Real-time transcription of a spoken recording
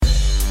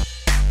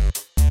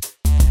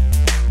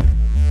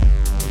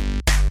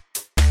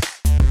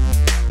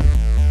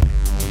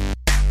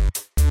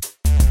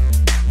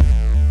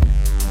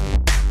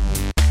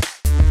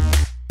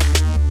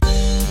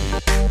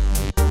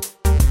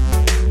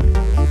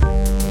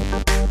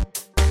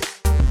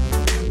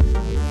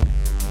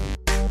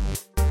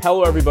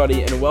Hello,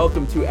 everybody, and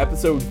welcome to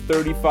episode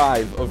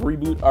 35 of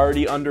Reboot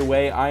Already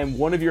Underway. I am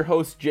one of your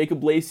hosts,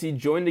 Jacob Lacey,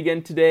 joined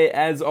again today,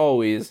 as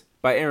always,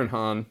 by Aaron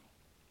Hahn.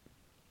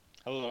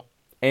 Hello.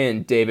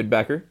 And David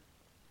Becker.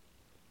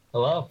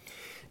 Hello.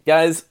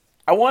 Guys,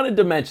 I wanted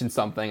to mention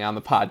something on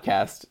the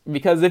podcast,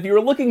 because if you were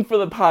looking for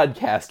the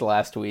podcast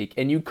last week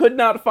and you could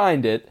not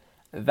find it,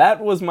 that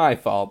was my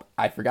fault.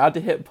 I forgot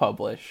to hit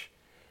publish.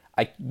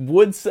 I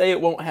would say it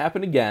won't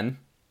happen again,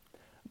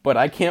 but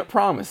I can't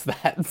promise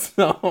that,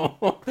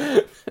 so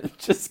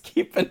just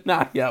keep an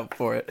eye out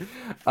for it.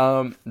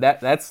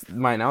 That's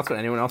my announcement.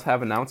 Anyone else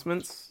have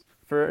announcements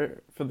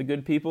for the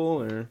good people,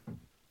 or?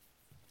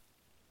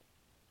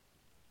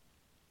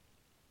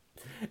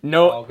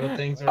 No. All good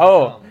things are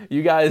to come.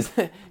 You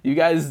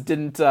guys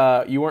didn't.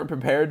 You weren't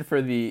prepared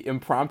for the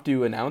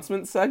impromptu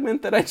announcement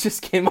segment that I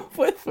just came up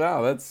with.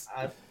 Wow, that's.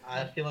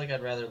 I feel like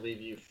I'd rather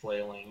leave you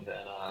flailing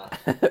than.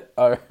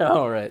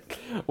 All right.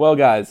 Well,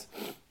 guys.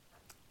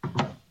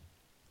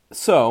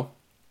 So,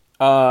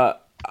 I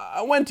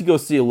went to go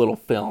see a little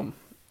film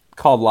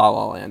called La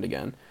La Land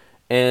again,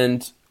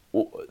 and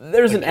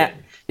there's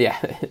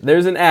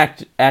there's an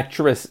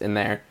actress in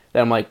there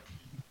that I'm like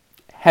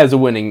has a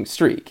winning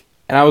streak.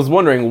 And I was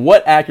wondering,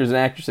 what actors and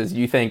actresses do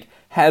you think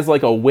has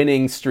like a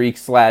winning streak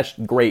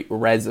 / great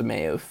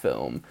resume of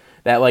film?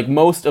 That like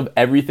most of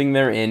everything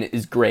they're in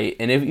is great,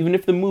 and even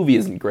if the movie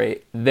isn't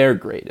great, they're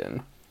great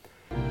in.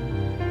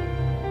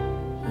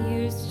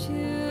 Here's to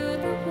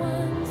the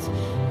ones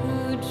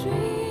who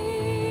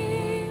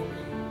dream,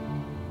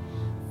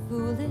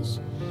 foolish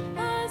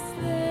as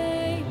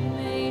they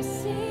may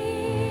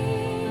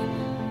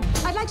seem.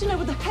 I'd like to know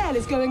what the hell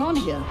is going on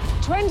here.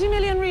 20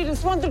 million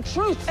readers want the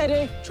truth,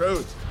 Eddie.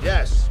 Truth,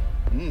 yes.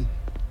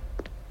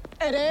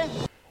 Eddie?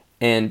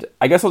 And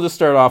I guess I'll just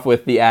start off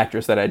with the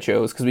actress that I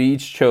chose, because we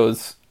each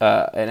chose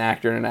an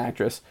actor and an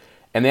actress.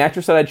 And the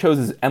actress that I chose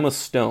is Emma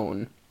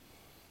Stone,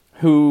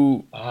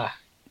 who,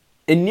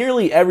 in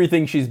nearly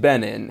everything she's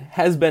been in,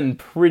 has been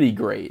pretty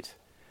great.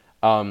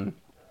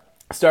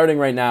 Starting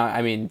right now,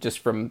 I mean, just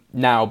from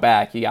now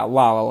back, you got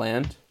La La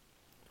Land,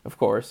 of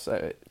course.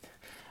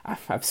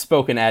 I've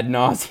spoken ad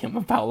nauseum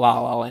about La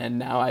La Land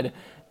now. I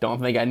don't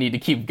think I need to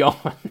keep going.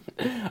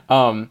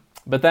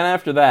 But then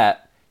after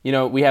that, you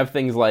know, we have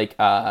things like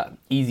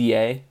Easy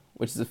A,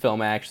 which is a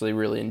film I actually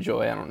really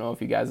enjoy. I don't know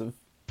if you guys have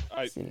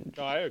seen it.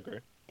 No, I agree.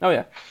 Oh,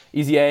 yeah.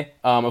 Easy A.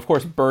 Of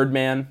course,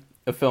 Birdman,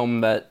 a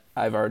film that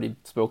I've already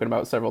spoken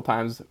about several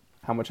times,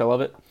 how much I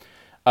love it.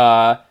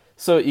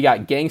 So you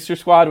got Gangster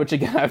Squad, which,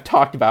 again, I've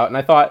talked about, and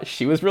I thought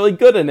she was really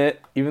good in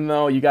it, even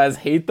though you guys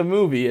hate the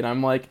movie, and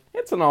I'm like,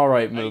 it's an all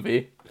right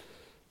movie.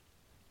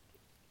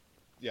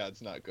 Yeah,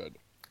 it's not good.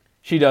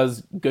 She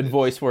does good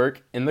voice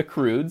work in The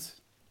Croods.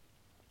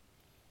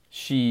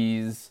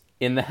 She's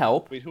in The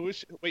Help. Wait, who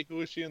is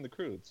she in The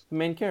Croods? The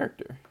main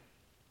character.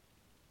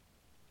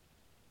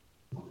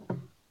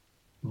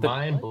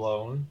 Mind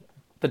blown.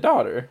 The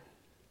daughter.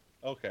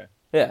 Okay.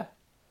 Yeah.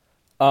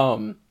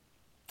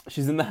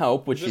 She's in The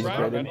Help, which Was she's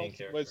Ryan great in.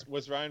 Reynolds?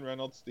 Was Ryan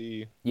Reynolds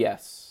the...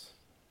 Yes.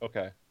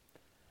 Okay.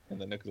 And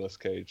then Nicolas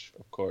Cage,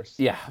 of course.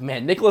 Yeah,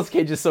 man, Nicolas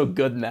Cage is so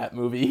good in that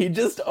movie. He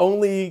just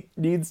only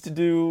needs to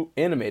do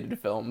animated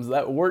films.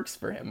 That works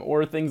for him.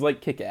 Or things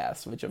like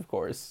Kick-Ass, which, of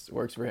course,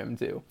 works for him,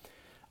 too.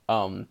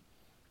 But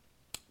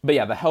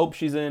yeah, The Help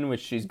she's in, which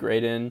she's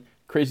great in.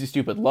 Crazy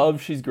Stupid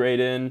Love she's great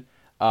in.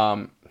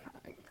 I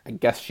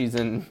guess she's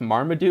in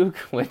Marmaduke,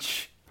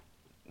 which...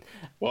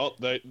 Well,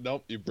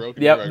 nope, you broke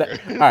the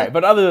record. All right,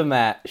 but other than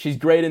that, she's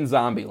great in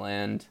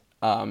Zombieland.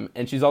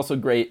 And she's also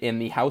great in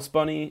The House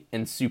Bunny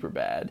and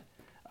Superbad.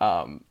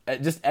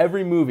 Just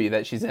every movie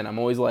that she's in, I'm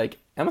always like,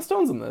 Emma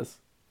Stone's in this.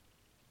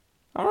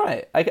 All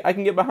right, I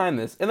can get behind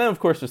this. And then, of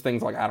course, there's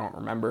things like I don't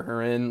remember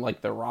her in, like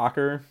The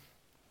Rocker.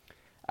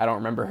 I don't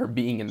remember her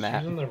being in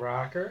that. She's in The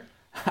Rocker?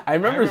 I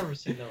remember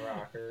seeing The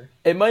Rocker.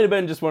 It might have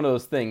been just one of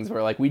those things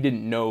where, like, we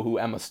didn't know who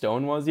Emma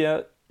Stone was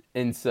yet.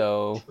 And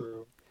so...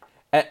 True.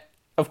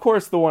 Of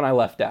course, the one I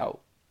left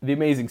out, The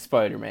Amazing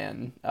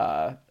Spider-Man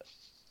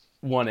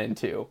 1 and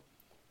 2.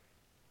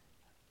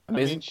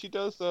 Amazing. I mean, she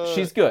does.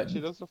 She's good.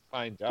 She does a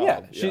fine job.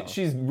 Yeah,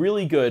 she's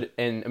really good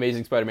in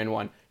Amazing Spider-Man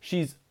 1.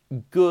 She's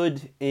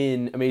good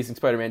in Amazing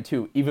Spider-Man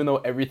 2, even though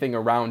everything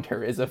around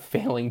her is a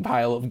failing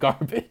pile of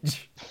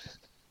garbage.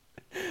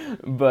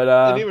 But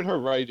and even her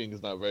writing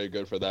is not very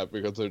good for that,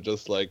 because they're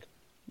just like,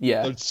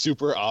 yeah,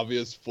 super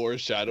obvious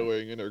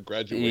foreshadowing in her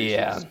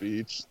graduation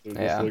speech. They're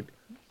just like,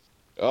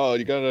 oh,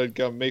 you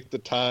gotta make the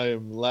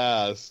time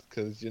last,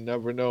 because you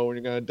never know when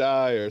you're gonna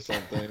die or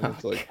something.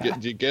 It's like,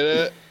 did you get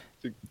it?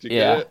 Did you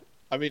get it?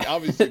 I mean,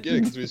 obviously you get it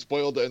because we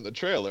spoiled it in the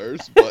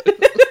trailers, but...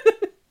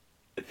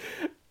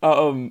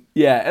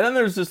 yeah, and then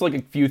there's just like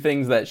a few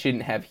things that she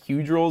didn't have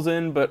huge roles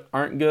in, but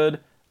aren't good.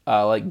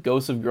 Like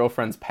Ghosts of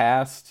Girlfriends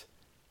Past,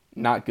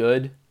 not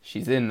good.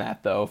 She's in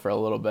that, though, for a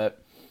little bit.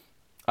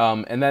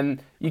 And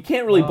then you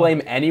can't really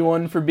blame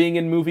anyone for being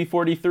in Movie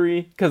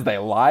 43, because they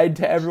lied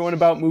to everyone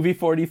about Movie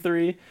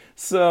 43.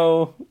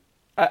 So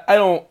I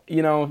don't,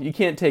 you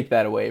can't take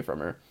that away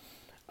from her.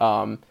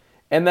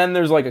 And then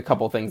there's like a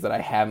couple things that I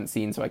haven't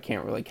seen, so I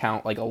can't really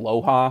count. Like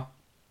Aloha,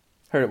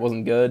 heard it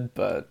wasn't good,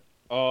 but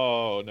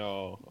oh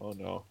no,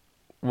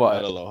 what?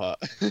 Not Aloha.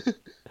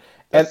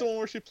 That's the one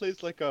where she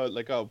plays like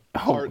a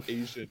part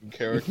Asian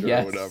character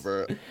yes. or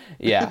whatever.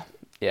 Yeah.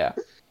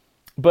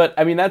 But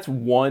I mean, that's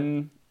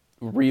one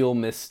real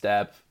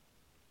misstep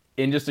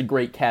in just a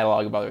great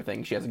catalog of other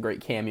things. She has a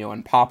great cameo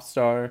in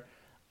Popstar.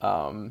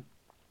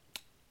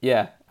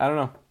 Yeah, I don't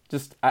know.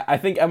 Just I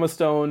think Emma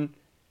Stone,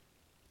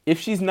 if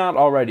she's not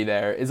already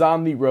there, is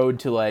on the road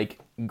to like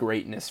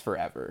greatness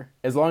forever.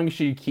 As long as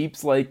she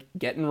keeps like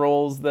getting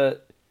roles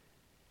that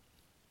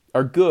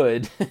are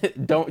good.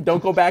 don't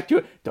go back to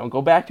it. Don't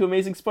go back to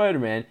Amazing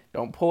Spider-Man.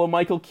 Don't pull a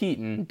Michael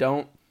Keaton.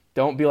 Don't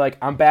be like,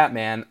 I'm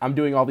Batman. I'm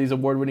doing all these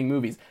award-winning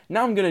movies.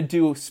 Now I'm gonna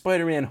do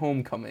Spider-Man: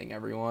 Homecoming,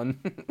 everyone,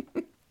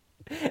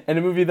 and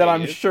a movie that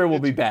I'm sure will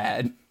be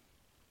bad.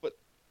 But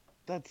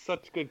that's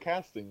such good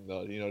casting,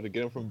 though. You know, to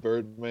get him from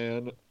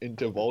Birdman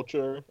into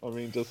Vulture. I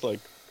mean, just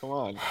like, come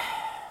on.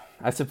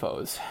 I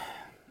suppose.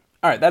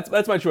 All right,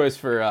 that's my choice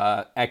for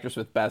actress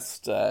with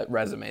best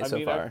resume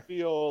so far. I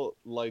feel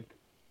like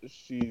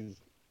she's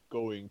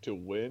going to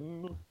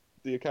win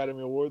the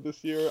Academy Award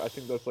this year. I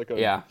think that's like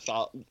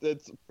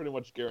it's pretty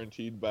much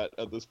guaranteed bet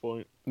at this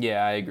point.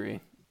 Yeah, I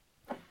agree.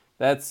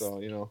 That's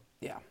so, you know.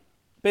 Yeah.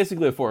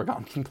 Basically a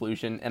foregone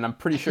conclusion, and I'm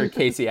pretty sure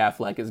Casey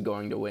Affleck is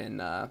going to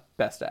win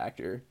Best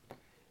Actor.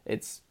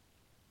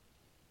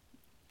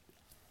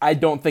 I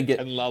don't think it...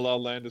 And La La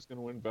Land is going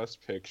to win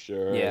Best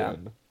Picture. Yeah.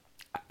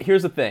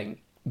 Here's the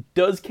thing.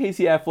 Does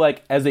Casey Affleck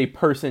as a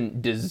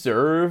person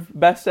deserve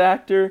Best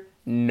Actor?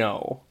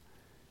 No.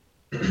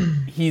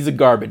 He's a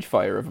garbage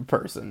fire of a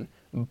person.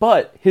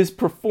 But his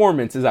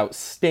performance is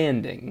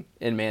outstanding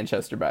in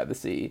Manchester by the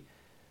Sea.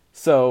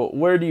 So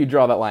where do you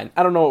draw that line?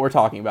 I don't know what we're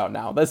talking about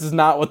now. This is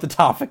not what the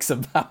topic's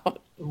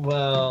about.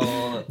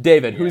 Well,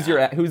 David, who's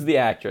the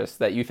actress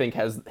that you think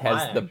has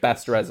the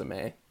best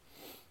resume?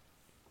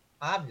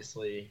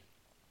 Obviously,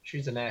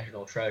 she's a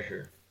national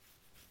treasure.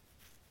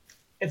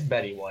 It's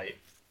Betty White.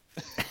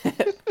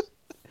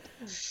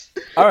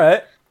 All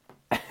right.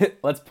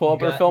 Let's pull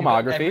up her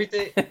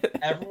filmography.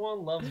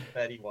 Everyone loves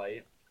Betty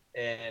White,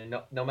 and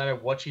no matter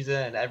what she's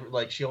in,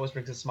 she always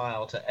brings a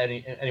smile to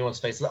anyone's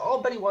face. Like,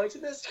 oh, Betty White's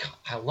in this.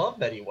 I love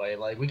Betty White.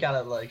 Like, we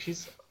gotta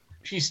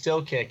she's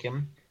still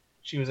kicking.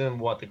 She was in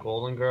The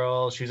Golden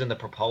Girls. She was in The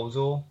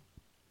Proposal.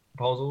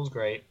 Proposal was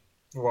great.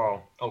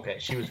 Well, okay,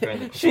 she was great in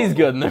The Proposal. She's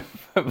good in The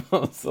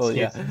Proposal.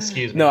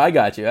 Excuse me. No, I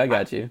got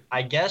you.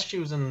 I guess she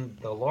was in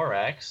The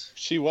Lorax.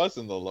 She was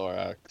in The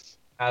Lorax.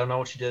 I don't know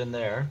what she did in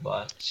there,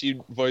 but she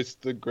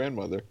voiced the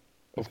grandmother,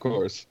 of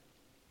course.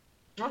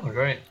 Oh,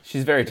 great!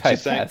 She's very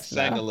typecast. She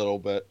sang a little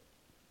bit.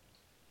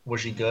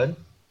 Was she good?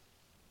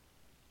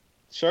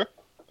 Sure.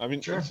 I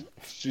mean, sure.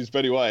 She's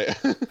Betty White.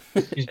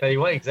 She's Betty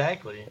White,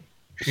 exactly.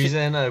 She's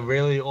in a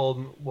really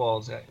old,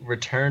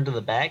 Return to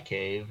the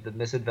Batcave: The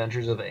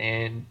Misadventures of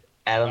Adam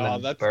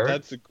and Bert.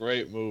 That's a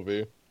great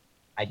movie.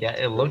 I get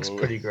it. Looks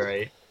pretty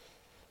great.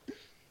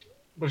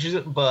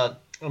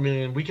 But I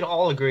mean, we can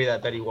all agree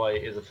that Betty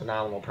White is a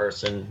phenomenal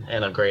person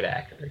and a great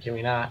actor. Can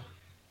we not?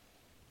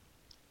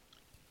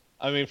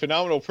 I mean,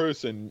 phenomenal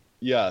person,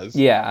 yes.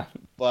 Yeah.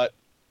 But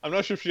I'm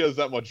not sure if she has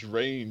that much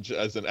range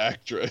as an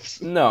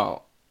actress.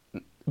 No.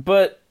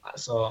 But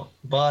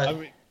I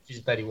mean,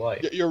 she's Betty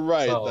White. You're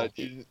right that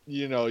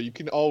you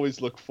can always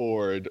look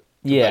forward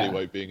to Betty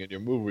White being in your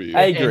movie.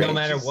 I agree. And no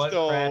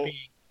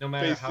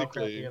matter how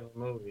crappy of a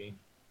movie,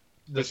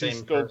 she's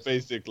still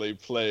basically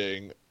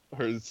playing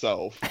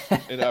herself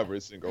in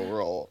every single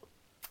role.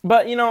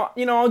 But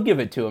I'll give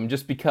it to him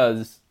just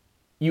because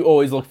you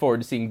always look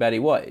forward to seeing Betty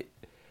White.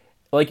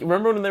 Like,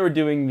 remember when they were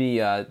doing the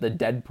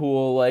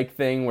Deadpool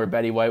thing where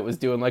Betty White was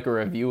doing a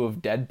review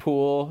of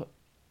Deadpool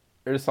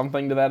or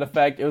something to that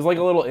effect? It was like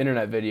a little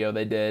internet video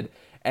they did,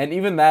 and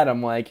even that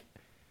I'm like,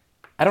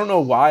 I don't know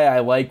why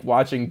I like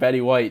watching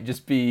Betty White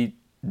just be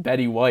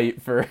Betty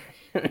White for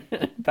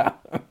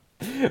about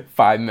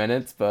 5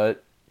 minutes,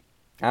 but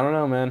I don't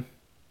know, man.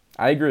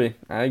 I agree.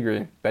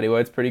 Betty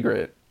White's pretty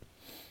great.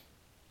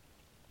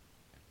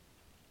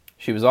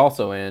 She was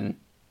also in...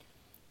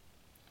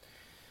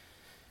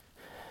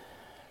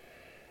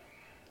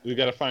 We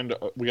gotta find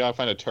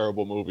a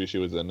terrible movie she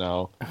was in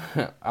now.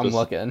 I'm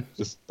looking.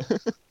 Just...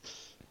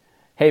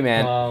 Hey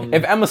man,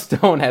 if Emma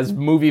Stone has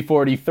movie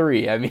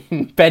 43, I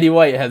mean Betty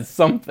White has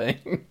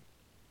something.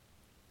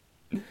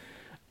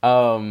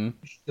 The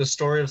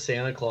Story of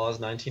Santa Claus,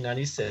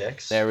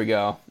 1996. There we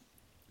go.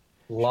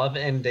 Love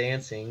and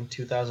Dancing,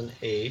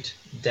 2008.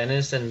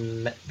 Dennis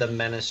and the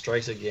Menace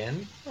Strikes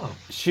Again. Oh,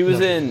 she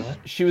was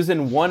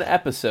in one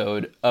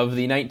episode of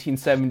the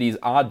 1970s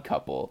Odd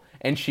Couple,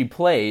 and she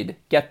played,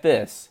 get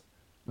this,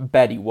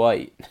 Betty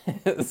White.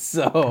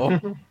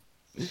 So,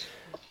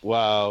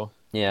 wow,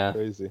 yeah,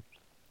 crazy.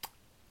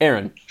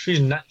 Aaron, she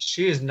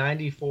is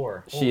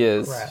 94. She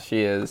is.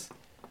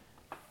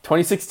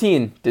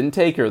 2016 didn't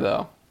take her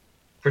though.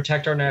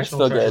 Protect our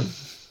national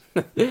treasures.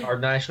 Our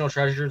national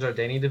treasures are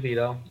Danny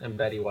DeVito and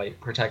Betty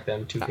White. Protect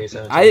them,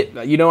 2K17.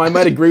 I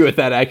might agree with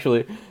that,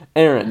 actually.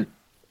 Aaron,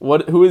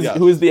 Who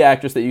is the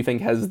actress that you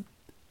think has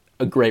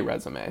a great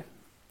resume?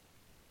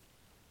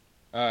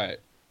 All right.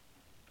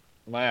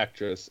 My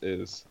actress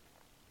is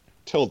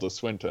Tilda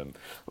Swinton.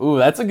 Ooh,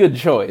 that's a good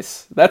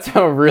choice. That's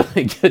a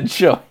really good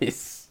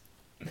choice.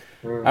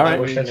 All right. I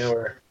wish I knew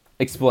her.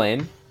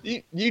 Explain.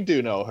 You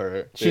do know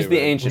her. She's the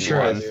ancient sure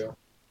one. I do.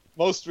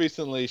 Most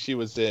recently, she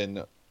was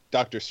in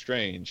Doctor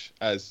Strange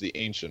as the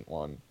ancient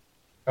one.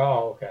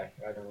 Oh, okay.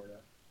 I know her now.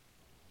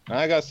 And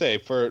I gotta say,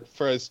 for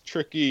as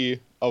tricky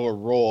of a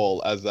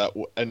role as that,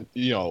 and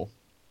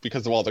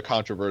because of all the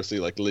controversy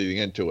like leading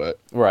into it,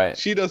 right?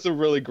 She does a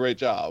really great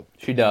job.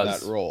 She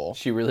does in that role.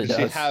 She really does.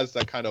 She has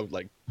that kind of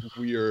like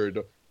weird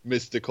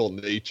mystical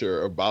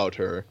nature about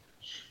her.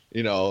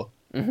 She can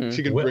bring that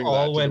to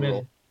the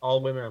role.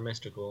 All women are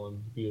mystical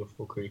and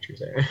beautiful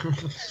creatures, Aaron.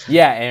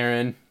 Yeah,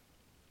 Aaron.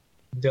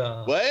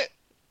 Duh. What?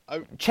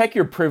 Check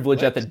your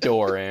privilege at the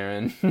door,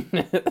 Aaron.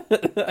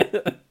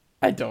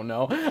 I don't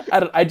know.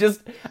 I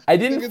didn't. I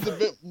think it's a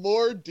bit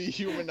more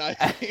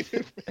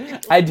dehumanizing.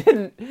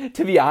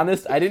 To be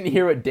honest, I didn't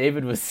hear what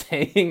David was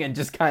saying and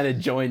just kind of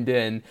joined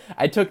in.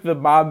 I took the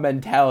mob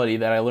mentality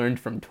that I learned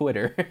from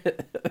Twitter.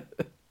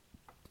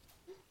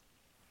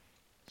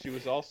 She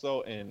was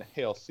also in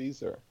Hail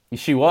Caesar.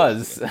 She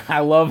was. I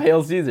love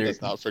Hail Caesar.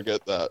 Let's not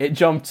forget that. It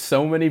jumped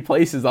so many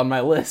places on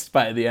my list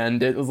by the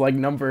end. It was like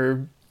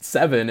number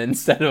 7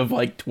 instead of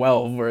like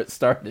 12 where it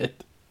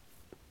started.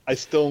 I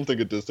still don't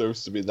think it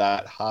deserves to be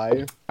that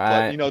high.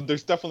 But,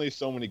 there's definitely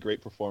so many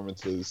great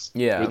performances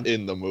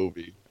within the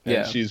movie.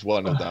 And she's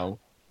one of them.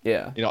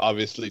 Yeah.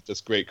 Obviously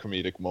just great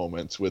comedic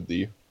moments with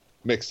the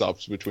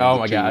mix-ups between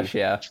the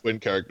two twin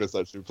characters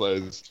that she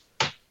plays.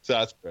 So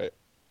that's great.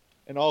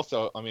 And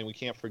also, we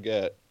can't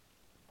forget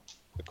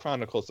the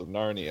Chronicles of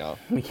Narnia.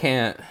 We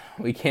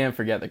can't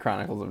forget the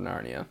Chronicles of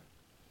Narnia.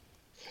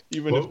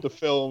 Even if the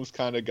films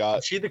kind of got...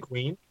 Is she the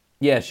queen?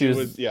 Yeah, she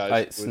was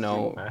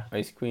Snow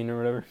Ice Queen or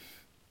whatever.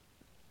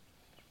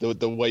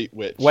 The White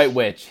Witch. White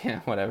Witch, yeah,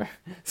 whatever.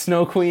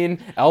 Snow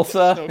Queen,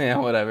 Elsa, yeah,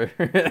 whatever.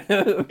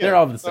 They're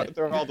all the same.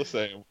 They're all the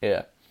same.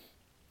 Yeah.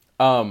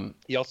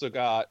 He also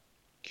got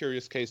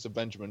Curious Case of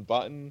Benjamin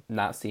Button.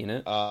 Not seen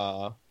it.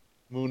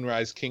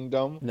 Moonrise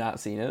Kingdom. Not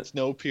seen it.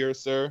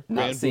 Snowpiercer.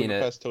 Grand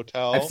Budapest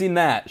Hotel. I've seen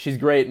that. She's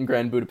great in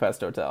Grand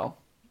Budapest Hotel.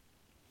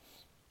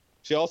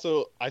 She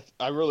also,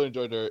 I really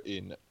enjoyed her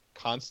in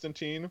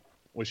Constantine,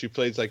 when she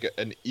plays like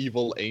an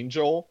evil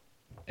angel,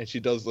 and she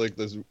does like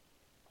this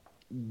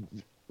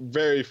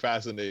very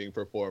fascinating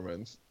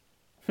performance.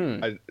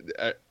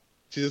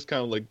 She's just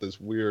kind of like this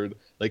weird,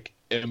 like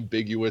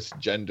ambiguous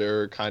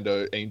gender kind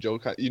of angel,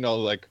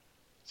 like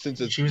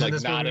since it's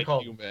like not a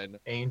human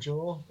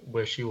Angel,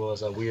 where she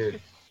was a weird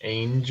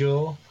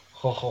angel.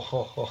 Ho ho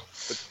ho ho.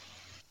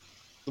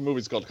 The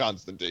movie's called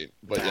Constantine,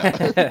 but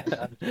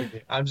yeah.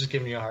 I'm just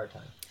giving you a hard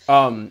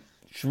time.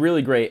 She's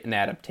really great in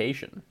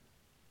Adaptation.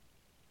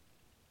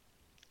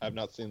 I've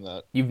not seen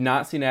that. You've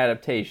not seen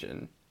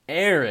Adaptation,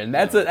 Aaron?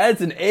 That's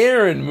an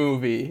Aaron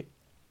movie.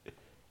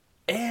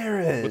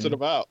 Aaron, what's it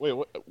about? Wait,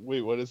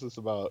 what is this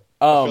about?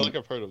 I feel like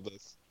I've heard of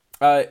this.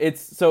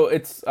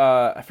 It's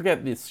I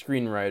forget the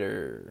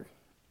screenwriter.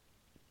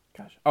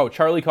 Gosh,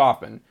 Charlie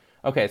Kaufman.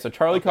 Okay, so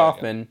Charlie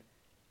Kaufman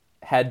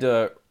had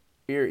to.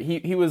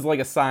 He was like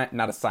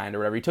not assigned or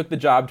whatever. He took the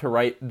job to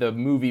write the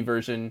movie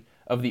version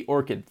of The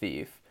Orchid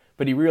Thief,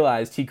 but he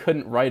realized he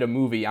couldn't write a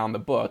movie on the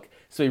book,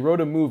 so he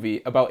wrote a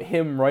movie about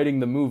him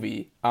writing the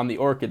movie on The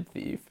Orchid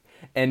Thief,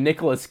 and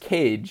Nicolas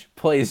Cage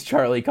plays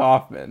Charlie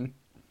Kaufman.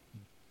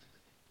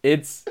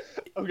 It's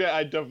okay.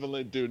 I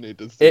definitely do need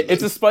to see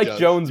it's a Spike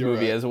Jonze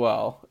movie as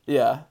well.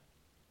 Yeah,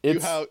 you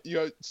have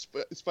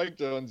Spike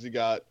Jonze. You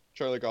got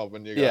Charlie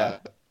Kaufman. You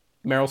got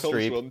Meryl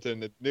Streep, Streep,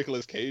 and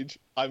Nicolas Cage.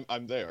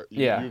 I'm there.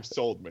 You've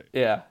sold me.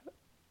 Yeah,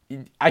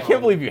 I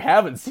can't believe you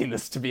haven't seen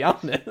this. To be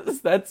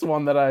honest, that's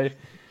one that I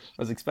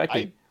was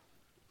expecting.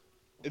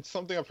 It's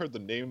something I've heard the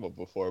name of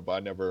before, but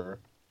I never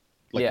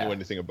knew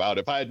anything about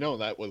it. If I had known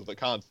that was the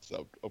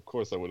concept, of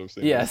course I would have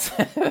seen it. Yes.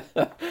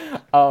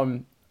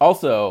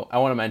 Also, I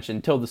want to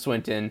mention Tilda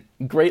Swinton,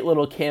 great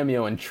little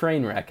cameo in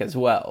Trainwreck as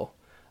well.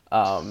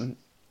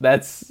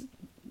 That's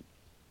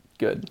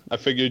good. I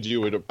figured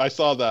you would have. I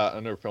saw that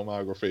on her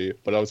filmography,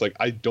 but I was like,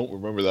 I don't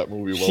remember that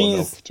movie well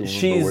enough to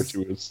remember where she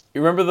was.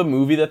 You remember the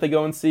movie that they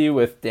go and see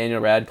with Daniel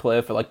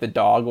Radcliffe, or like the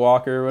dog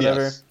walker or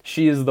whatever? Yes.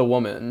 She is the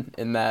woman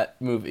in that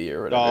movie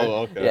or whatever. Oh,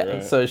 okay. Yeah,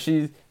 right. So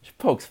she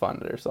pokes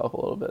fun at herself a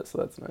little bit, so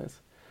that's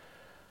nice.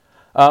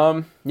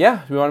 Do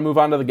we want to move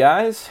on to the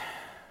guys?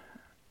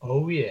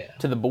 Oh, yeah.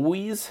 To the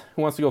boys?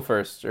 Who wants to go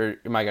first? Or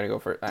am I going to go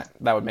first?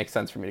 That would make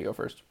sense for me to go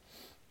first.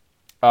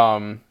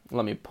 Let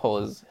me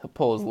pull his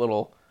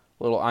little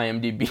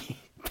IMDb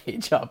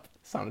page up.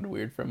 Sounded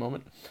weird for a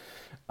moment.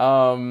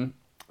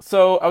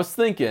 So I was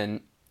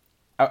thinking,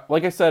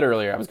 like I said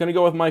earlier, I was going to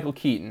go with Michael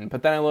Keaton,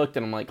 but then I looked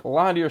and I'm like, a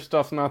lot of your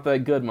stuff's not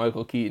that good,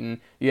 Michael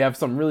Keaton. You have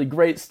some really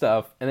great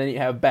stuff, and then you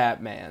have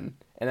Batman,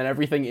 and then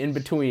everything in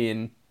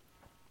between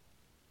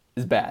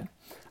is bad.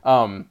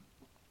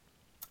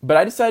 But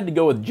I decided to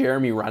go with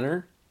Jeremy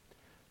Renner,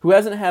 who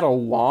hasn't had a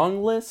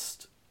long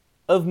list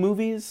of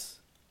movies,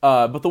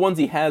 But the ones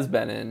he has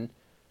been in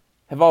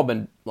have all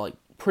been like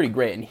pretty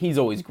great, and he's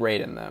always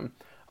great in them.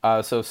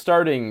 So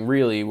starting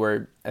really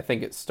where I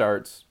think it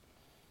starts,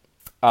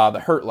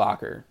 The Hurt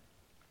Locker,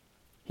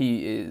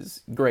 he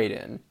is great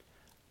in.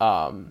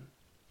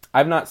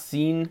 I've not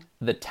seen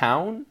The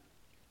Town,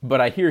 but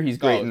I hear he's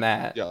great in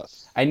that.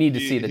 Yes. I need to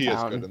see The Town. He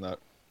is good in that.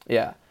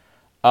 Yeah.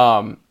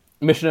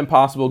 Mission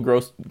Impossible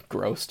Ghost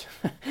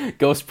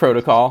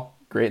Protocol,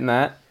 great in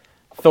that.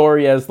 Thor,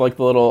 he has like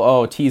the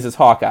little, teases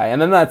Hawkeye.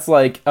 And then that's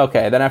like,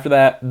 okay, then after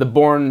that, The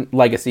Bourne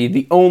Legacy,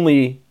 the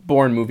only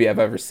Bourne movie I've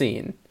ever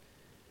seen.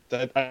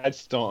 I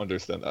just don't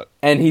understand that.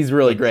 And he's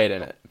really great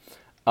in it.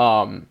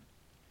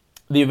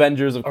 The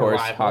Avengers, of course,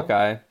 Arrival.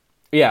 Hawkeye.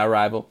 Yeah,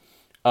 Arrival.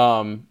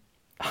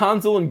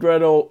 Hansel and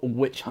Gretel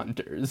Witch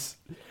Hunters.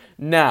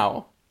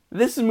 Now,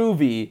 this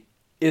movie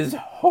is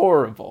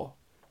horrible.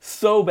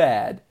 So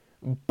bad.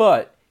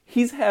 But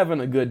he's having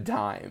a good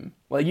time.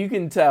 Like, you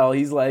can tell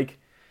he's like,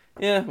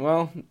 yeah,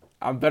 well,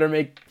 I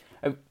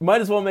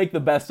might as well make the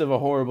best of a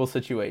horrible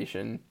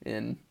situation.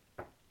 And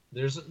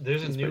There's a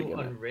pretty new good,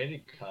 man.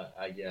 unrated cut,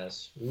 I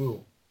guess.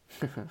 Ooh.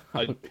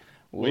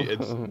 Wait,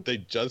 they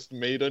just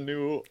made a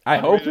new. I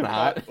hope unrated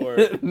not. cut, or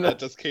that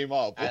just came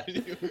up. I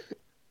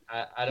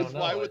don't know.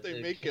 Why would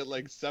they make it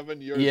like 7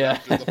 years yeah.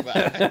 after the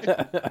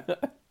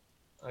fact?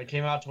 It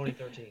came out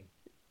 2013.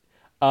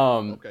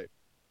 Okay.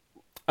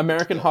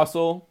 American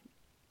Hustle,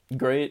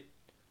 great.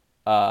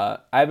 I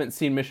haven't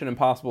seen Mission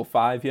Impossible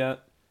 5 yet.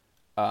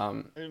 I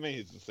mean,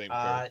 he's the same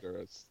character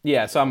as.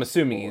 Yeah, so I'm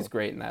assuming he's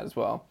great in that as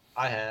well.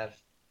 I have.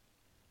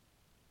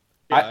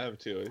 Yeah, I have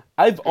too.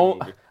 I've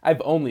movie.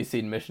 only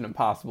seen Mission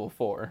Impossible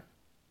 4.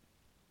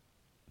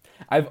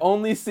 I've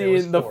only There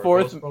was seen the four.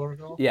 fourth. Ghost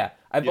Protocol? Yeah,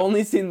 I've Yep.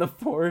 only seen the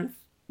 4th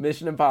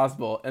Mission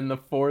Impossible and the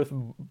 4th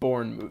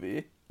Bourne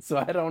movie. So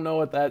I don't know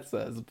what that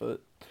says,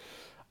 but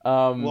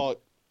Well,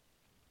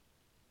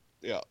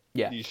 yeah.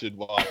 Yeah. You should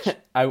watch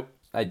I do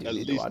at need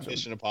to least watch them.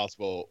 Mission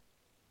Impossible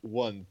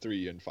 1,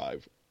 3, and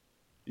 5.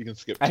 You can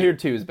skip. I 2. hear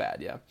 2 is bad.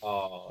 Yeah.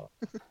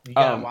 You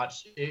gotta Um,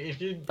 watch.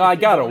 If you, I if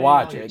you gotta donate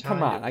watch all your it. Come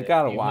time on, to I it,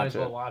 gotta you watch might as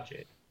well it. watch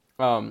it.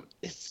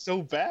 It's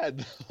so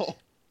bad though.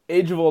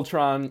 Age of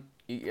Ultron,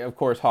 of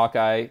course,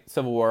 Hawkeye,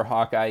 Civil War,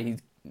 Hawkeye.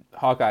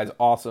 Hawkeye's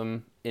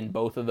awesome in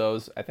both of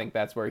those. I think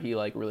that's where he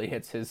like really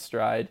hits his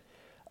stride.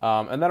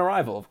 And then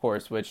Arrival, of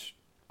course, which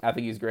I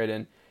think he's great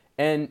in.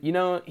 And you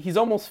know, he's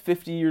almost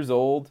 50 years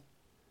old.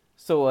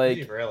 So like,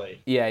 Is he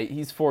really? yeah,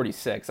 he's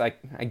 46. I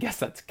guess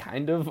that's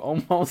kind of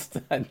almost.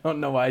 I don't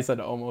know why I said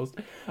almost.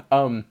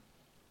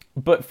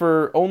 But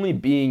for only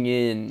being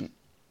in,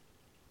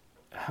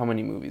 how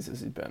many movies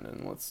has he been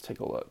in? Let's take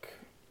a look.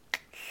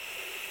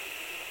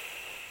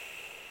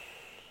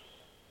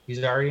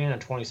 He's already in a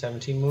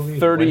 2017 movie.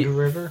 30 Wind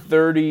River.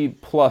 30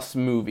 plus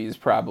movies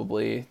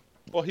probably.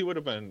 Well, he would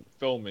have been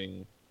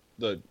filming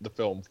the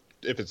film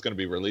if it's going to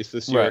be released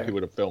this year. Right. He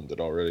would have filmed it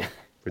already,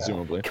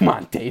 presumably. Come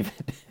on, David.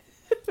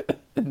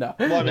 No,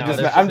 Well, I mean,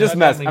 I'm just that's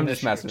messing definitely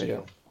with this you. year,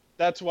 too.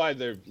 That's why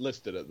they've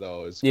listed it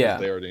though, is because Yeah.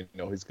 they already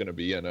know he's going to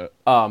be in it.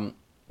 But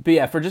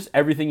yeah, for just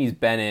everything he's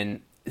been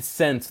in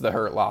since The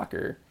Hurt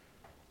Locker,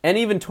 and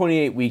even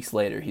 28 Weeks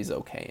Later, he's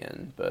okay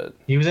in. But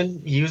He was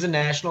in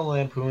National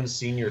Lampoon's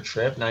Senior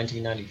Trip,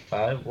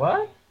 1995.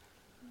 What?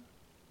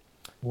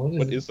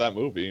 What is that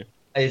movie?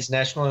 It's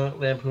National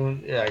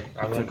Lampoon. Yeah,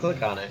 I'm gonna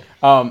click on it.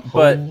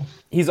 but Oh.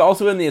 he's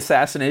also in The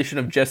Assassination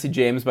of Jesse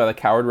James by the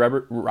coward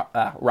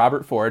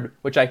Robert Ford,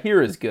 which I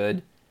hear is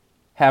good.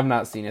 Have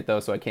not seen it though,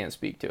 so I can't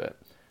speak to it.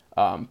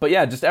 But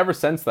yeah, just ever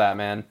since that,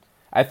 man,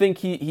 I think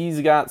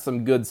he's got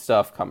some good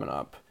stuff coming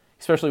up,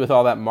 especially with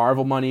all that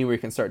Marvel money, where he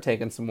can start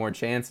taking some more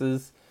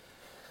chances.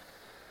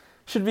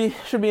 Should be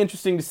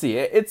interesting to see.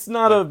 It's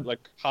not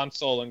Like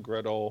Hansel and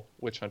Gretel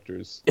Witch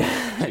Hunters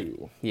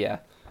 2. yeah,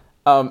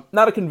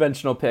 not a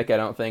conventional pick, I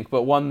don't think,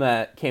 but one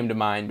that came to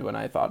mind when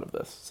I thought of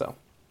this. So,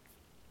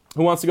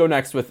 who wants to go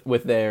next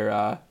with their?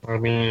 I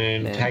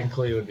mean, Man.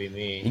 technically it would be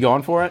me. You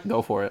going for it?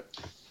 Go for it.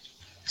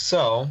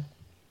 So,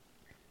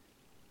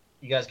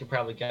 you guys could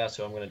probably guess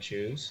who I'm going to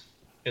choose.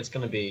 It's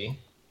going to be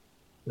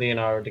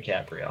Leonardo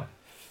DiCaprio.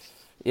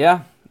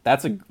 Yeah,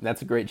 that's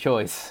a great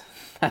choice.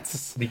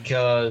 That's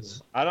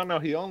Because I don't know.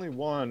 He only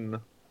won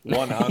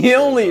one Oscar. He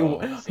only- though,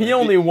 he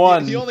only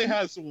won- He only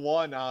has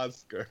one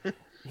Oscar.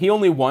 he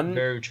only won.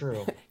 very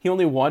true. He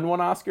only won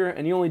one Oscar,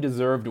 and he only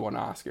deserved one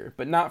Oscar,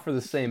 but not for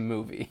the same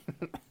movie.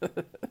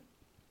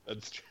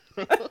 That's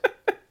true.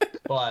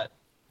 But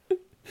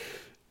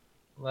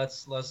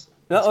let's Let's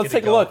get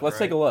take it a look. going, Let's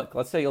take a right? look.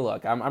 Let's take a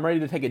look. I'm ready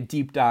to take a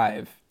deep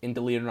dive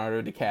into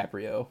Leonardo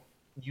DiCaprio.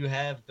 You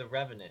have The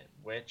Revenant,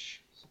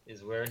 which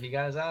is where he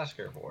got his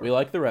Oscar for. We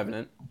like The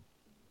Revenant.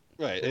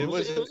 Right. It It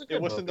was wasn't. a good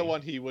The movie.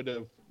 one he would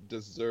have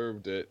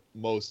deserved it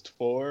most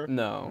for.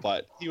 No.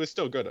 But he was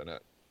still good in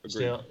it. Agreed.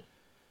 Still,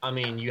 I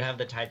mean, you have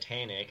the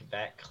Titanic,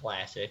 that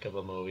classic of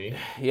a movie.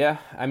 Yeah,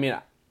 I mean,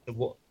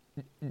 What?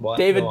 Go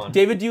David, on.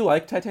 do you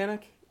like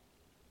Titanic?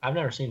 I've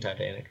never seen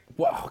Titanic.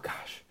 Well, oh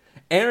gosh,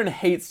 Aaron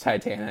hates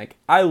Titanic.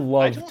 I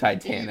love don't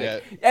Titanic.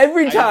 hate it.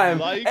 Every I time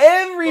like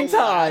the we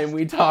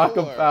last talk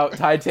hour. about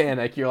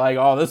Titanic, you're like,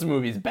 "Oh, this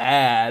movie's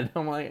bad."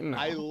 I'm like, "No."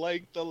 I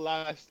like the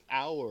last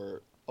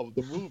hour of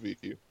the movie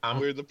I'm-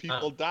 where the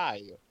people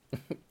die.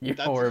 You're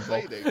That's horrible.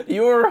 exciting.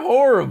 You're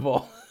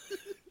horrible.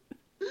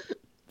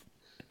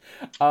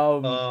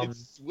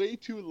 It's way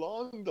too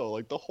long though.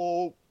 Like the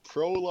whole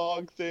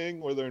prologue thing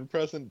where they're in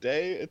present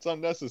day, it's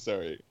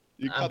unnecessary.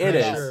 You cut It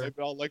that out. is. Maybe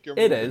I'll like your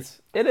it movie.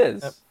 is. It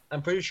is.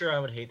 I'm pretty sure I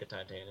would hate the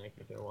Titanic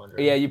if you're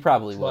wondering. Yeah, you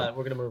probably But would.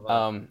 we're gonna move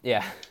on.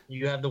 Yeah.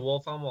 You have The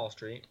Wolf on Wall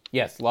Street.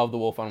 Yes, love The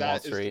Wolf on Wall That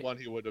is the Street. one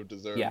he would have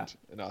deserved Yeah.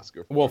 an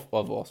Oscar for. Wolf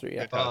of Wall Street.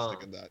 Yeah. Fantastic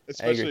Um, in that. I agree.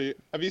 Especially,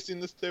 have you seen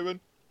this, David?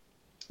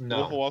 No.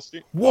 Wolf of Wall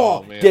Street? Whoa,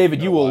 Oh, man, David,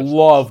 gotta you will watch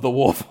love The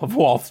Wolf of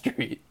Wall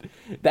Street.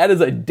 That is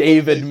a this.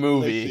 David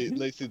movie.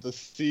 Lacey, the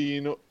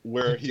scene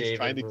where he's David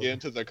trying to movie. get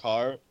into the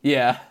car,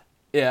 Yeah.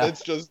 Yeah.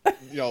 it's just,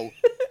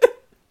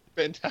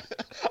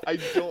 fantastic. I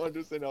don't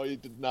understand how he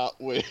did not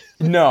win.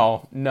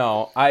 No.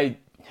 God.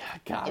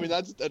 I mean,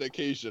 that's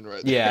dedication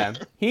right Yeah.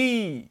 there.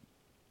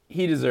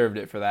 He deserved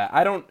it for that.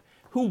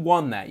 Who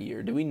won that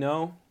year? Do we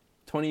know?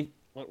 20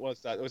 What was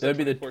that? Was That would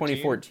be the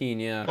 2014? 2014,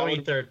 yeah.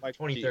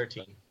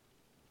 2013.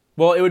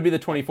 Well, it would be the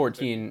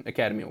 2014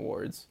 Academy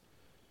Awards.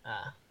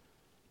 Ah.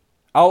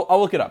 I'll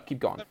look it up. Keep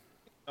going.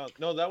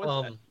 No, that was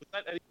Um, was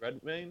that Eddie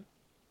Redmayne?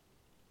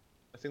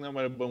 I think that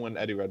might have been when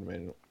Eddie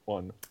Redmayne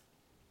won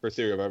for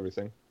Theory of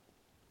Everything.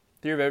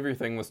 Theory of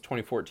Everything was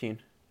 2014.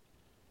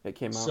 It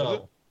came out.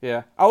 So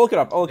Yeah. I'll look it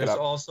up. there's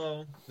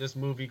also this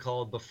movie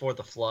called Before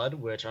the Flood,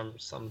 which I'm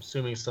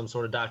assuming some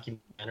sort of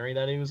documentary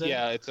that he was in.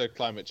 Yeah, it's a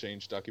climate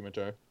change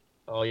documentary.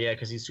 Oh yeah,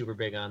 because he's super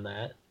big on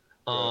that.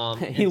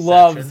 He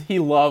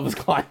Inception. loves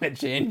climate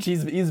change.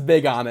 He's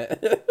big on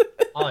it.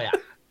 Oh yeah.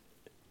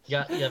 You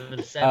have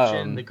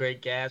Inception, Um, The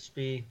Great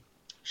Gatsby,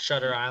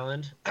 Shutter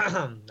Island.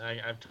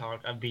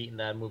 I've beaten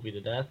that movie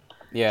to death.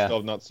 Yeah. Still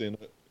have not seen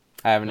it.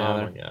 I haven't Oh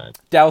either. my god.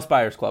 Dallas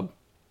Buyers Club.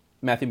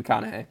 Matthew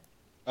McConaughey.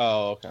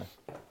 Oh, okay.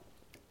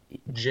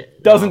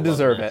 Doesn't I love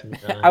deserve Matthew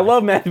it. McConaughey. I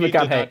love Matthew He did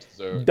not McConaughey.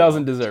 deserve it.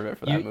 Doesn't deserve it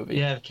for that You, movie.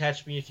 you have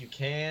Catch Me If You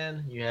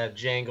Can. You have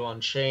Django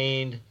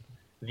Unchained,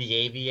 The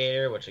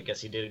Aviator, which I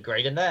guess he did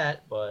great in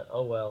that, but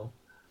oh well.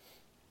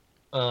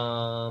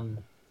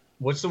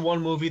 What's the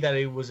one movie that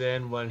he was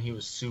in when he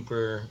was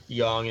super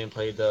young and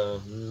played the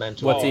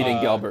mental? What's Eating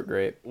uh, Gilbert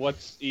Grape?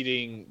 What's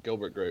Eating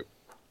Gilbert Grape?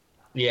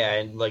 Yeah,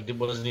 and like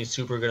wasn't he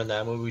super good in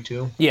that movie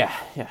too? Yeah.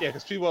 Yeah,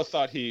 because people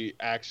thought he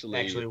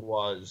Actually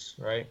was,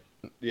 right?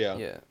 yeah.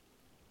 Yeah.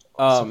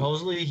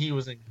 Supposedly he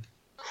was in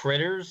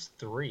Critters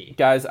 3.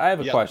 Guys, I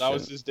have a Yeah, question. that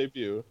was his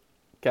debut.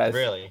 Guys,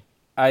 Really?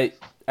 I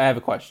have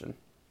a question.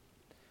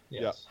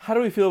 Yes. How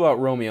do we feel about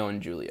Romeo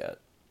and Juliet?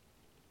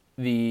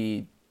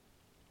 The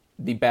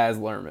Baz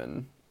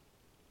Luhrmann.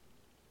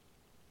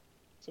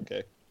 It's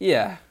okay.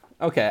 Yeah.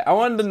 Okay. I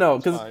wanted to know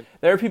because fine.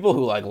 there are people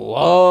who like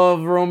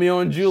love Romeo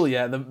and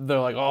Juliet. They're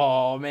like,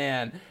 oh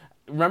man.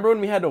 Remember when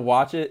we had to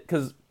watch it?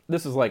 Because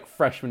this was like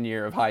freshman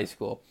year of high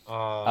school.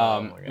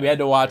 Oh my God. We had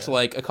to watch Yeah.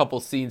 like a couple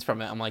scenes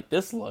from it. I'm like,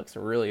 this looks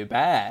really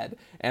bad.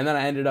 And then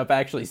I ended up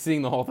actually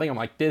seeing the whole thing. I'm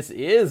like, this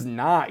is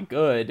not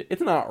good.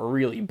 It's not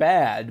really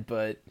bad,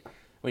 but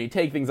when you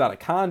take things out of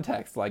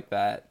context like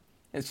that,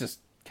 it's just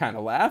kind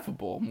of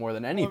laughable more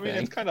than Well, anything. I mean,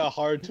 it's kind of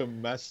hard to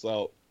mess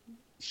up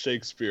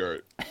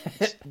Shakespeare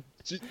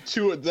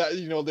to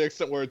that, the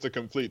extent where it's a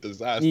complete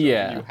disaster.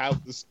 Yeah. When you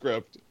have the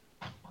script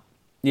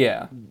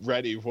Yeah.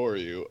 ready for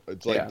you.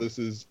 It's like, Yeah. this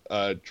is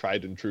a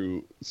tried and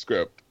true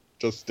script.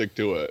 Just stick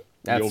to it.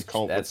 That's- You'll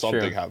come up with that's something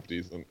true. half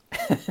decent.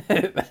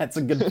 That's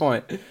a good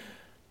point.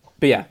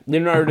 But yeah,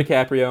 Leonardo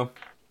DiCaprio,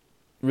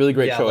 really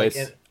great Yeah, choice.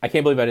 like, I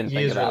can't believe I didn't He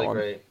think is of that really one.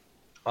 great.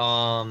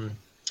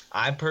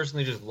 I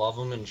personally just love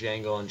him in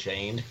Django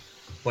Unchained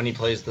when he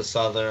plays the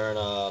southern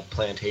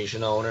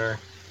plantation owner,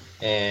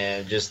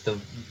 and just the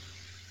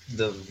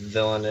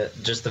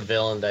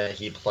villain that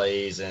he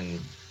plays, and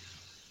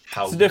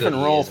how It's a different good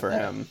he role is for at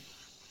that. him.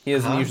 He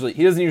doesn't Huh?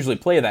 usually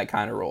play that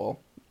kind of role,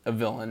 a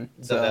villain.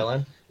 The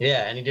villain,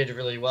 yeah, and he did it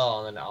really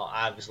well. And then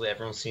obviously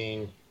everyone's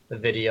seen the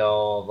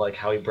video of like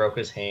how he broke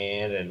his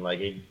hand and like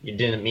he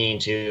didn't mean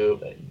to.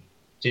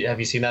 Have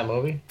you seen that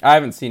movie? I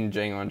haven't seen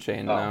Django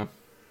Unchained. Oh. No.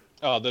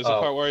 Oh, there's a Oh.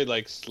 part where he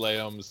like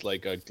slams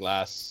like a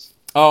glass,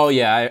 Oh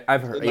yeah,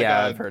 I've heard. Like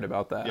yeah, a- I've heard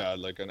about that. yeah,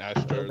 like an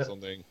ashtray or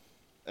something,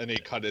 and he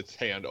cut his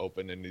hand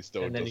open, and he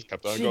still And then just he-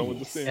 kept on going with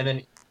the Jeez. scene. And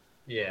then,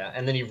 yeah,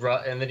 and then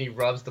he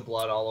rubs the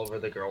blood all over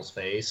the girl's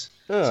face.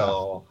 Ugh.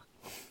 So,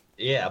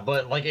 yeah,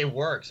 but like it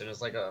works, and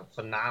it's like a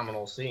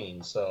phenomenal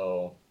scene.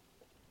 So,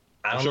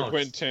 I I'm don't sure know.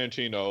 Quentin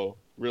Tarantino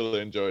really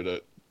enjoyed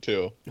it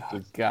too.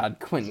 Oh, God,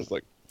 Quentin. Just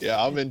like,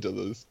 yeah, I'm into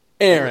this.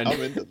 Aaron.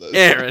 I'm into this.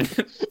 Aaron.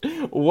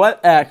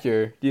 What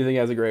actor do you think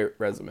has a great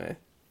resume?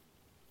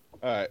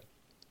 All right,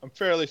 I'm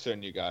fairly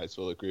certain you guys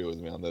will agree with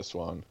me on this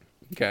one.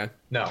 Okay.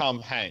 No. Tom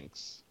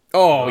Hanks.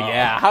 Oh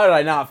yeah, how did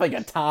I not think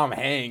of Tom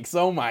Hanks?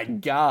 Oh my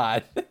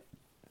God.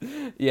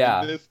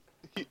 Yeah,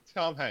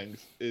 Tom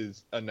Hanks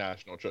is a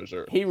national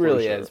treasure. he for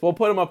really sure. is. We'll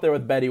put him up there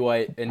with Betty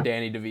White and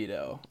Danny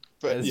DeVito.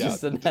 But It's yeah,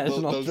 just a those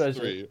national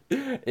three.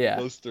 treasure. Yeah.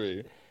 Those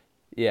three.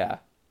 Yeah.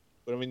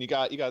 But I mean, you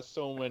got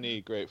so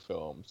many great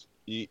films.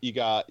 You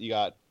got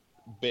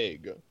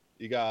Big.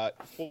 You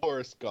got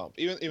Forrest Gump.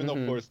 Even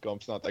though Forrest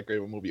Gump's not that great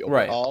of a movie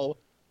overall,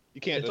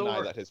 you can't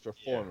deny that his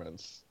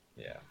performance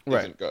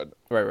isn't good.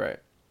 Right.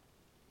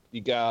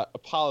 You got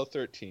Apollo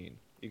 13.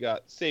 You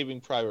got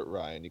Saving Private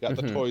Ryan. You got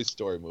the Toy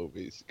Story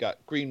movies. You got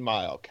Green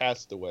Mile,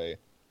 Castaway,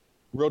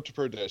 Road to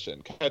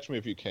Perdition, Catch Me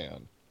If You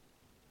Can.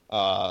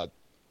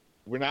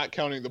 We're not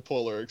counting the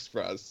Polar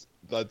Express.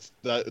 That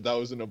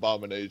was an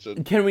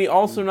abomination. Can we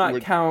also not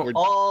count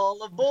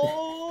all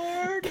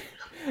aboard?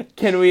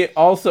 Can we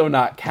also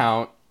not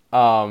count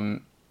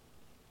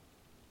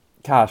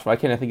gosh, why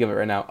can't I think of it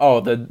right now?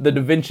 Oh, the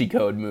Da Vinci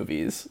Code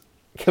movies.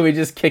 Can we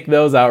just kick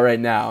those out right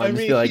now and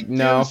just be like,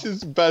 no? He gives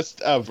his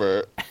best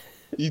ever.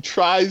 He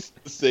tries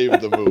to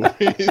save the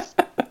movies.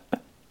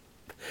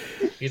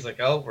 He's like,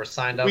 oh, we're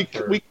signed up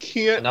for we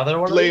can't another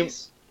one blame, of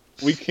these?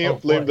 We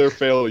can't blame their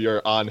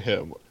failure on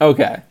him.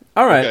 Okay.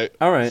 All right. Okay,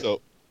 all right.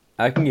 So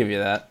I can give you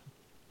that.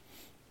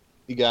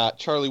 You got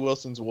Charlie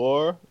Wilson's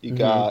War. You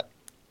got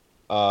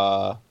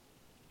Cloud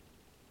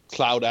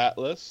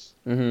Atlas.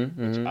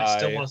 I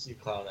still want to see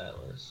Cloud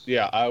Atlas.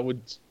 Yeah, I would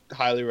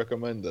highly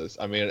recommend this.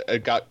 I mean,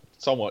 it got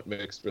somewhat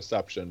mixed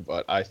reception,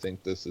 but I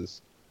think this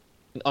is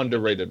an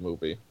underrated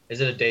movie.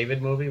 Is it a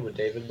David movie? Would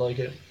David like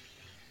it?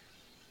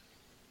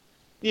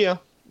 Yeah,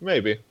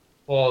 maybe.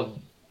 Well,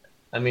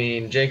 I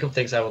mean, Jacob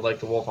thinks I would like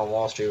The Wolf on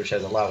Wall Street, which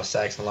has a lot of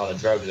sex and a lot of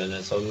drugs in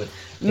it. So maybe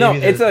no,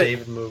 it's a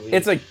David movie.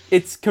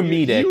 It's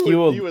comedic.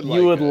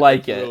 You would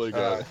like it. Really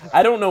good.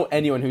 I don't know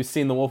anyone who's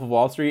seen The Wolf of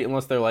Wall Street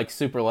unless they're like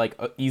super like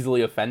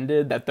easily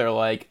offended that they're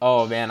like,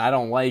 oh man, I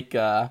don't like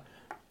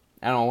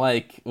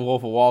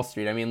Wolf of Wall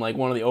Street. I mean, like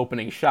one of the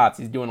opening shots,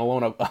 he's doing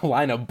a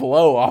line of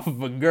blow off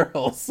of a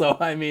girl. So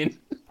I mean,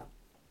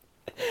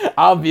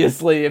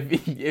 obviously,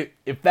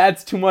 if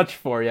that's too much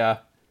for you,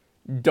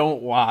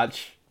 don't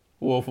watch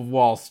Wolf of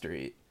Wall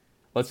Street.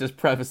 Let's just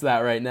preface that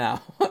right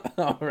now.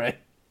 All right,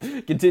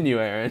 continue,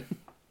 Aaron.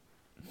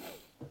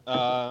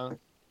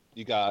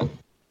 You got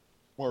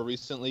more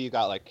recently. You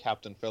got like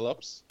Captain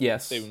Phillips.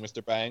 Yes. Saving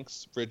Mr.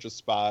 Banks. Bridge of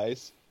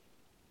Spies.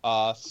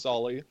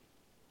 Sully.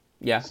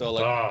 Yeah. So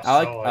like,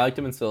 I liked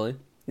him in Sully.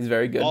 He's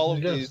very good. All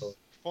of these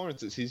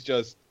performances, he's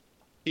just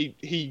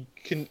he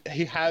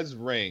has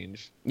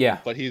range. Yeah.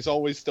 But he's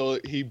always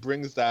he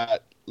brings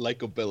that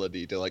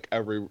likability to like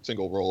every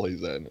single role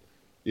he's in.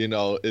 You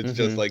know, it's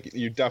just like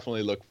you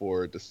definitely look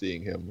forward to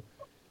seeing him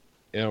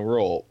in a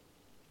role.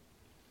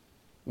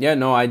 Yeah,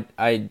 no,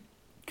 I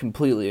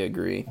completely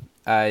agree.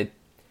 I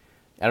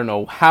don't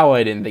know how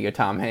I didn't think of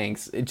Tom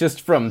Hanks.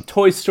 Just from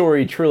Toy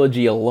Story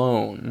trilogy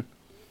alone,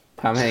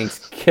 Tom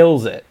Hanks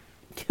kills it.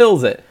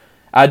 Kills it.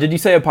 Did you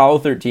say Apollo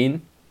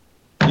 13?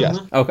 Yes.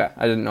 Okay,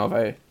 I didn't know if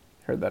I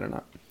heard that or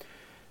not.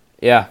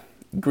 Yeah,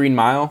 Green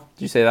Mile.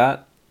 Did you say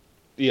that?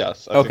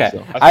 Yes. Okay.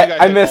 Think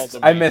so.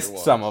 I missed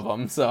some of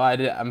them, so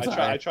I'm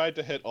sorry. I tried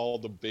to hit all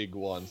the big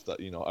ones that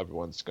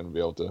everyone's going to be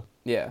able to.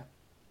 Yeah.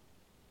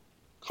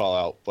 Call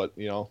out, but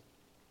All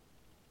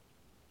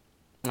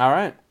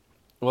right.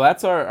 Well,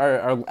 that's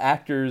our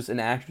actors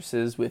and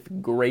actresses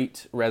with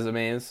great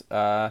resumes.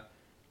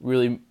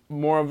 Really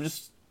more of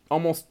just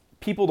almost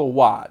people to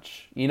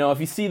watch. You know, if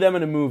you see them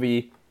in a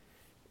movie,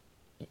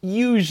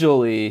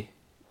 usually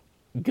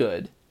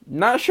good.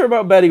 Not sure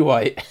about Betty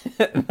White.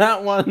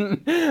 that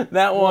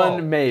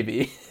one,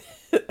 maybe.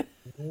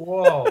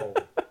 Whoa.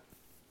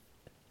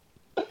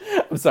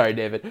 I'm sorry,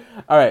 David.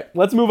 All right,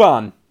 let's move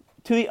on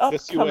to the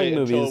upcoming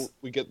movies. Until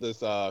we get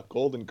this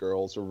Golden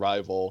Girls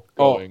revival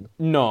going. Oh,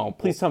 no,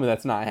 please tell me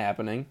that's not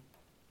happening.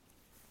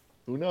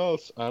 Who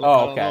knows? I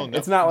don't know.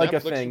 It's not like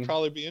Netflix a thing. Would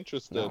probably be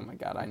interested. Oh my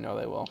god, I know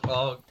they will.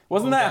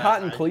 Wasn't that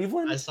hot in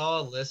Cleveland? I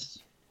saw a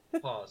list.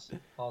 Pause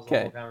Okay.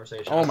 the whole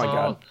conversation. Oh my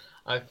god.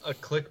 A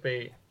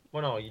clickbait.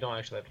 Well, no, you don't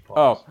actually have to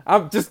pause. Oh,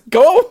 I'm just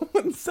go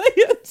and say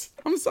it.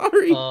 I'm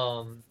sorry.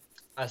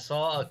 I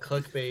saw a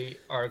clickbait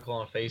article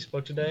on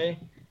Facebook today,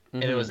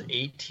 and it was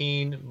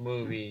 18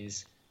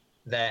 movies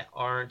that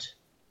aren't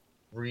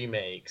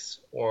remakes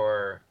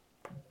or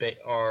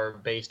are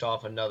based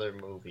off another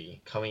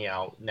movie coming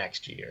out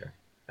next year.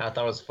 And I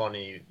thought it was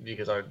funny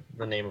because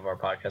the name of our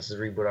podcast is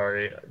Reboot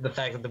Already. The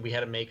fact that we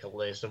had to make a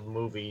list of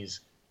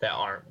movies that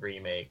aren't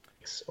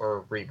remakes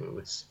or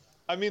reboots.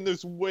 I mean,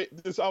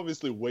 there's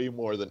obviously way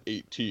more than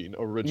 18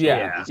 original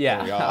movies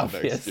coming out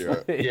next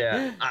year.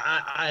 Yeah,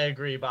 I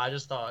agree, but I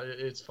just thought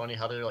it's funny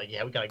how they're like,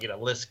 yeah, we gotta get a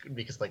list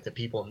because like the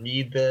people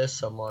need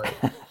this. I'm like,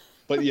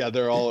 but yeah,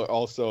 there are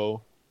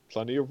also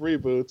plenty of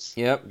reboots.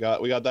 Yep,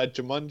 we got that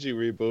Jumanji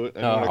reboot,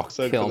 and I'm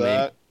excited for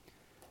that.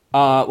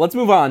 Let's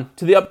move on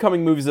to the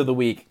upcoming movies of the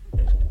week.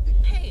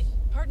 Hey,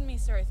 pardon me,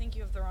 sir. I think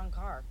you have the wrong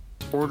car.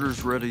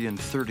 Orders ready in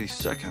 30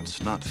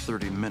 seconds, not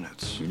 30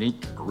 minutes.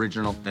 Unique,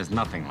 original, there's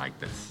nothing like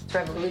this. It's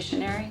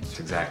revolutionary. It's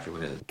exactly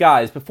what it is.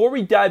 Guys, before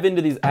we dive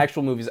into these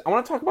actual movies, I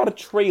want to talk about a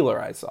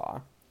trailer I saw.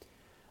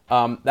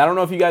 I don't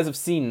know if you guys have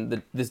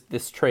seen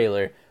this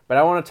trailer, but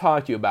I want to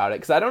talk to you about it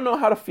because I don't know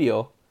how to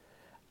feel.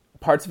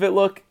 Parts of it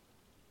look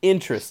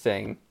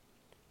interesting.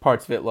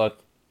 Parts of it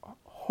look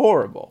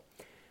horrible.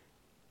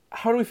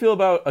 how do we feel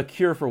about A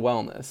Cure for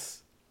Wellness?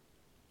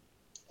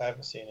 I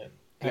haven't seen it.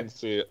 Didn't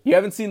see it. You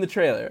haven't seen the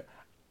trailer.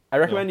 I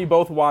recommend you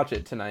both watch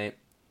it tonight.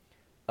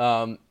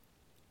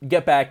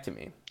 Get back to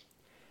me.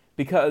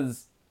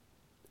 Because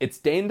it's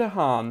Dane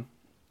DeHaan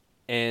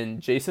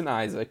and Jason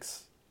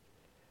Isaacs.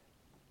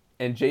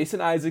 And Jason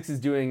Isaacs is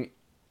doing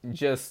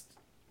just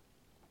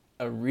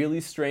a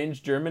really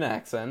strange German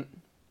accent.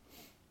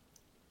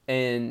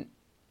 And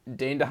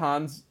Dane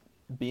DeHaan's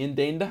being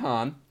Dane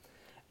DeHaan.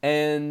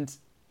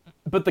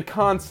 But the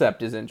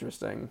concept is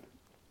interesting.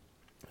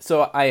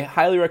 So I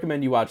highly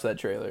recommend you watch that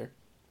trailer.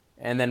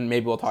 And then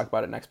maybe we'll talk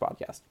about it next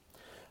podcast.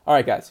 All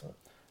right, guys.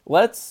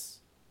 Let's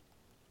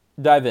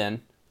dive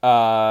in.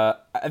 I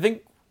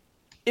think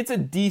it's a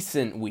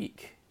decent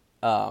week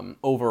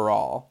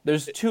overall.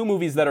 There's 2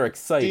 movies that are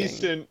exciting.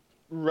 Decent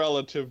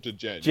relative to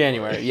January.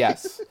 January,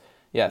 yes.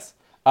 Yes.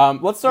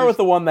 Let's start with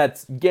the one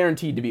that's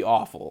guaranteed to be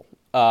awful.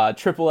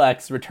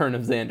 XXX Return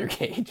of Xander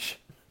Cage.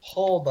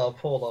 Hold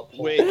up.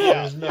 Wait,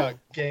 There's no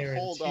guarantee.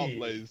 Hold up,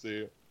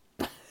 Lazy.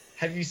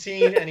 Have you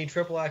seen any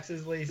triple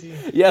X's, Lazy?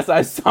 Yes,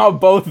 I saw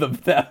both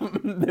of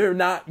them. They're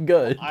not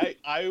good.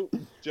 I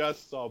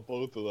just saw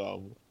both of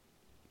them,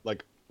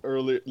 like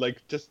early,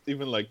 like just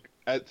even like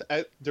at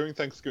during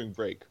Thanksgiving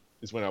break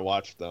is when I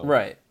watched them.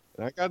 Right.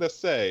 And I gotta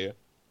say,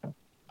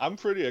 I'm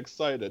pretty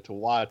excited to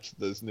watch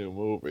this new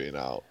movie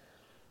now.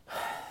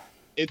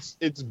 It's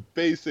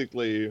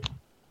basically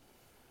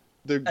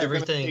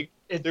Everything.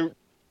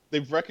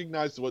 They've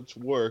recognized what's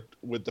worked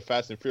with the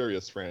Fast and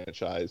Furious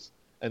franchise,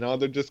 and now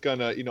they're just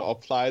gonna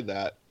apply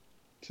that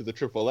to the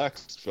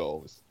XXX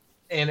films.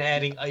 And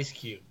adding Ice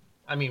Cube.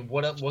 I mean,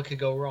 what could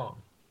go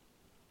wrong?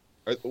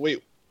 Are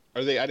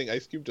they adding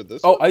Ice Cube to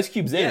this? Oh, one? Ice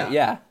Cube's in it,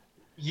 yeah.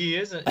 He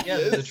isn't. Yeah,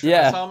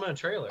 I saw him in a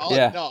trailer.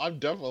 Yeah. No, I'm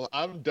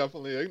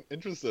definitely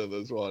interested in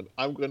this one.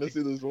 I'm gonna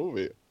see this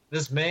movie.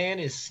 This man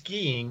is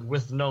skiing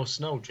with no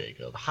snow,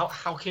 Jacob. How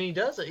can he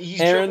does it? He's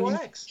Aaron, triple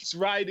X. He's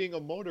riding a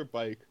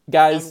motorbike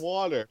Guys, on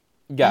water.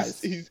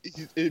 Guys, he's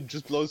it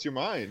just blows your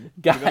mind.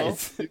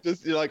 Guys,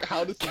 you're like,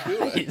 how does he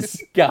do it?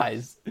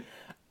 Guys,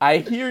 I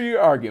hear your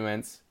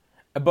arguments,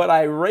 but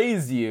I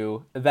raise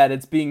you that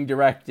it's being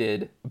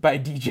directed by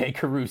DJ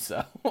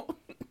Caruso.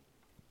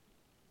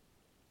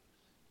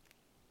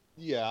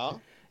 Yeah,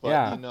 but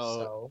yeah.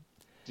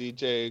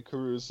 DJ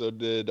Caruso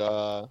did.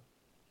 Oh,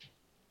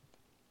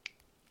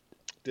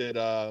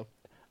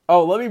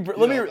 let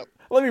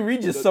me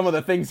read you some of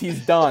the things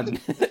he's done.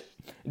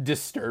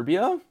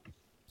 Disturbia,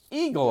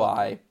 Eagle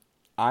Eye,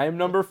 I Am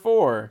Number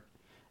 4,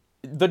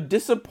 The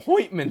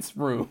Disappointments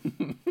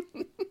Room.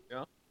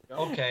 Yeah.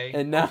 Okay.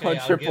 And now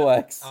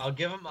XXX. I'll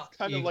give him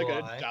kind of like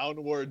a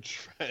downward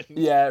trend.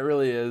 Yeah, it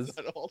really is.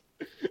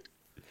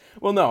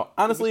 Well, no,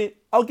 honestly,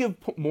 I'll give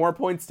more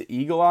points to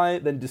Eagle Eye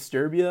than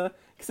Disturbia,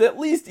 because at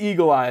least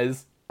Eagle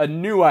Eye's a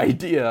new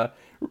idea.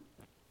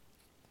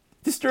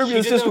 Disturbia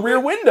is just Rear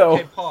Window.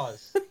 Okay,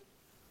 pause.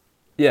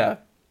 Yeah.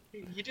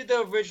 He did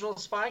the original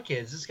Spy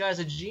Kids. This guy's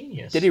a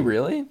genius. Did he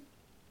really?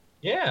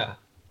 Yeah.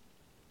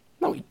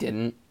 No, he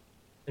didn't.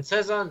 It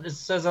says on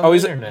the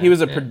internet. He was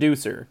a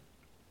producer.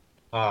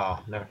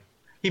 Oh, no.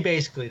 He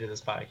basically did the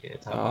Spy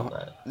Kids. How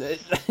about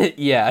that?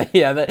 yeah,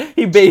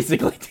 he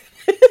basically did.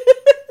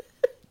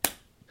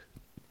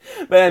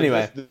 But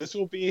anyway, this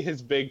will be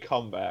his big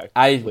comeback.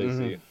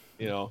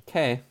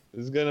 Okay.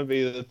 This is gonna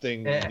be the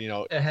thing.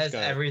 It has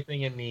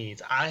everything it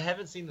needs. I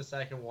haven't seen the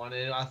second one,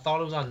 and I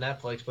thought it was on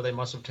Netflix, but they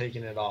must have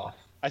taken it off.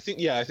 I think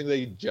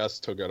they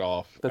just took it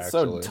off. That's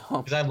actually. so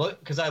dumb.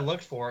 Because I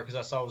looked for it because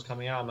I saw it was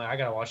coming out. I'm like, I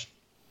gotta watch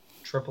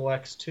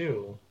XXX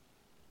 2.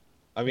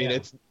 I mean,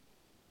 it's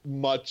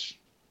much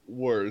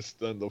worse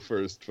than the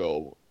first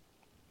film.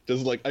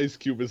 Just like Ice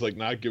Cube is like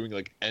not giving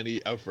like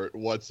any effort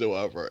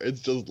whatsoever. It's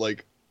just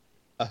like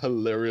a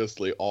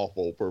hilariously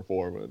awful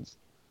performance.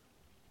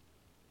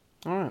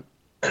 All right.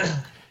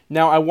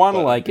 Now I want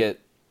to like it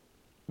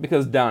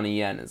because Donnie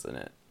Yen is in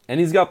it,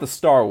 and he's got the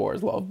Star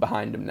Wars love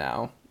behind him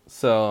now.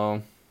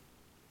 So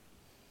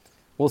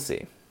we'll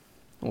see.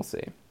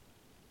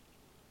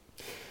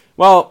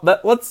 Well,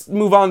 let's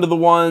move on to the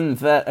one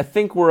that I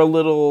think we're a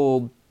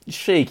little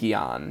shaky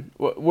on.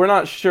 We're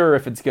not sure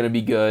if it's going to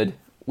be good.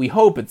 We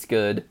hope it's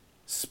good.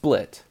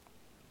 Split.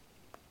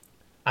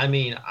 I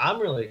mean,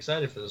 I'm really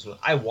excited for this one.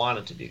 I want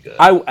it to be good.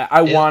 I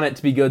want it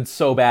to be good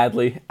so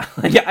badly.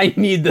 I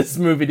need this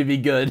movie to be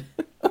good.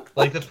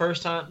 Like the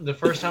first time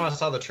I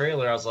saw the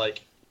trailer, I was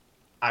like,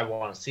 I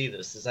want to see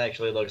this. This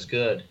actually looks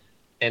good.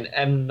 And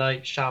M.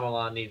 Night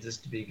Shyamalan needs this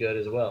to be good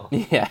as well.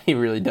 Yeah, he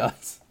really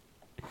does.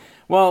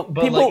 Well,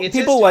 but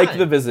people like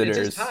The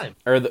Visitors,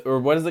 or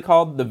what is it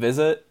called? The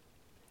Visit.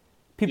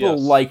 People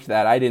liked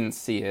that. I didn't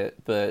see it,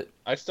 but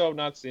I still have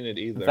not seen it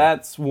either.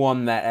 That's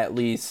one that at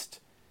least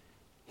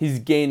he's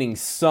gaining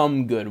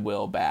some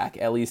goodwill back,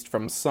 at least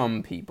from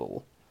some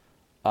people.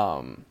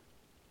 But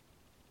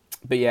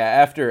yeah,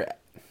 after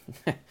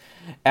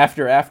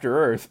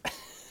Earth,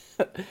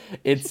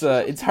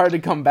 it's hard to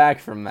come back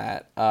from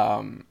that.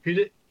 M.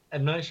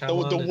 Night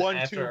Shyamalan the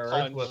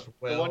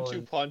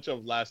 1-2 punch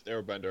of Last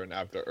Airbender and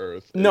After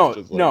Earth.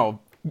 No,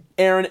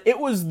 Aaron, it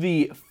was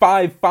the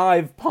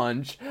 5-5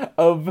 punch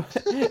of...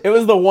 It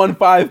was the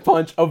 1-5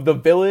 punch of The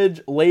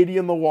Village, Lady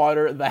in the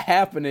Water, The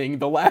Happening,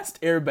 The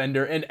Last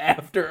Airbender, and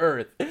After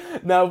Earth.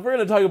 Now, if we're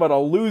going to talk about a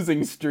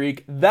losing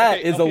streak,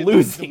 that is a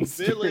losing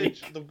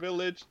streak. The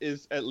Village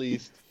is at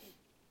least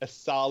a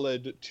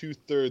solid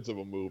 2/3 of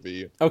a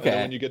movie. Okay. And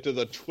then when you get to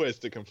the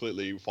twist, it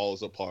completely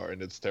falls apart,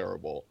 and it's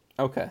terrible.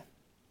 Okay.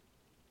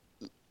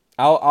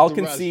 I'll The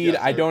concede. rest,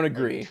 yes, I don't are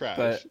agree, trash.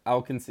 but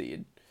I'll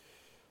concede.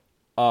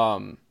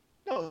 No,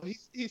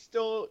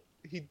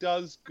 he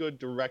does good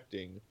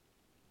directing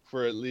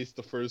for at least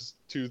the first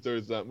 2/3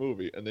 of that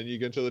movie, and then you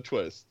get to the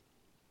twist,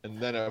 and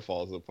then it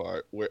falls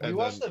apart. We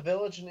watched The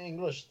Village in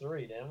English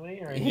 3, didn't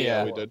we?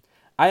 Yeah, we did.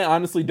 I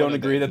honestly don't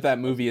agree that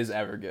movie is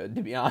ever good,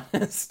 to be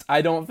honest.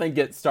 I don't think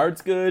it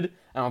starts good.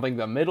 I don't think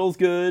the middle's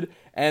good.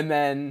 And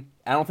then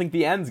I don't think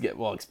the end's good.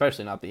 Well,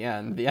 especially not the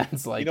end. The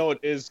end's like... You know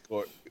what is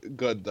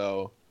good,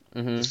 though?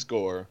 Mm-hmm. The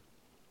score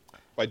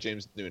by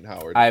James Newton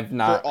Howard. I've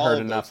not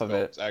heard enough of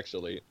it.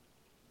 Actually.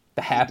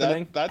 The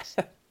Happening? That's...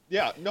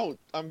 Yeah, no,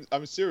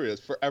 I'm serious.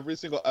 For every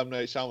single M.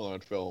 Night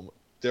Shyamalan film,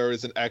 there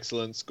is an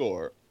excellent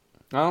score.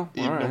 Oh,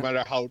 no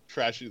matter how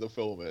trashy the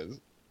film is.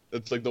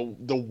 It's like the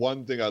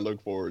one thing I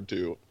look forward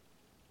to.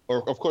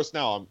 Or, of course,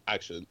 now I'm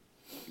actually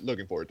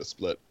looking forward to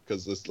Split,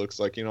 because this looks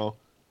like,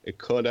 it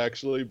could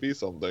actually be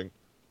something.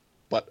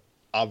 But,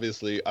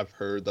 obviously, I've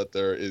heard that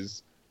there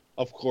is,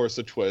 of course,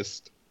 a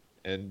twist,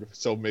 and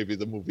so maybe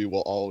the movie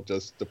will all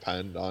just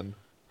depend on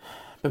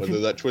whether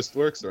that twist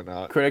works or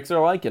not. Critics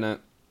are liking it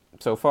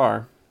so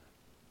far.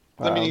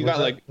 I mean, you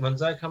got,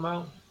 When's that come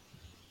out?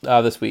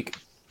 This week.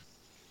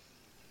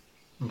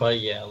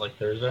 But, yeah, like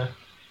Thursday?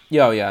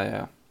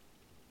 Yeah.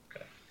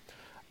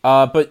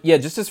 But yeah,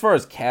 just as far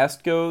as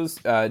cast goes,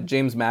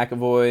 James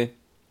McAvoy,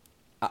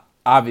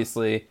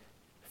 obviously,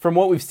 from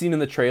what we've seen in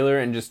the trailer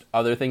and just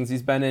other things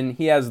he's been in,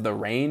 he has the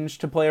range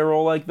to play a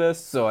role like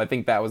this, so I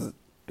think that was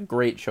a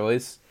great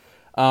choice.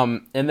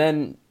 And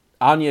then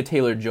Anya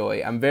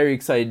Taylor-Joy, I'm very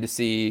excited to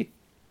see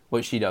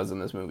what she does in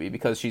this movie,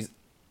 because she's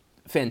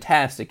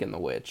fantastic in The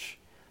Witch.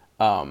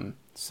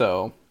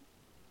 So,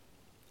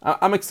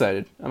 I'm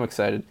excited.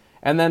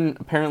 And then,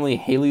 apparently,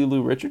 Haley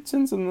Lou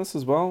Richardson's in this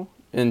as well.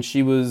 And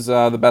she was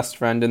the best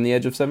friend in The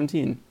Edge of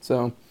 17.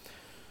 So,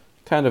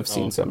 kind of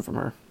seen some from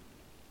her.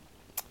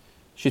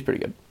 She's pretty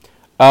good.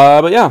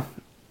 But yeah,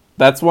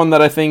 that's one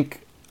that I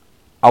think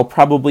I'll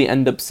probably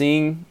end up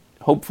seeing,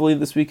 hopefully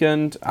this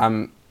weekend.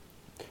 I'm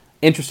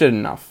interested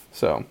enough,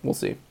 so we'll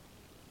see.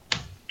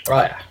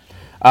 Right.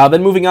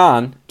 Then moving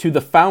on to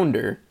The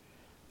Founder.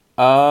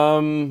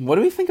 What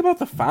do we think about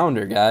The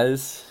Founder,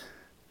 guys?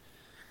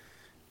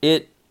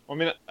 I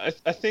mean, I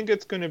think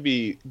it's going to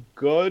be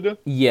good.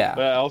 Yeah.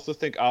 But I also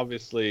think,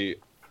 obviously,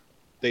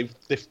 they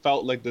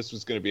felt like this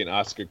was going to be an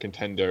Oscar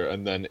contender,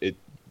 and then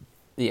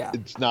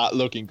it's not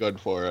looking good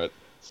for it.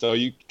 So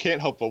you can't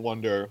help but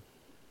wonder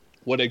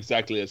what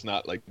exactly is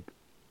not, like,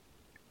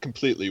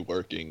 completely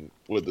working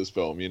with this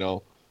film,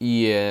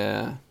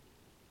 Yeah.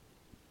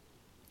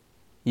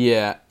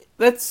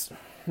 That's...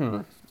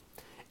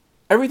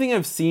 Everything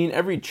I've seen,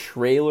 every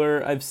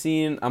trailer I've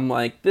seen, I'm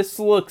like, this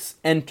looks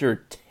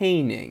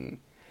entertaining.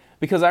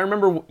 Because I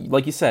remember,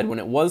 like you said, when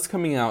it was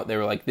coming out, they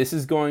were like,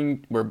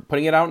 we're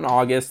putting it out in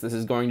August, this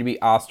is going to be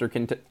Oscar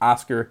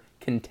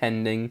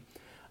contending.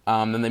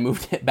 Then they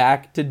moved it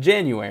back to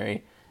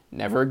January.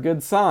 Never a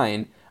good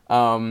sign.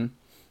 And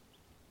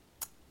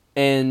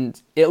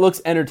it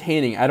looks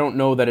entertaining. I don't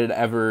know that it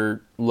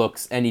ever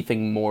looks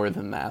anything more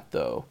than that,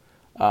 though.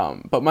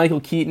 But Michael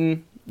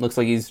Keaton looks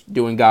like he's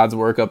doing God's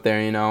work up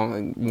there,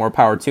 more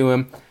power to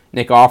him.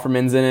 Nick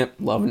Offerman's in it.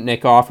 Love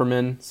Nick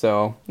Offerman.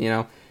 So,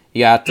 You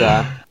got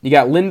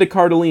Linda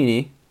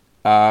Cardellini,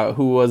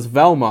 who was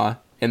Velma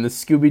in the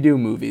Scooby-Doo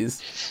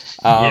movies.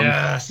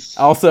 Yes.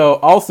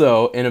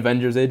 Also in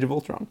Avengers: Age of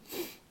Ultron.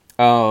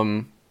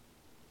 You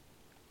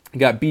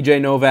got B.J.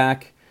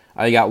 Novak.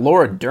 You got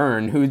Laura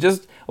Dern,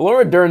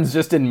 Laura Dern's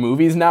just in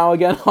movies now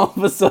again. All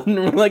of a sudden,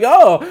 we're like,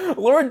 oh,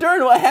 Laura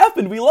Dern, what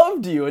happened? We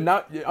loved you, and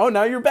now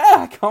you're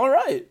back. All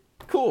right,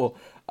 cool.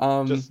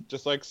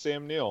 Just like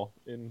Sam Neill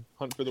in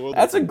Hunt for the Wilderpeople.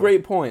 That's a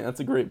great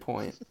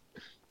point.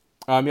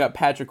 You got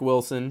Patrick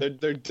Wilson.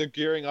 They're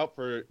gearing up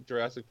for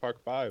Jurassic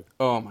Park 5.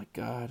 Oh my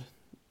God,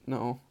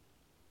 no.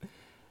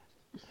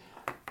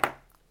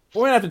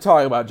 We're gonna have to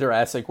talk about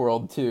Jurassic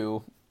World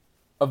 2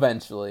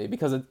 eventually,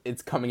 because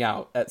it's coming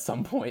out at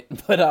some point.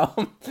 But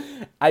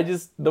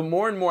the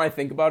more and more I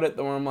think about it,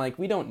 the more I'm like,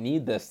 we don't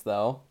need this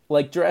though.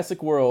 Like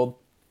Jurassic World,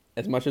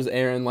 as much as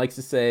Aaron likes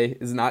to say,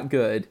 is not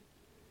good.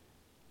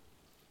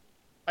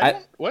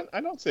 I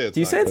don't say it's. Do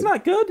you say it's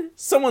not good?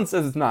 Someone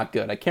says it's not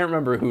good. I can't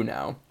remember who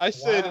now. I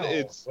said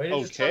it's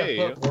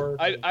okay.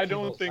 I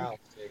don't think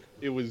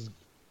it was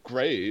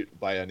great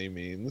by any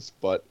means,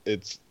 but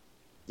it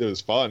was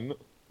fun.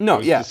 No, it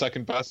was the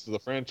second best of the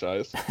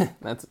franchise.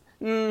 That's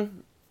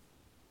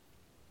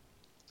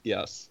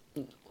yes.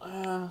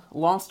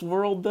 Lost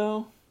World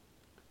though.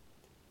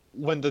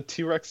 when the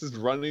T-Rex is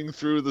running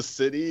through the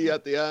city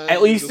at the end.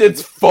 At least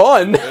it's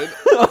fun.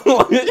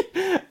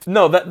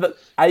 No,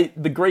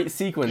 the great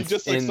sequence. He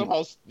just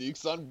somehow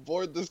sneaks on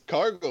board this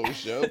cargo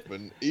ship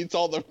and eats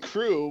all the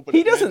crew, but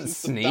he doesn't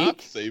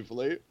sneak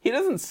safely. He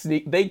doesn't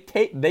sneak.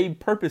 They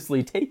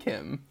purposely take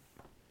him.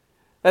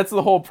 That's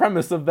the whole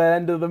premise of the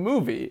end of the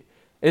movie,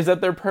 is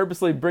that they're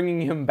purposely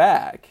bringing him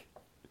back.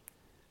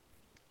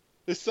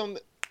 There's some.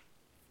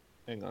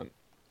 Hang on.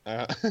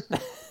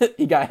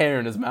 He got hair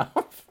in his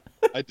mouth.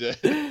 I did.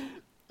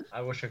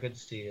 I wish I could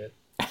see it.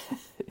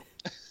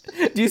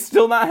 Do you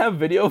still not have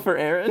video for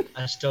Aaron?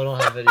 I still don't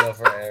have video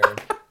for Aaron.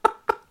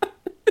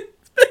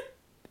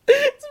 It's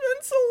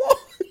been so long.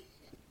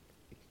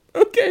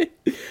 Okay.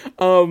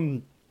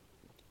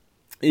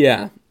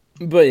 Yeah.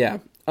 But yeah.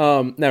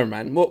 Never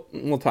mind.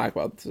 We'll talk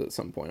about this at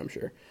some point, I'm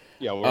sure.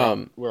 Yeah,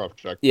 we're off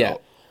track. Yeah.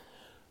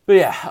 But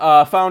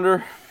yeah,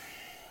 Founder.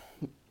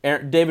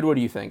 Aaron, David, what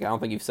do you think? I don't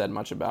think you've said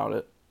much about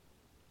it.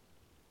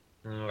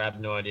 I have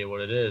no idea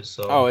what it is.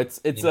 So. Oh, it's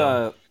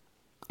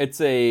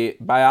a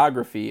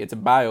biography. It's a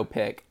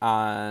biopic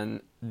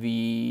on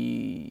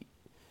the.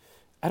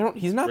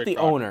 He's not the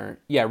owner.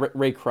 Yeah,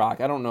 Ray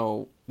Kroc. I don't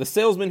know. The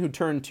salesman who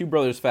turned Two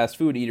Brothers fast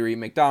food eatery,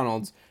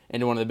 McDonald's,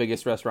 into one of the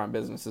biggest restaurant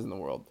businesses in the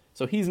world.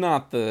 So he's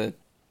not the.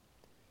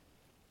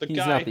 He's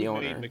guy not the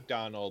owner. Made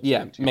McDonald's.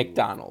 Yeah,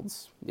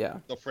 McDonald's. Yeah.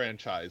 The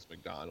franchise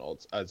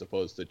McDonald's, as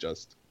opposed to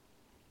just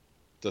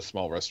the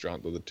small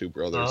restaurant that the Two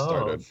Brothers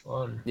started.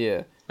 Fun.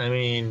 Yeah. I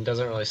mean,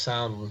 doesn't really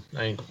sound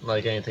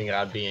like anything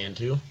I'd be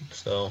into.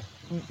 So.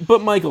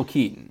 But Michael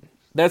Keaton.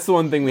 That's the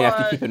one thing we have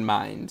to keep in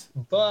mind.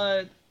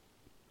 But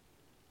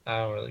I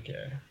don't really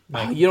care.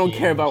 You don't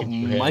care about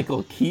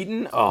Michael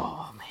Keaton?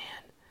 Oh man.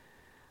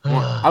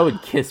 I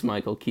would kiss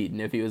Michael Keaton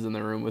if he was in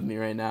the room with me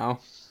right now.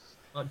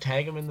 I'll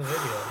tag him in the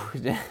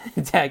video.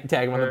 tag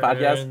him on the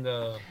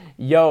podcast.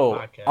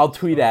 I'll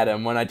tweet at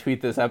him when I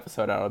tweet this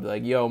episode out. I'll be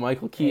like, "Yo,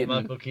 Michael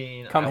Keaton,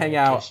 come hang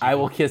out. I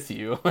will kiss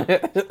you."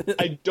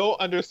 I don't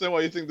understand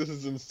why you think this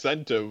is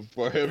incentive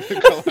for him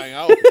to come hang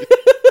out with you.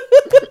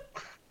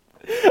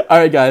 All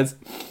right, guys,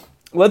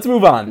 let's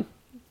move on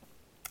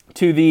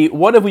to the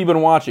 "What Have We Been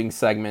Watching"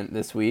 segment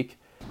this week.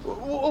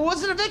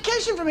 Was it a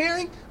vacation from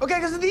hearing? Okay,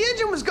 because if the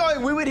engine was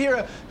going, we would hear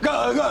a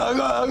go, go,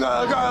 go,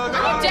 go, go,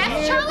 go.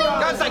 Death, Charlie?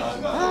 I was like...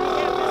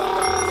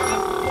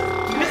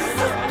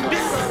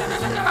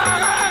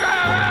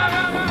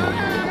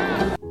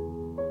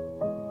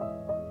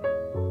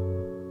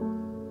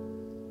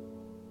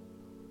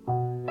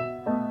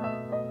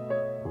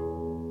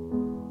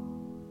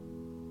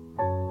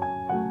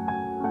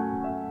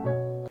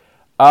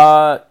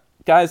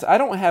 Guys, I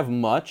don't have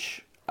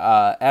much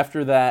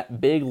after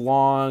that big,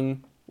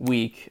 long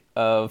week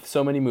of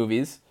so many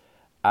movies.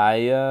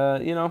 I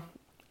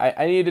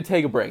need to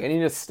take a break. I need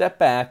to step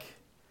back,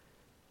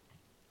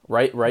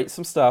 write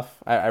some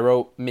stuff. I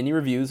wrote mini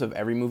reviews of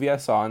every movie I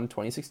saw in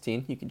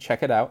 2016. You can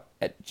check it out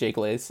at Jake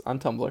Lays on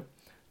Tumblr. A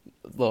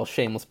little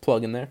shameless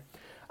plug in there.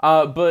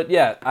 But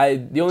yeah,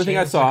 the only thing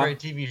I saw. A great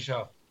TV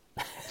show.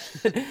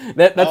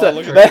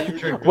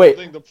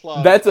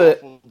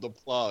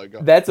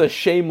 That's a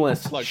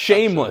shameless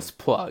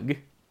plug.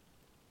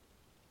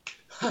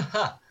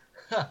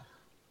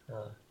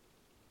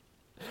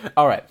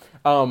 All right.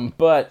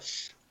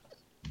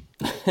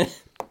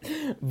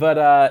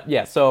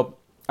 Yeah, so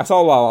I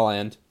saw La La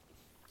Land.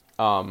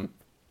 I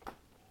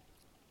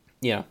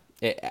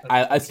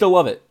still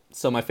love it.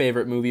 Still my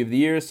favorite movie of the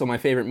year, still my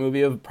favorite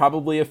movie of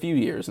probably a few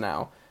years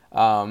now.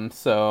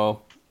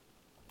 So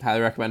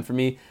highly recommend for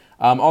me.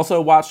 Also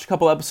watched a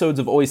couple episodes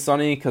of Always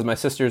Sunny because my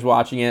sister's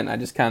watching it and I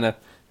just kind of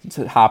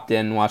hopped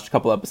in and watched a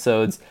couple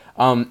episodes.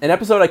 An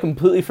episode I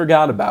completely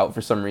forgot about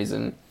for some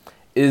reason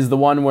is the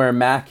one where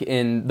Mac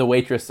and the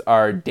waitress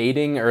are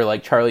dating, or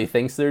like Charlie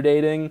thinks they're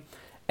dating.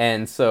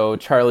 And so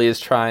Dennis is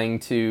trying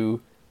to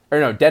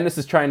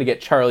get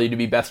Charlie to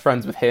be best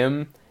friends with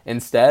him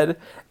instead.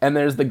 And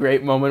there's the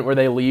great moment where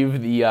they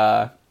leave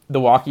the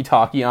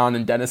walkie-talkie on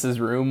in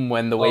Dennis's room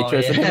when the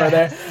waitress and him are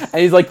there.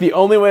 And he's like, the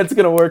only way it's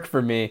going to work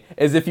for me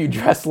is if we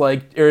dress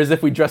like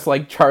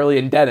Charlie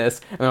and Dennis.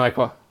 And they're like,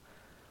 well,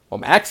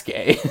 Mac's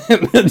gay.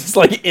 Just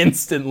like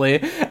instantly.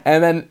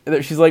 And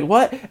then she's like,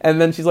 what? And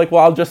then she's like,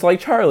 well, I'll just like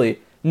Charlie.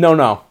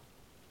 No.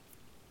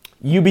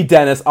 You be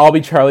Dennis, I'll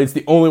be Charlie. It's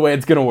the only way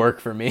it's going to work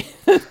for me.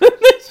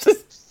 It's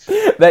just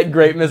that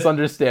great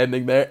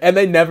misunderstanding there. And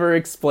they never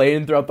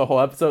explain throughout the whole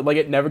episode. Like,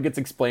 it never gets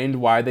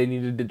explained why they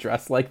needed to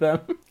dress like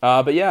them.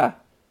 But yeah,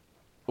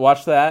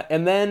 watch that.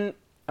 And then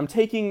I'm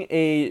taking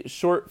a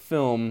short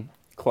film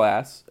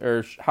class,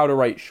 or how to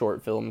write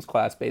short films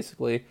class,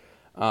 basically.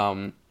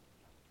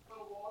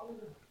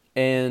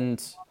 And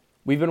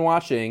we've been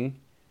watching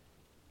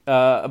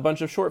a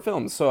bunch of short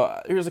films. So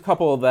here's a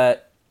couple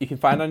that you can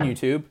find on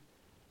YouTube.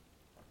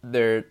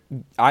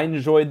 I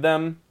enjoyed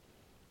them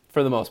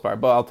for the most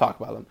part, but I'll talk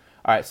about them.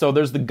 All right, so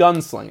there's The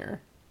Gunslinger.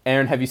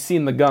 Aaron, have you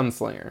seen The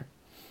Gunslinger?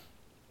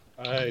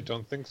 I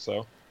don't think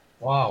so.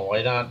 Wow,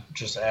 why not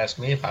just ask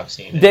me if I've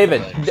seen it?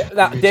 David,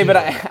 Like, David,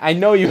 I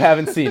know you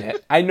haven't seen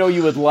it. I know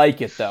you would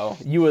like it, though.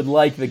 You would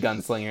like The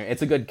Gunslinger.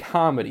 It's a good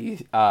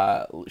comedy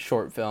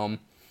short film.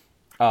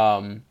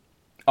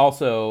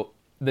 Also,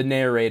 the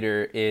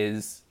narrator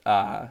is...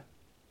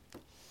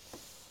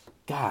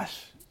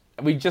 gosh,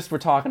 we just were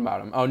talking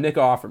about him. Oh, Nick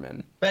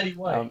Offerman. Betty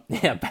White.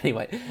 Yeah, Betty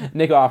White.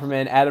 Nick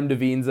Offerman, Adam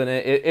Devine's in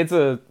it. It's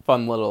a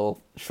fun little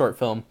short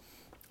film,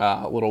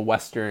 little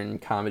Western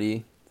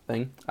comedy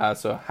thing.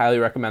 So highly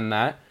recommend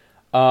that.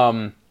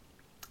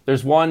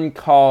 There's one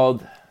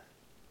called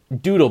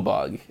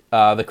Doodlebug,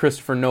 the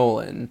Christopher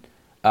Nolan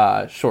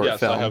short film.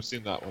 Yes, I have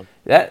seen that one.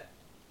 That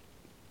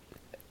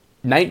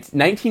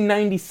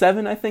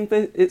 1997, I think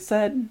that it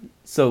said.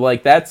 So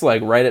like that's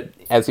like right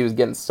as he was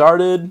getting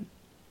started,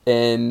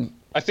 and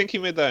I think he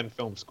made that in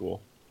film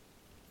school.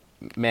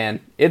 Man,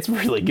 it's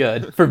really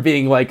good for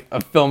being like a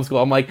film school.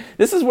 I'm like,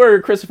 this is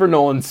where Christopher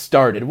Nolan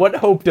started. What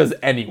hope does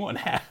anyone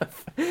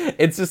have?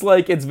 It's just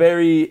like, it's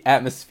very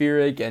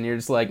atmospheric, and you're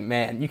just like,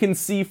 man, you can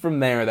see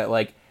from there that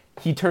like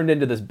he turned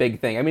into this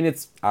big thing. I mean,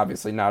 it's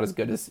obviously not as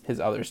good as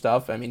his other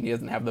stuff. I mean, he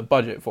doesn't have the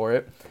budget for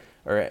it,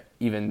 or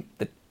even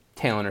the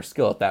talent or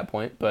skill at that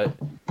point, but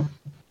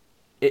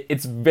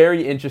it's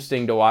very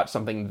interesting to watch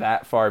something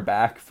that far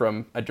back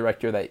from a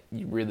director that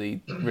you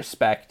really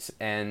respect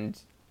and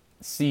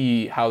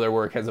see how their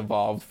work has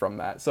evolved from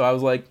that. So I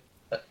was like,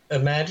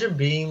 imagine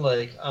being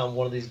like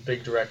one of these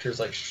big directors,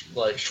 like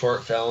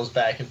short films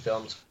back in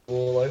film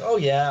school. Like, oh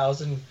yeah, I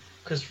was in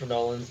Christopher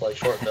Nolan's like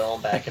short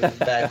film back when he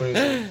was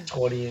like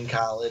 20 in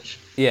college.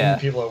 Yeah.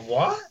 And people are like,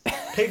 what?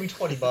 Pay me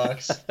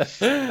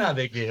 $20. Not a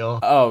big deal.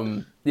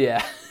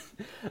 Yeah.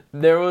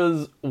 There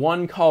was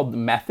one called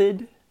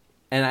Method,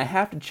 and I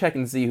have to check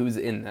and see who's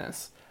in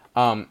this.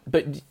 But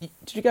did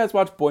you guys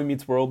watch Boy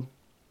Meets World?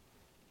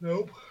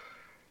 Nope.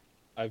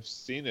 I've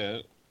seen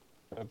it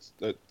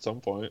at some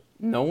point.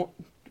 No,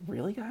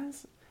 really,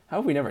 guys? How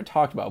have we never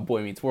talked about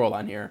Boy Meets World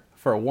on here?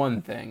 For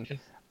one thing,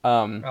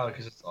 probably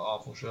because it's an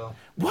awful show.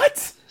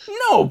 What?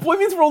 No, Boy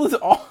Meets World is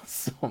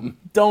awesome.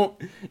 Don't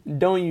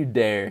you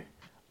dare.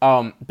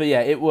 But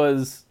yeah, it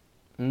was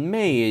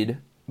made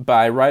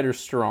by Ryder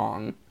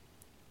Strong.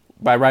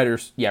 Ryder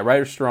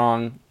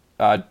Strong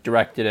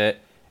directed it,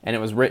 and it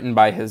was written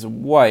by his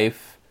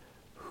wife,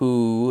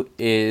 who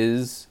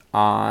is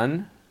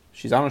on.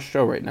 She's on a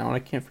show right now, and I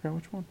can't figure out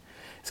which one.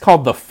 It's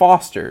called The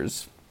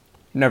Fosters.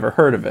 Never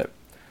heard of it,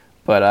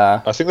 but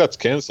I think that's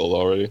canceled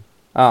already.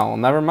 Oh, well,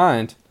 never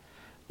mind.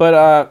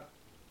 But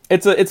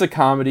it's a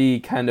comedy,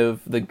 kind of.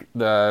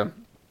 The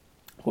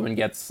woman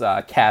gets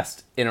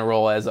cast in a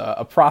role as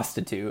a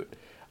prostitute,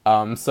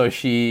 so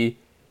she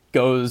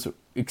goes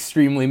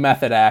extremely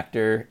method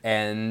actor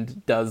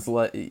and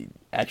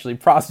actually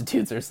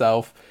prostitutes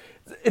herself.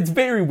 It's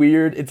very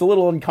weird. It's a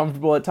little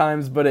uncomfortable at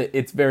times, but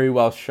it's very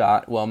well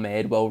shot, well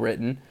made, well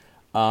written.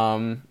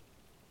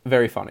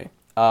 Very funny.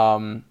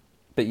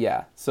 But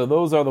yeah, so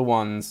those are the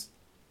ones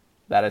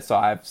that I saw.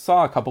 I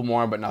saw a couple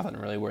more, but nothing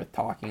really worth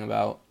talking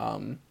about.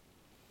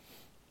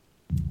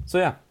 So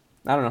yeah,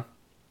 I don't know.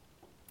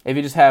 If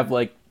you just have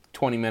like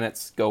 20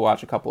 minutes, go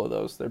watch a couple of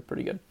those. They're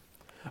pretty good.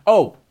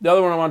 Oh, the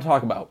other one I want to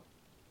talk about.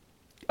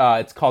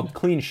 It's called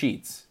Clean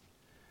Sheets.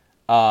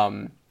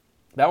 That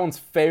one's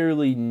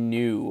fairly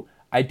new.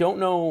 I don't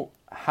know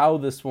how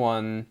this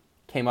one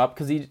came up,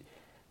 because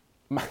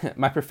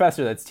my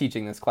professor that's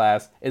teaching this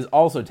class is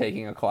also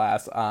taking a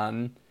class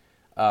on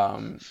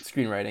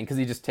screenwriting, because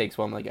he just takes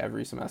one like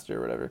every semester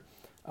or whatever.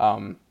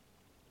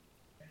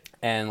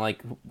 And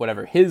like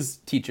whatever, his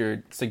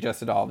teacher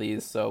suggested all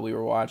these, so we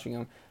were watching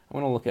them. I'm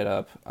gonna look it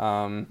up.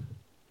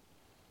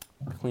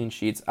 Clean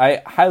Sheets.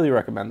 I highly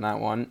recommend that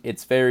one.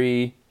 It's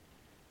a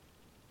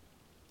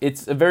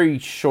very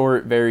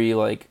short, very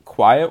like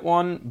quiet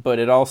one, but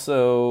it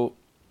also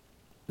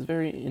is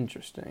very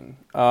interesting.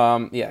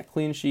 Yeah,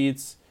 Clean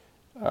Sheets,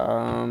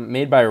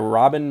 made by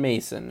Robin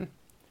Mason.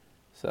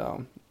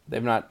 So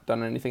they've not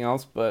done anything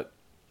else, but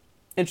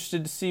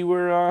interested to see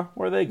where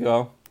they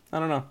go. I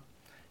don't know.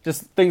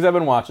 Just things I've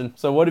been watching.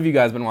 So what have you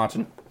guys been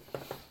watching?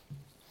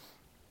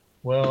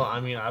 Well,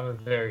 I mean, I have a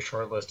very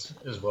short list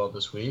as well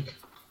this week.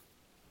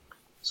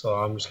 So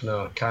I'm just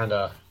going to kind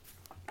of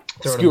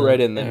scoot right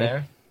in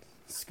there.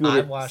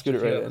 I watched a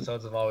few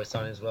episodes of Always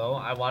Sunny as well.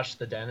 I watched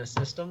The Dentist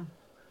System.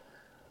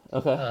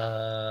 Okay.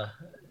 I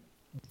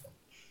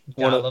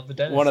love The Dentist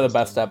System. One of the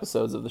best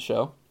episodes of the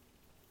show.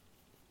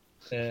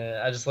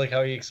 I just like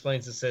how he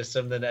explains the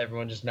system, then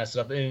everyone just messes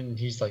up, and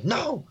he's like,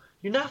 "No,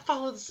 you're not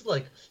following this.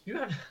 Like, you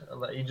have."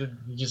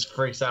 He just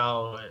freaks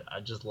out. I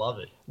just love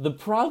it. The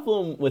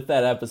problem with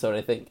that episode,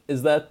 I think,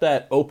 is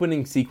that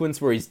opening sequence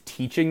where he's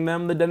teaching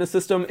them the dentist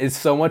system is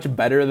so much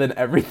better than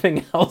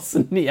everything else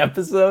in the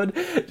episode.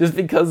 Just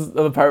because of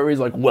the part where he's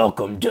like,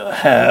 "Welcome to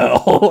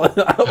hell"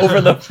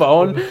 over the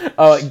phone,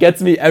 it gets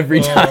me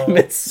every time.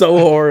 It's so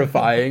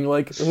horrifying.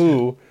 Like,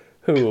 who?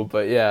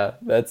 But yeah,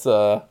 that's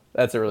a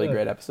really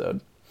great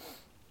episode.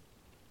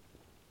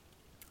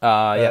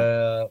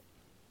 Yeah.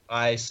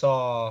 I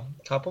saw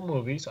a couple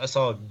movies. I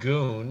saw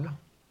Goon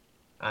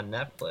on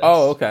Netflix.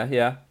 Oh, okay,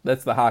 yeah.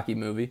 That's the hockey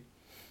movie.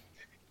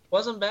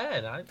 wasn't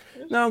bad.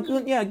 No,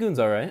 Goon's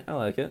all right. I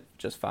like it,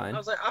 just fine. I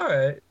was like, all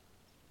right.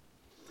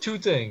 Two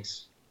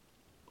things.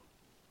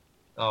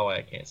 Oh,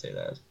 I can't say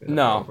that.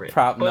 No,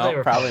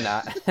 probably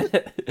not.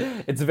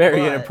 It's a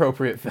very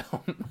inappropriate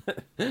film.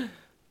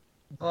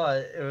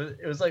 But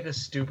it was like a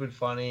stupid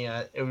funny.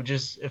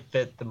 It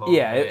fit the moment.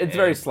 Yeah, it's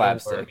very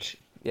slapstick.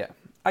 Yeah,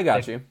 I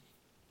got you.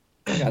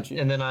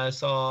 And then I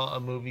saw a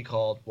movie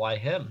called Why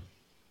Him?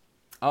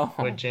 Oh,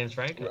 with James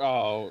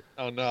Franco.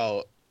 Oh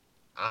no.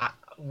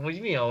 What do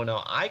you mean? Oh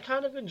no! I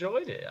kind of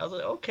enjoyed it. I was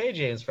like, okay,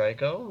 James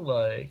Franco,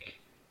 like,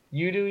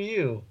 you do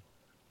you.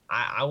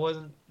 I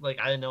wasn't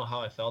like, I didn't know how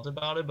I felt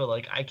about it, but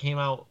like I came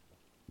out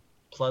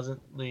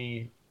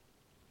pleasantly,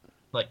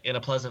 like in a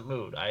pleasant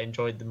mood. I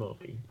enjoyed the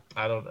movie.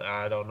 I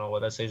don't know what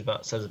that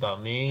says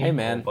about me. Hey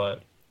man,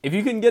 but if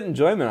you can get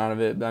enjoyment out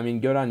of it, I mean,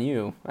 good on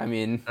you. I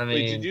mean,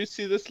 wait, did you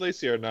see this,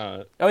 Lacey, or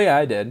not? Oh yeah,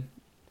 I did.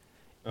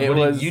 You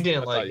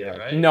didn't like it,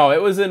 right? No,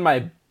 it was in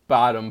my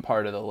bottom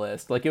part of the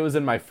list. Like, it was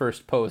in my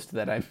first post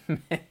that I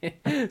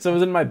made. So it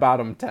was in my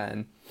bottom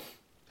 10.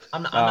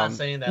 I'm not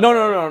saying that.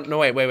 No,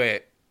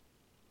 wait.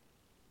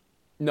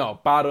 No,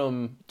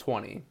 bottom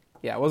 20.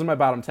 Yeah, it wasn't my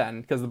bottom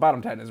 10, because the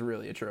bottom 10 is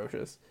really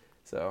atrocious.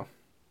 So.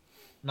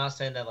 I'm not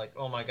saying that, like,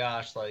 oh my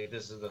gosh, like,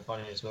 this is the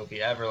funniest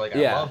movie ever. Like,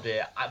 I loved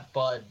it.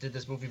 But did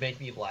this movie make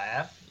me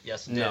laugh?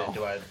 Yes, it did. No.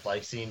 Do I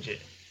like seeing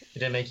it?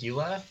 Did it make you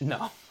laugh?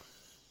 No.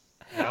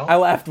 No? I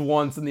laughed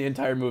once in the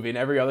entire movie, and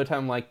every other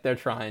time, like, they're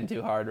trying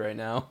too hard right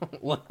now.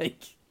 Like,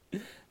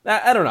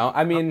 I don't know.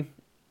 I mean,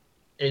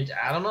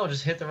 I don't know.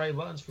 Just hit the right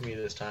buttons for me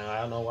this time.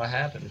 I don't know what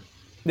happened.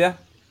 Yeah.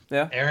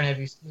 Aaron, have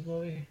you seen this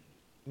movie?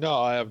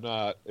 No, I have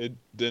not. It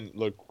didn't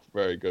look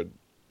very good.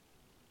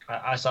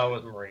 I saw it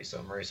with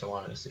Marisa. Marisa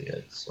wanted to see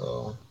it,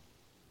 so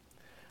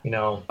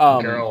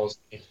girls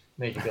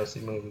make you go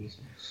see movies.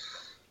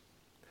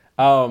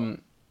 The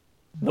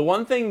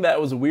one thing that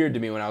was weird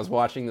to me when I was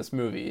watching this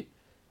movie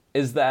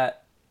is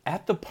that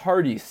at the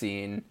party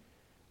scene,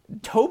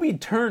 Toby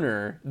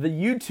Turner, the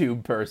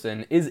YouTube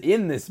person, is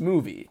in this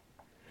movie.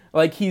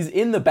 Like, he's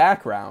in the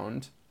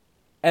background,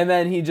 and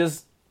then he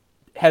just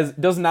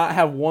does not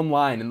have one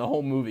line in the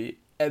whole movie,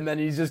 and then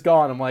he's just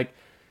gone. I'm like,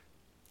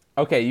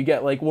 okay, you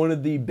get like one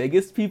of the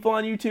biggest people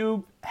on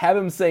YouTube, have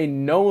him say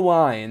no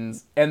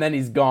lines, and then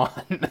he's gone.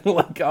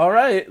 Like, all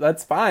right,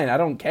 that's fine. I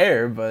don't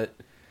care, but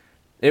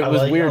it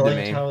was weird to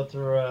me. How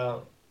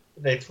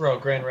they threw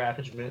out Grand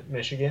Rapids,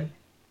 Michigan.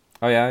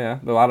 Oh yeah,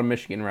 a lot of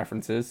Michigan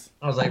references.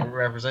 I was like,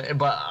 represent,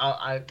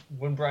 but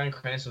when Bryan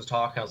Cranston was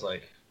talking, I was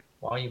like,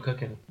 why are you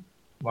cooking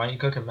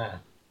meth?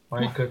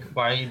 Why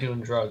are you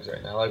doing drugs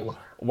right now? Like,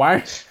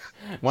 why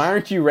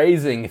aren't you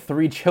raising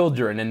 3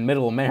 children in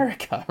Middle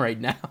America right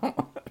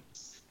now?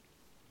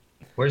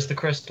 Where's the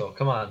crystal?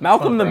 Come on.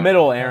 Malcolm in the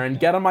Middle, Aaron.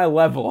 Get on my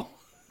level.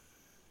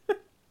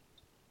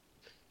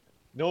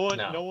 No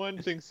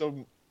one thinks of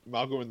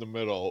Malcolm in the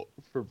Middle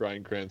for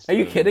Bryan Cranston. Are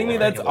you kidding me?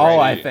 That's all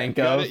I think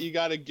of. You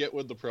gotta get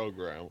with the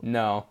program.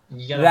 No.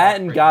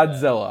 That and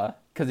Godzilla.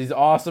 Because he's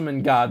awesome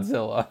in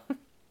Godzilla.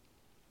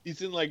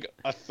 He's in like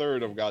a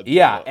third of Godzilla.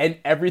 Yeah, and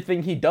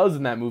everything he does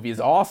in that movie is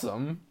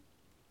awesome.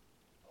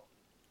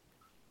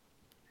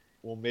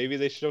 Well, maybe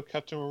they should have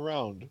kept him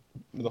around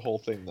for the whole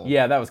thing, then.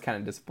 Yeah, that was kind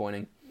of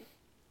disappointing.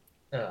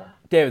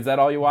 David, is that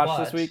all you watched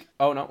this week?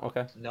 Oh, no?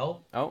 Okay.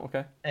 Nope. Oh,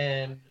 okay.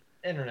 And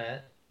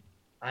internet.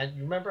 I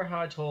remember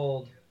how I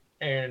told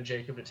Aaron and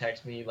Jacob to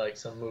text me like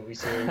some movie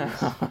series.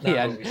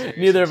 Yeah, movie series,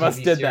 neither of us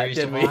did that,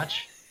 did we?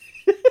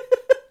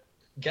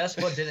 Guess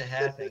what didn't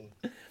happen?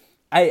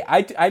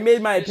 I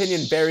made my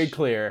opinion very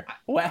clear.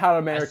 Wet Hot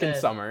American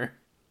Summer.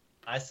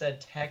 I said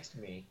text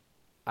me.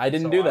 I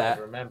didn't do that.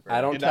 I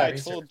don't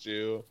text. I told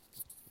you,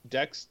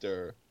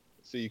 Dexter,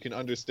 so you can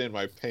understand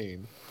my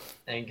pain.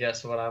 And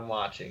guess what I'm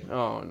watching?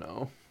 Oh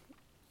no,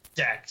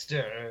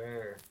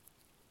 Dexter.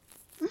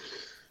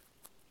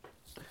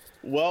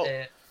 Well,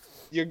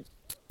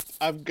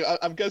 I'm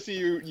guessing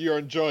you're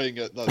enjoying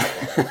it thus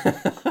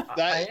far.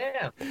 I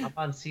am. I'm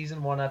on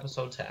season 1,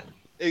 episode 10.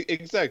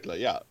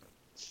 Exactly. Yeah.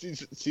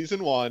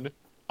 Season 1,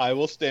 I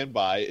will stand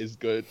by, is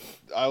good.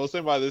 I will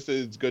stand by this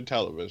is good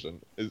television.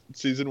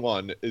 Season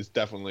 1 is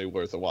definitely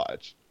worth a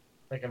watch.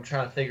 Like, I'm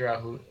trying to figure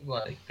out who,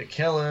 like, the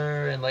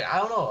killer, and like, I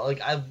don't know,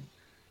 like,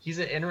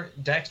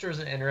 Dexter is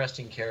an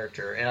interesting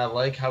character, and I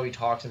like how he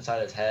talks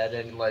inside his head,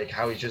 and like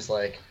how he's just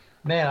like,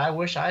 man, I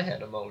wish I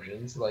had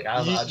emotions. Like,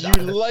 you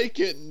like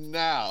it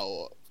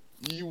now.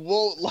 You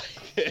won't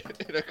like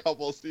it in a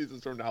couple of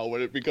seasons from now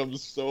when it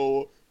becomes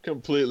so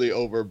completely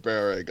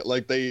overbearing.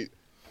 Like, they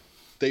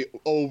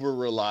over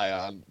rely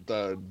on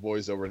the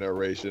voiceover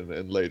narration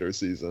in later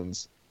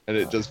seasons, and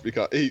it just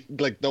becomes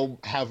they'll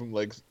have him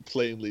like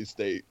plainly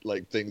state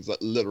like things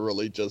that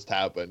literally just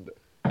happened,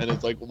 and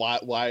it's like,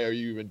 why are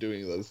you even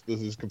doing this?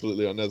 This is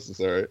completely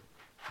unnecessary.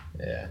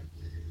 Yeah,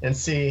 and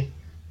see,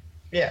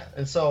 yeah,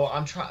 and so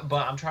I'm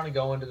trying to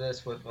go into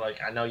this with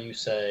like, I know you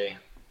say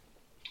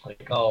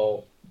like,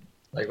 oh,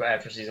 like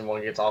after season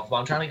 1 gets off, but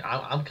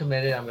I'm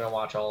committed. I'm gonna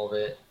watch all of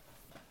it.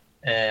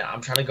 And I'm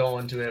trying to go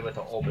into it with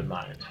an open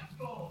mind.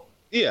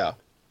 Yeah.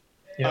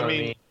 You know what I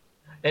mean?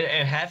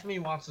 And half of me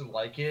wants to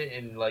like it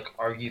and like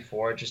argue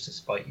for it just to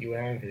spite you,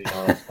 Aaron, because you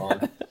know that's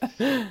fun.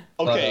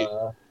 Okay,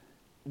 But,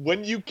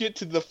 when you get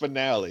to the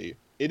finale,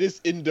 it is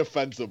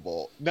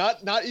indefensible.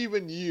 Not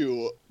even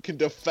you can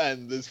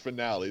defend this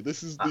finale.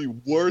 This is the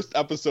worst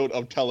episode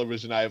of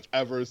television I have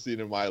ever seen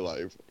in my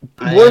life.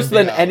 Worse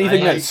than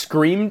anything that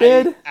Scream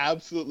did? I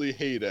absolutely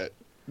hate it.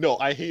 No,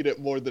 I hate it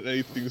more than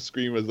anything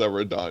Scream has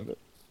ever done.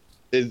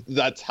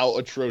 That's how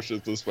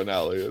atrocious this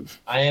finale is.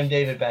 I am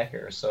David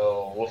Becker,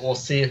 so we'll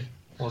see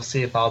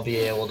if I'll be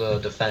able to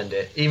defend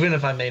it. Even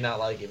if I may not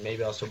like it,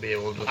 maybe I'll still be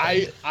able to defend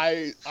it.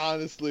 I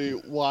honestly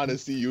want to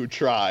see you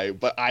try,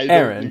 but I don't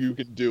Aaron, think you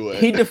can do it.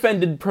 He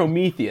defended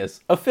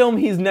Prometheus, a film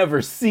he's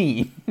never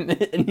seen,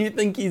 and you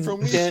think he's...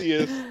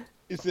 Prometheus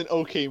is an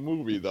okay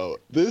movie, though.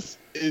 This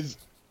is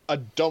a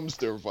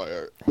dumpster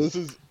fire. This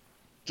is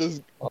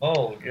just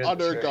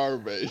utter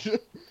garbage.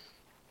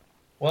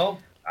 Well,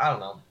 I don't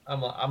know.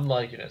 I'm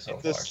liking it so far.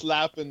 It's a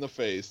slap in the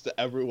face to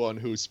everyone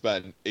who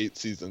spent 8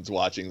 seasons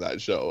watching that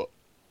show.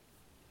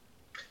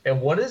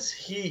 And what is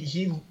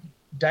he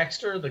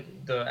Dexter,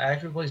 the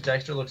actor who plays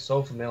Dexter looks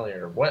so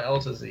familiar. What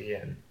else is he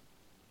in?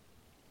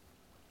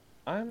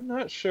 I'm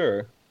not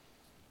sure.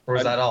 Or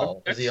is that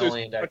all? Is he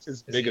only in Dexter?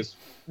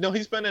 No,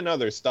 he's been in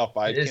other stuff.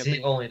 Is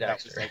he only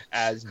Dexter? That was, like,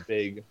 as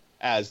big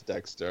as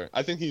Dexter.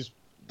 I think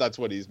that's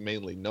what he's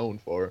mainly known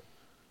for.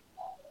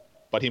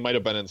 But he might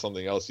have been in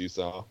something else you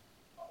saw.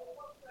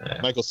 Yeah.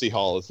 Michael C.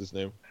 Hall is his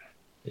name.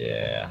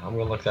 Yeah, I'm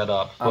gonna look that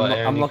up.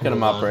 I'm looking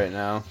him up right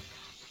now.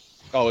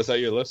 Oh, is that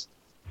your list?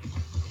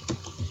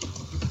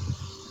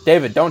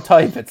 David, don't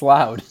type. It's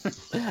loud.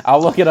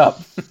 I'll look it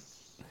up.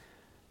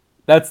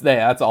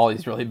 That's all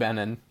he's really been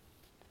in.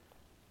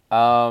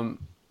 Aaron,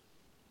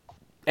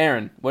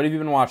 what have you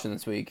been watching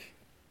this week?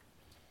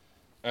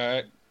 All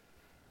right.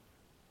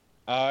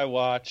 I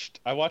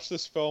watched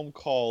this film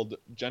called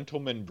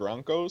Gentlemen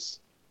Broncos.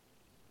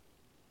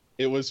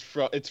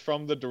 It's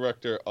from the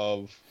director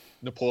of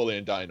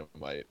Napoleon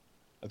Dynamite.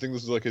 I think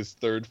this is like his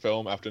third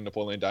film after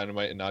Napoleon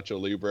Dynamite and Nacho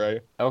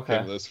Libre.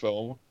 Okay. This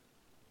film.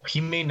 He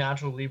made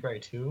Nacho Libre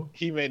too?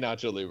 He made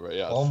Nacho Libre,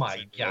 yes. Oh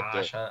my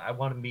gosh, I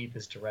want to meet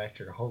this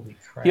director. Holy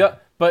crap. Yeah,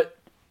 but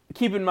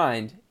keep in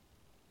mind,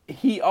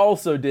 he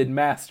also did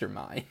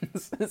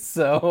Masterminds,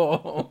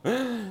 so...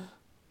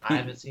 I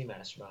haven't seen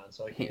Mastermind,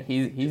 so I can't...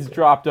 He's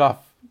dropped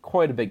off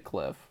quite a big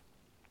cliff.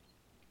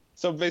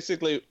 So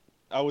basically,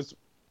 I was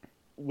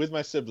with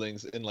my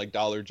siblings in like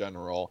Dollar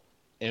General,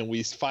 and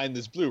we find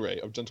this Blu-ray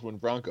of Gentlemen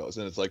Broncos,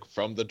 and it's like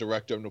from the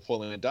director of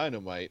Napoleon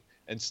Dynamite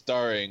and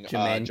starring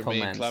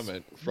Jermaine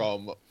Clement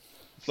from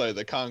Flight of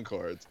the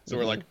Conchords. So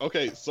we're like,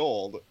 okay,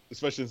 sold.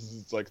 Especially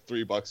since it's like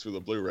 $3 for the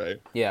Blu-ray.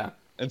 Yeah.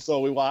 And so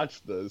we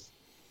watched this,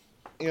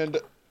 and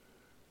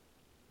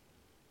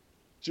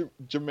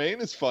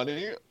Jermaine is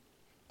funny.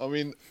 I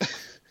mean,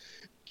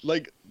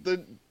 like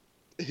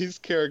his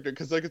character,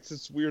 because like it's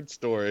this weird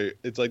story.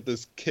 It's like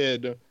this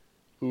kid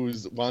who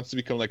wants to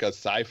become like a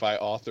sci-fi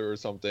author or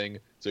something.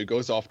 So he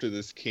goes off to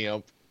this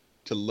camp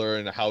to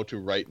learn how to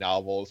write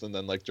novels, and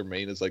then like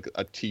Jermaine is like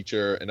a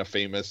teacher and a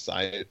famous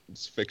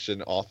science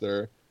fiction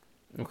author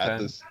at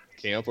this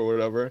camp or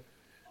whatever.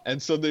 And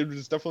so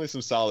there's definitely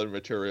some solid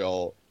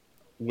material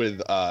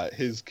with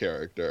his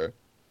character.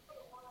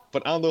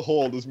 But on the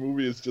whole, this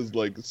movie is just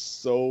like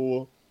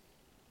so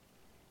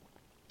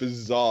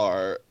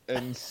bizarre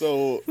and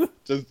so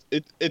just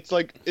it's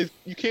like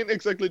you can't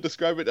exactly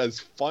describe it as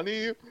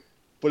funny,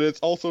 but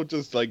it's also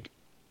just like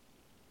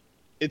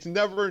it's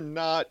never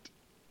not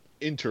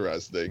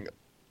interesting.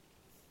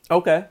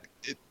 Okay.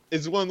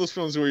 It's one of those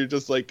films where you're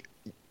just like,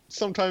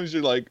 sometimes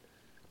you're like,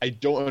 I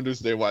don't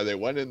understand why they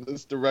went in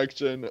this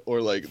direction, or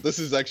like this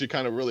is actually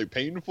kind of really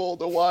painful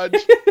to watch.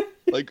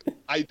 Like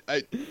I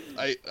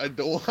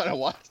don't want to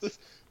watch this,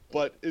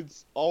 but it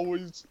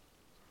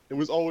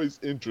was always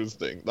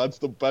interesting. That's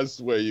the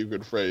best way you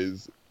could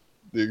phrase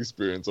the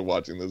experience of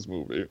watching this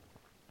movie.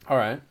 All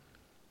right.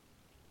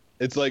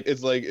 It's like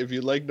if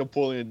you like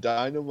Napoleon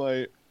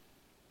Dynamite,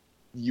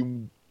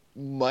 you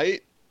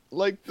might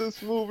like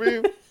this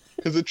movie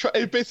because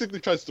it basically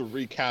tries to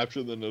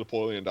recapture the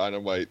Napoleon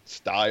Dynamite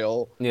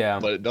style. Yeah.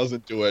 But it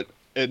doesn't do it.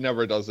 It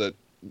never does it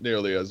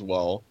nearly as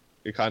well.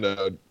 It kind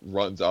of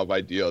runs out of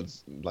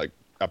ideas like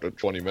after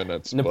 20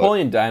 minutes.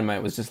 Napoleon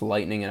Dynamite was just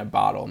lightning in a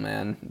bottle,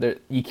 man.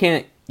 You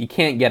can't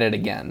get it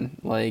again.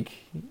 Like,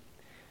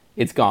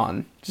 it's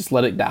gone. Just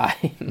let it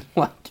die.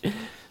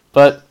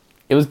 But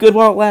it was good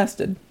while it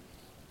lasted.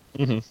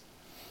 Mm-hmm.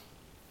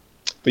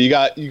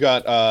 But you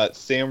got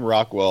Sam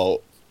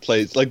Rockwell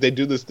plays, like, they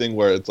do this thing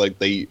where it's like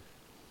they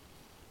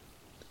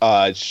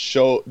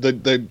show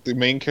the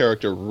main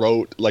character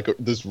wrote like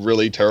this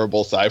really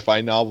terrible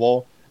sci-fi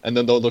novel, and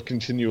then they'll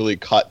continually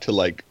cut to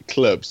like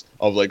clips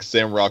of like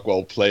Sam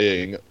Rockwell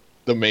playing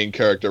the main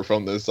character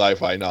from this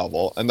sci-fi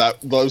novel, and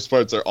those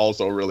parts are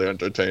also really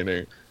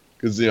entertaining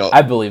because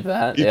I believe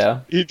that.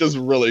 He just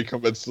really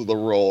commits to the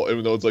role,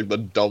 even though it's like the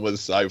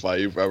dumbest sci-fi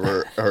you've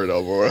ever heard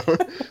of or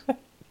whatever.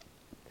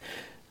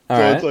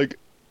 It's like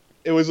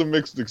it was a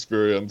mixed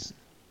experience.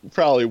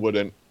 Probably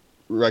wouldn't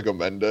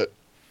recommend it.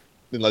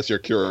 unless you're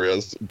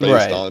curious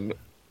based on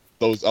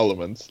those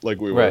elements, like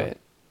we were. Right.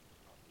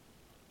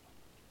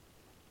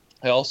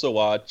 I also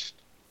watched,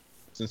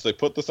 since they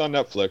put this on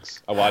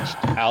Netflix, I watched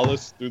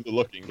Alice Through the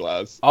Looking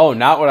Glass. Oh,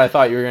 not what I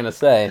thought you were gonna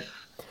say.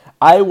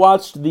 I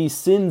watched the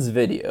Sins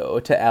video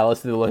to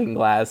Alice Through the Looking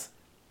Glass.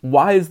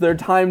 Why is there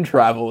time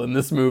travel in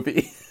this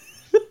movie?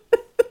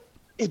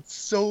 It's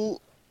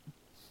so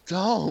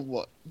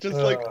dumb. Just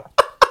like,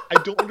 I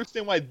don't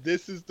understand why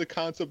this is the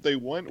concept they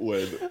went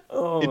with.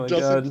 Oh it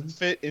doesn't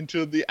fit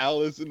into the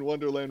Alice in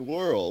Wonderland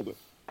world.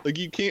 Like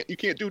you can't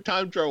do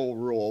time travel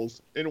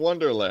rules in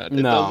Wonderland.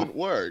 It doesn't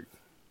work.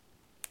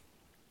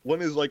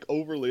 One is like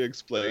overly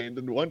explained,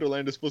 and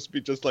Wonderland is supposed to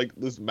be just like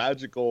this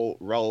magical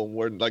realm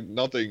where like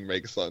nothing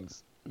makes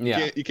sense.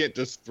 Yeah. You can't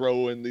just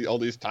throw in all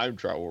these time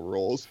travel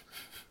rules.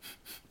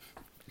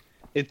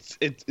 It's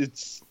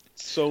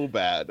so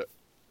bad.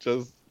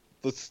 Just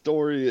the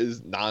story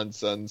is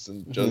nonsense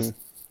and just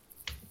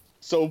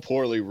so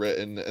poorly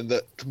written, and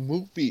the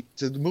movie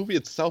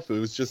itself, it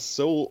was just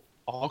so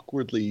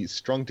awkwardly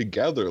strung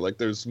together. Like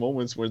there's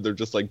moments where they're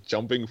just like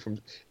jumping from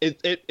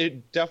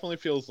it definitely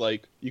feels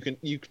like you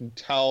can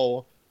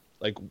tell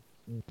like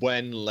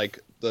when like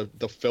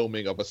the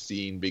filming of a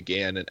scene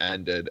began and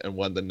ended and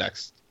when the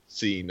next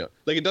scene,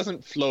 like it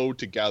doesn't flow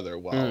together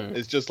well.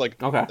 It's just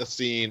like a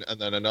scene and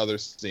then another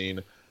scene,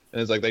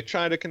 and it's like they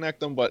try to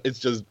connect them, but it's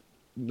just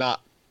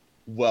not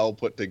well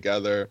put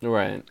together.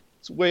 Right.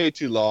 It's way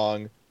too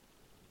long,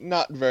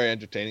 not very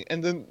entertaining.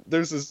 And then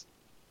there's this,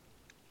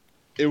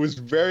 it was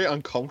very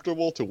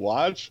uncomfortable to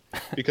watch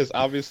because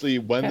obviously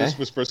when this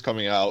was first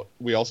coming out,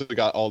 we also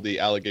got all the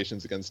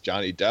allegations against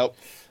Johnny Depp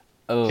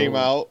came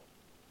out.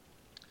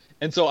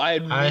 And so I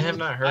have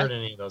not heard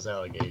any of those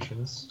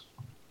allegations.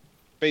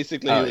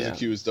 Basically, he was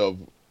accused of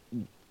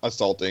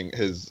assaulting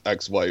his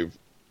ex-wife.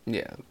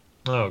 Yeah.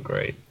 Oh,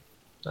 great.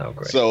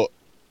 So,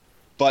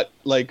 but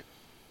like,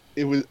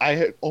 I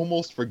had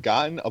almost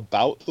forgotten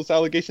about those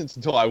allegations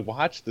until I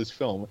watched this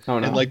film. Oh,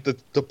 no. And like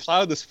the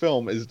plot of this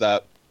film is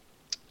that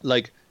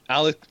like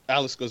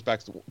Alice goes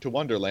back to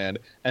Wonderland,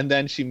 and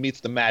then she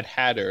meets the Mad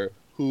Hatter,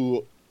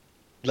 who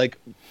like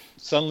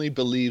suddenly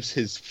believes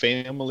his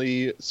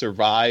family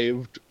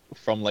survived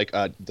from like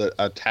the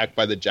attack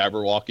by the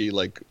Jabberwocky,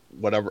 like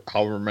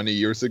however many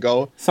years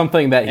ago.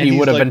 Something that he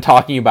would have been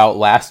talking about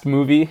last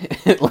movie.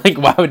 Like,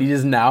 why would he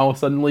just now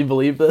suddenly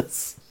believe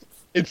this?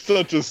 It's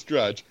such a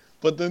stretch.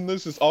 But then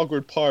there's this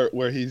awkward part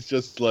where he's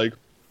just like,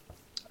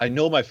 I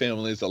know my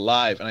family is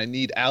alive and I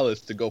need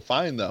Alice to go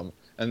find them.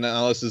 And then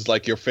Alice is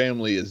like, your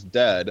family is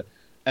dead.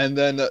 And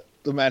then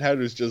the Mad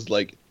Hatter's just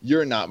like,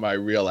 you're not my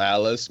real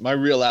Alice. My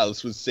real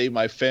Alice would save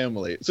my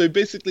family. So he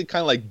basically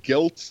kind of like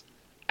guilts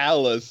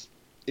Alice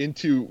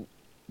into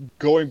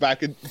going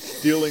back and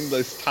stealing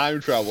this time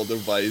travel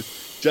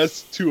device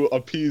just to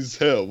appease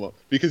him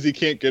because he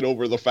can't get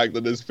over the fact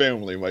that his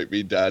family might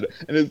be dead.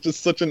 And it's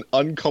just such an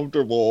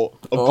uncomfortable,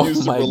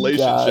 abusive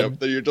relationship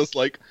that you're just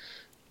like,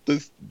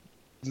 this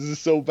is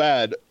so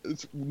bad.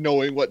 It's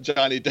knowing what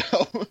Johnny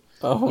Depp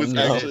was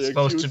actually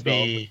supposed to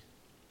be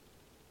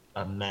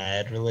a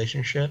mad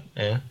relationship.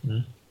 Yeah.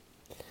 Mm.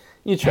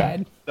 You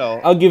tried. No.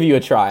 I'll give you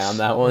a try on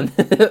that one.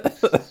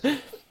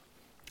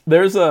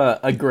 There's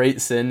a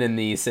great sin in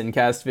the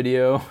Sincast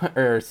video,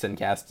 or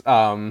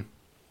Sincast,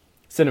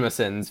 Cinema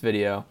Sins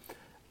video,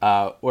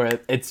 where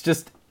it's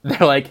just,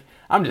 they're like,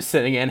 I'm just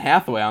sitting Anne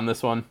Hathaway on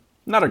this one.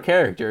 Not her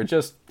character,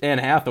 just Anne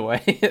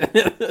Hathaway.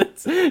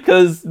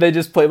 Because they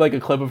just played like a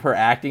clip of her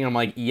acting, and I'm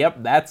like, yep,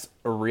 that's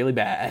really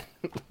bad.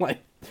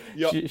 Like,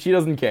 she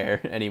doesn't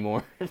care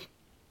anymore.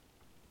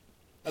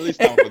 At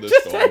least not for this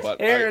just film. Has but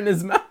hair in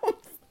his mouth.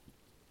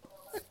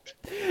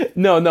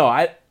 No,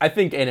 I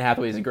think Anne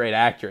Hathaway is a great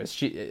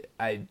actress.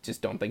 I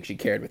just don't think she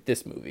cared with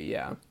this movie.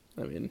 Yeah,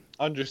 I mean,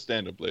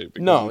 understandably,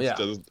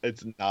 because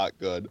it's not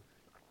good.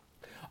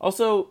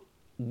 Also,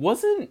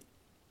 wasn't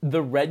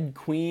the Red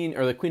Queen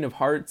or the Queen of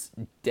Hearts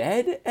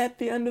dead at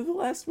the end of the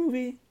last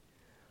movie?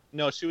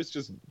 No, she was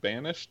just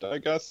banished, I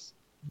guess.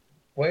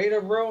 Way to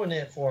ruin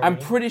it for me. I'm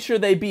pretty sure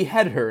they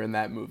behead her in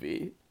that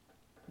movie.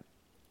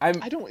 I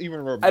don't even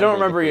remember. I don't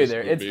remember either.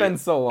 Movie. It's been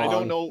so long. I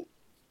don't know.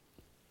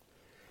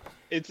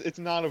 It's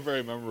not a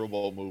very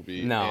memorable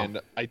movie, and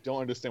I don't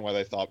understand why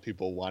they thought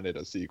people wanted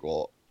a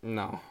sequel.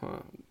 No,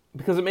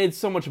 because it made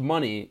so much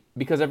money,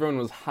 because everyone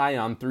was high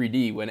on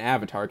 3D when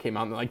Avatar came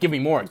out, and they're like, give me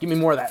more of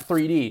that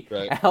 3D.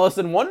 Right. Alice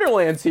in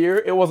Wonderland's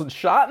here. It wasn't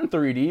shot in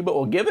 3D, but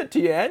we'll give it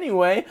to you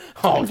anyway.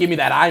 Oh, give me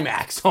that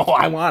IMAX. Oh,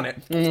 I want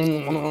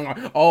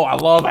it. Oh, I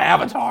love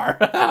Avatar,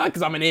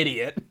 because I'm an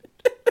idiot.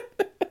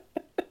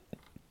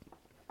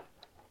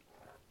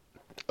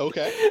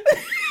 Okay.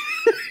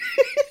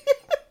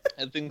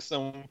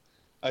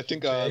 I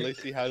think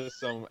Lacey has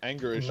some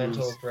anger issues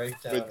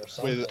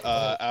with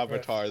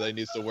Avatar that he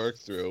needs to work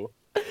through.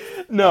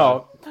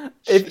 No.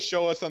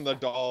 Show us on the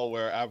doll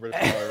where Avatar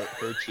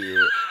hurts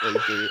you,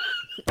 Lacey.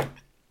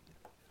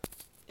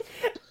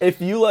 If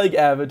you like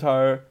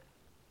Avatar,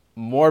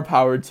 more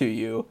power to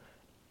you.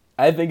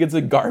 I think it's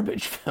a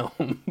garbage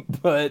film.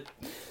 But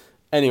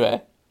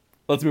anyway,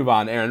 let's move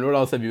on. Aaron, what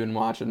else have you been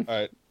watching? All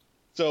right.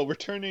 So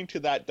returning to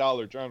that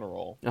Dollar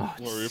General, where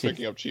we were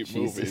picking up cheap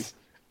movies,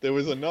 there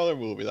was another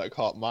movie that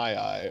caught my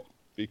eye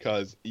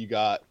because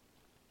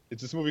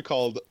it's this movie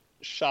called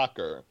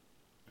Shocker.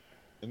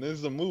 And this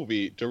is a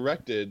movie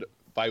directed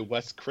by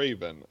Wes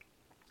Craven.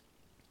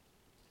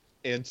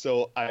 And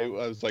so I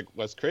was like,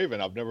 Wes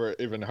Craven, I've never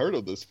even heard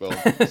of this film.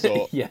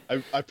 So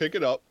I pick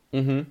it up,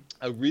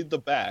 I read the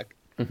back,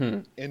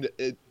 and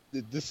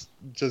this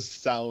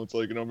just sounds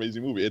like an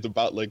amazing movie. It's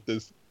about like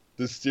this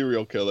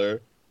serial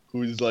killer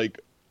who's like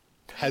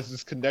has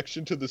this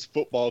connection to this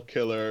football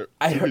killer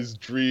through his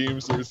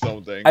dreams or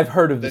something. I've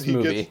heard of this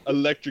movie. Then he gets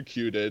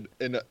electrocuted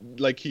and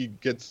like he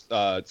gets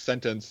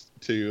sentenced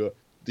to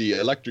the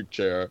electric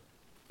chair,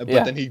 but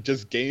then he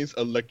just gains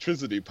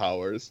electricity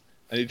powers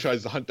and he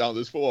tries to hunt down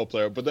this football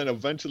player. But then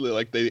eventually,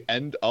 like they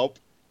end up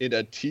in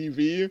a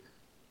TV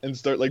and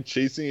start like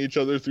chasing each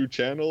other through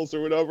channels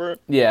or whatever.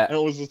 Yeah. And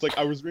it was just like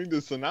I was reading the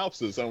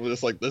synopsis and I was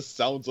just like, this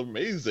sounds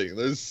amazing.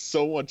 There's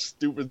so much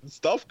stupid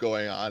stuff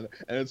going on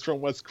and it's from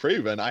Wes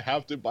Craven. I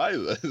have to buy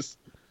this.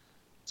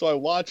 So I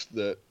watched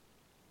it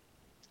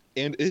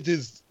and it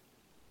is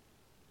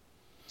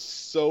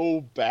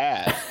so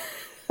bad.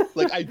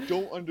 Like I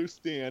don't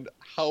understand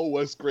how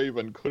Wes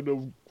Craven could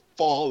have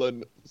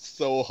fallen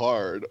so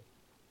hard.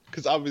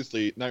 Because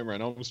obviously Nightmare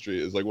on Elm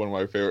Street is like one of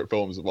my favorite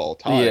films of all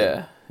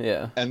time.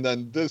 Yeah. And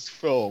then this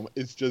film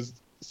is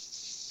just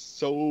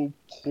so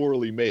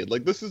poorly made.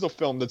 Like this is a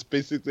film that's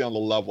basically on the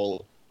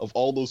level of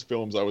all those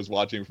films I was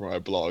watching for my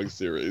blog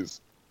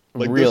series.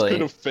 Like really? This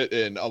could have fit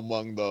in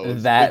among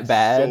those. That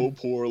bad? So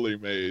poorly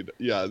made.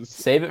 Yes.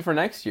 Save it for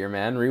next year,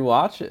 man.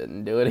 Rewatch it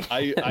and do it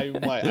again. I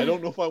might. I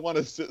don't know if I want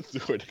to sit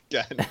through it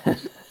again.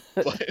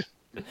 But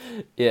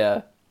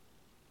yeah.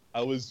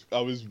 I was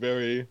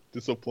very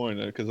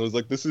disappointed because I was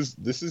like, this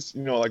is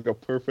like a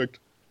perfect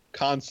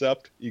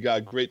concept. You got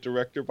a great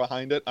director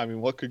behind it. I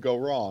mean, what could go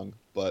wrong?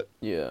 But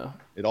yeah,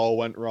 it all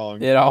went wrong.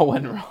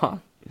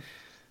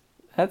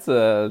 That's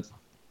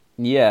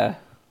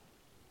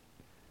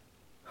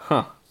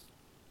Huh.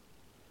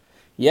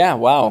 Yeah,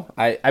 wow.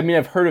 I mean,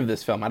 I've heard of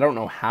this film. I don't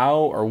know how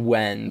or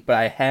when, but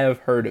I have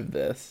heard of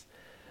this.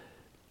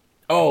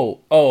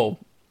 Oh,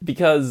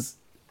 because...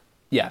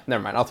 Yeah,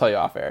 never mind. I'll tell you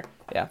off air.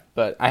 Yeah,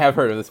 but I have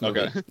heard of this movie.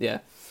 Okay. Yeah.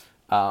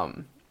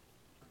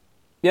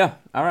 Yeah,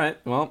 all right.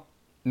 Well,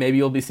 maybe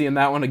you'll be seeing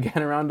that one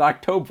again around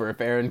October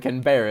if Aaron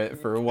can bear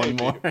it for one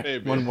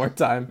more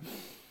time.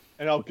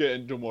 And I'll get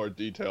into more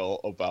detail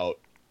about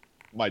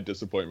my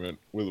disappointment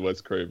with Wes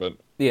Craven.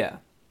 Yeah.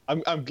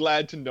 I'm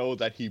glad to know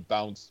that he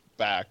bounced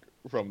back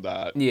from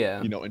that.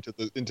 Yeah.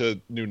 Into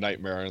New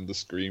Nightmare and the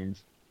Scream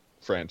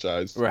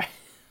franchise. Right.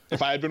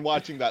 If I had been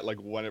watching that like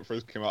when it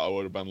first came out, I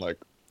would have been like,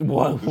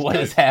 what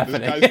is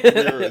happening? This guy's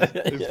career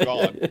is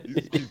gone.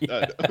 He's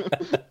dead.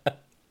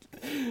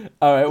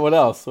 All right, what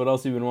else? What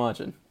else have you been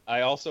watching? I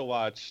also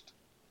watched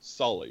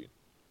Sully.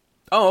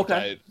 Oh,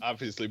 okay. I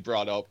obviously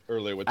brought up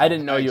earlier with I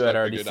didn't know you had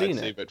already seen I'd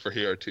save it for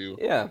here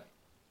to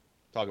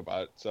talk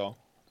about it. So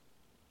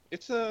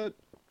it's a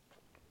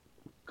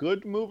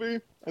good movie,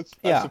 I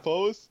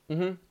suppose.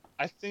 Mm-hmm.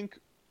 I think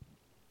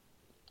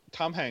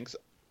Tom Hanks,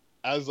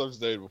 as I've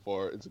stated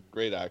before, is a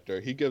great actor.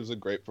 He gives a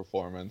great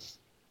performance.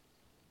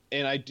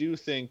 And I do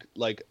think,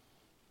 like,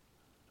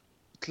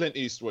 Clint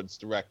Eastwood's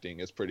directing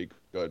is pretty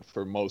good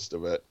for most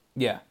of it.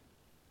 Yeah.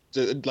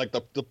 Like,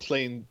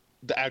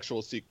 the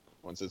actual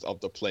sequences of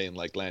the plane,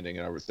 like, landing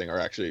and everything are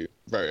actually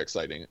very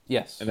exciting.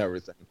 Yes. And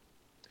everything.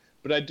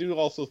 But I do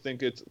also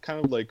think it's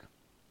kind of like,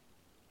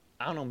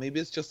 I don't know, maybe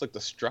it's just, like, the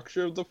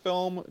structure of the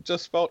film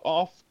just felt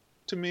off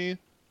to me.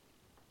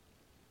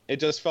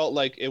 It just felt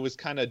like it was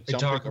kind of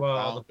jumping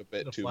around a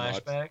bit too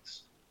much.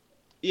 Flashbacks?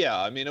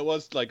 Yeah, I mean, it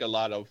was, like, a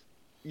lot of...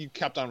 You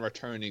kept on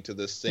returning to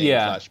this same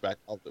flashback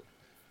of the,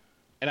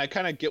 and I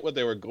kind of get what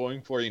they were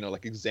going for,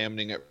 like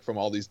examining it from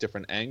all these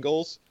different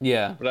angles.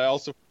 Yeah. But I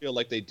also feel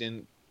like they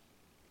didn't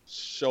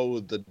show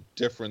the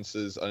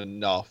differences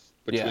enough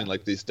between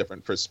like these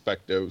different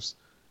perspectives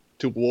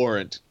to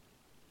warrant,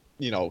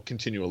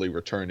 continually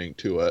returning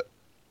to it.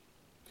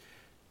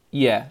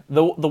 Yeah.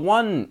 The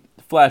one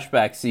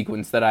flashback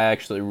sequence that I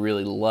actually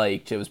really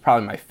liked, it was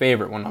probably my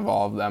favorite one of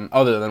all of them,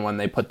 other than when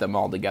they put them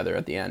all together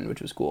at the end,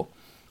 which was cool.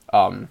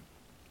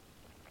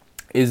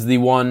 Is the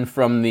one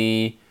from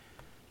I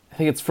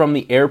think it's from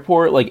the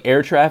airport, like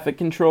air traffic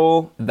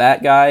control,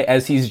 that guy,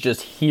 as he's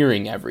just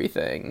hearing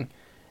everything.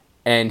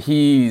 And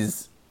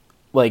he's,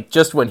 like,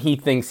 just when he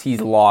thinks he's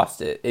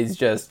lost it, is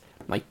just,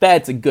 like,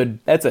 that's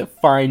a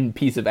fine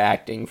piece of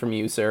acting from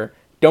you, sir.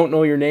 Don't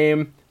know your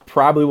name,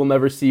 probably will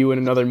never see you in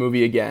another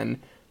movie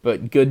again,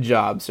 but good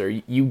job,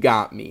 sir. You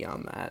got me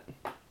on that.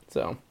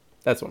 So,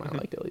 that's one I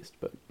liked, at least,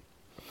 but...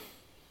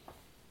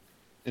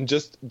 And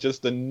just a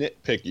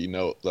nitpicky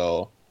note,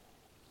 though.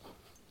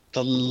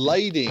 The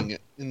lighting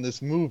in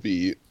this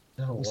movie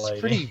was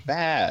pretty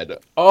bad.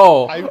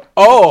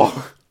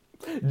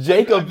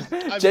 Jacob's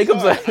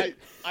like...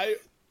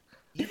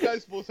 You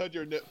guys both had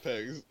your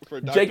nitpicks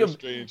for Doctor Jacob...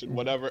 Strange and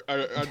whatever,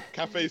 or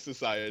Cafe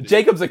Society.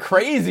 Jacob's a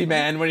crazy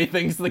man when he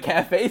thinks the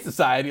Cafe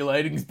Society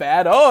lighting's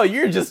bad. Oh,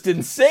 you're just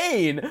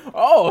insane.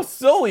 Oh,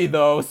 Sully,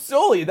 though.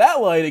 Sully,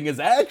 that lighting is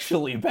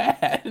actually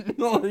bad.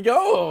 Like,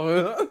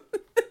 oh.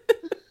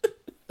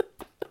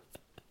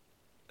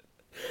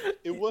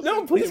 It wasn't,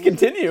 no, please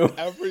continue.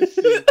 Every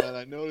scene, and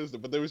I noticed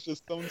it, but there was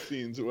just some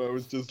scenes where it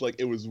was just like,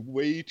 it was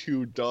way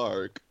too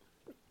dark.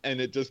 And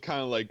it just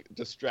kind of like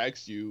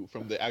distracts you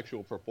from the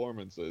actual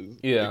performances.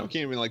 Yeah, like, you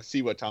can't even like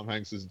see what Tom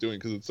Hanks is doing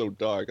because it's so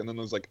dark. And then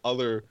there was like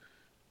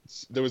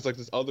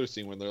this other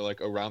scene when they're like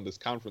around this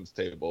conference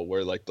table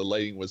where like the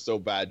lighting was so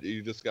bad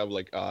you just got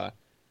like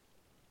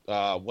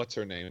what's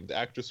her name, the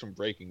actress from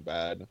Breaking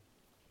Bad,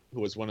 who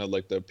was one of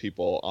like the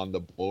people on the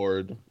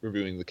board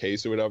reviewing the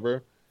case or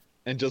whatever,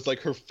 and just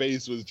like her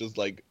face was just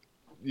like,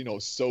 you know,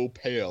 so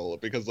pale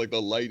because like the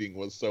lighting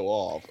was so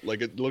off.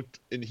 Like it looked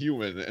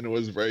inhuman and it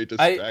was very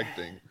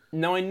distracting.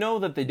 Now I know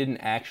that they didn't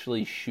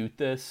actually shoot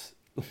this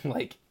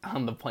like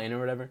on the plane or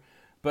whatever,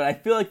 but I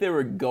feel like they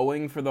were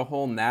going for the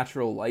whole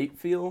natural light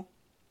feel.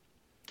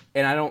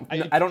 And I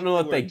don't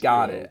know that they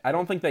got it. I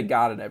don't think they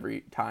got it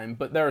every time,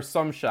 but there are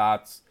some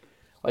shots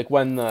like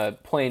when the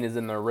plane is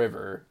in the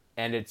river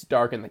and it's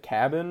dark in the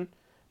cabin,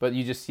 but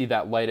you just see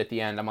that light at the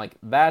end. I'm like,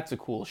 that's a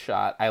cool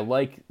shot. I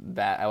like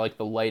that. I like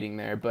the lighting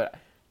there, but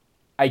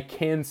I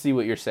can see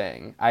what you're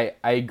saying. I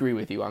agree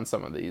with you on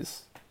some of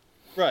these.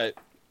 Right.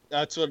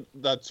 That's what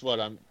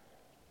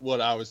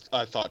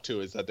I thought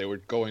too, is that they were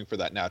going for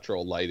that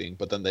natural lighting,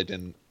 but then they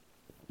didn't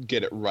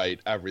get it right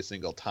every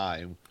single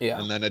time. Yeah.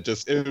 And then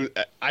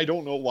I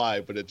don't know why,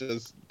 but it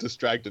just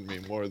distracted me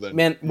more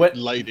than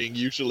lighting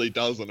usually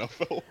does in a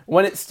film.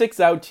 When it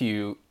sticks out to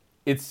you,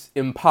 it's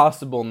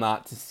impossible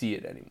not to see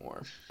it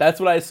anymore.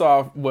 That's what I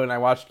saw when I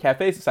watched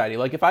Cafe Society.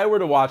 Like if I were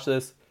to watch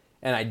this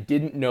and I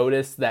didn't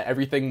notice that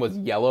everything was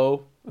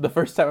yellow the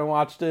first time I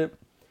watched it,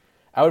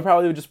 I would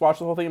probably just watch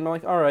the whole thing and be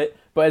like, all right.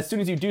 But as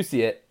soon as you do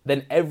see it,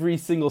 then every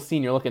single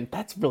scene you're looking,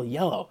 that's really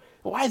yellow.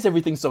 Why is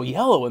everything so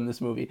yellow in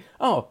this movie?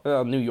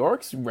 Oh, New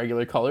York's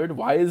regular colored.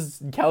 Why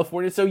is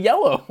California so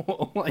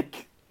yellow?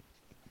 Like,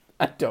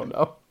 I don't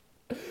know.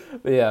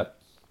 But yeah.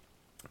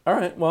 All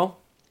right, well,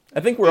 I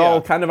think we're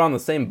all kind of on the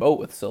same boat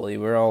with Sully.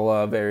 We're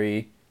all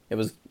it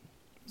was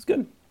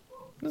good.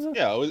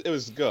 Yeah, it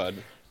was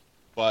good.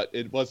 But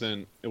it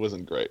wasn't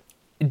great.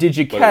 Did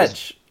you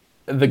catch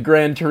the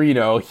Gran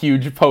Torino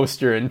huge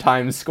poster in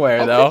Times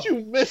Square, though? How did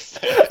you miss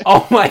that?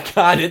 Oh my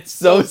god, it's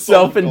so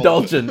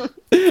self-indulgent.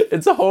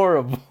 It's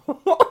horrible.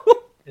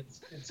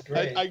 It's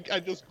great.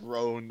 I just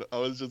groaned. I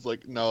was just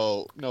like,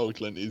 no,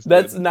 Clint Eastwood.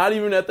 That's not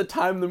even at the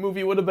time the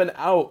movie would have been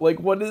out. Like,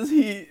 what is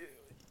he...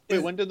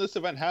 Wait, when did this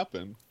event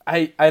happen?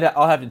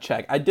 I'll have to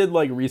check. I did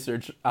like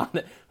research on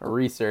it.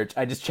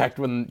 I just checked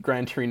when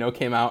Gran Torino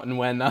came out and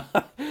when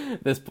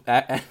this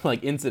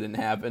like incident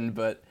happened,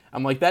 but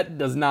I'm like, that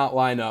does not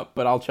line up.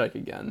 But I'll check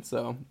again.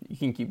 So you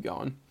can keep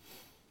going.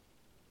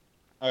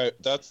 All right,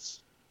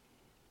 that's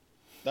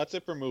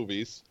it for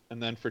movies,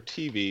 and then for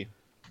TV,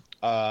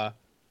 I'm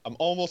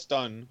almost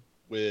done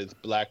with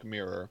Black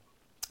Mirror.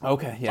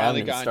 Okay, yeah, I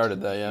haven't even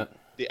started that yet.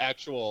 The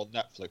actual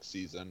Netflix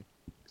season,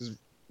 because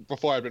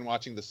before I'd been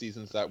watching the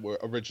seasons that were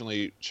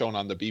originally shown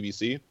on the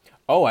BBC.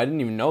 Oh, I didn't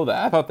even know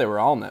that. I thought they were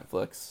all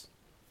Netflix.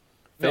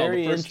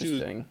 Very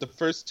interesting. The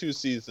first two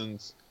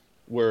seasons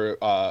were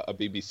a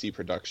BBC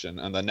production,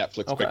 and then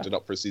Netflix picked it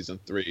up for season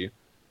 3.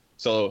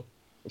 So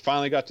we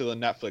finally got to the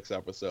Netflix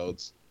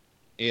episodes,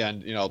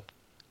 and you know,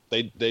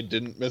 they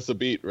didn't miss a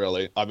beat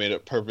really. I mean,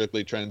 it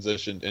perfectly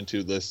transitioned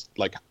into this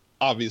like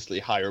obviously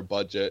higher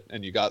budget,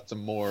 and you got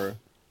some more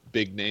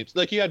big names.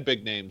 Like you had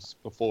big names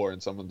before in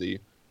some of the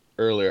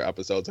earlier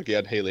episodes, like you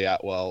had Haley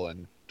Atwell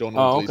and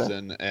Donald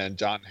Gleason and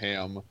John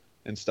Hamm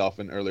and stuff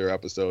in earlier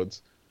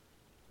episodes.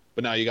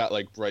 But now you got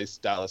like Bryce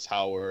Dallas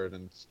Howard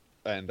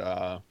and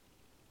I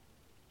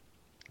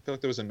feel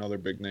like there was another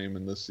big name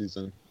in this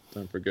season that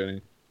I'm forgetting.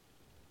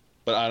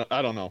 But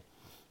I don't know.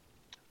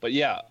 But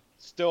yeah,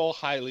 still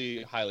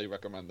highly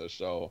recommend this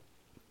show.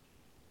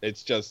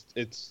 It's just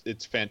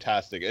it's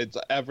fantastic. It's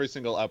every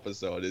single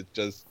episode.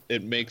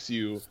 It makes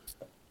you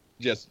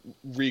just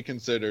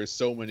reconsider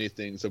so many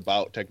things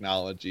about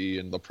technology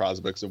and the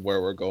prospects of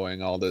where we're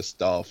going, all this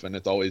stuff, and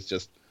it's always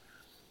just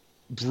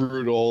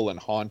brutal and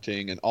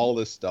haunting and all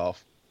this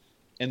stuff.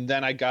 And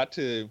then I got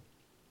to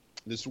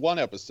this one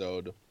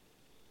episode,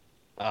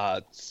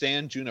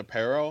 San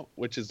Junipero,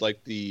 which is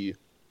like the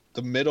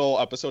middle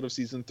episode of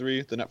season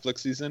 3, the Netflix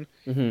season.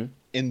 Mm-hmm.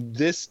 In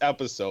this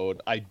episode,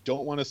 I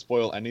don't want to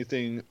spoil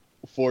anything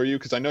for you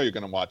because I know you're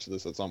going to watch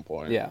this at some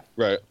point. Yeah.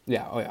 Right?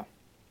 Yeah. Oh, yeah.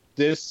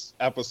 This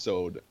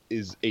episode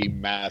is a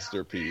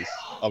masterpiece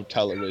of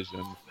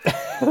television.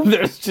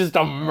 There's just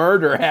a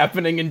murder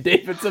happening in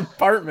David's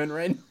apartment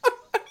right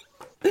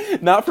now.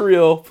 Not for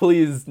real.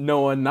 Please,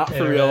 no one. Not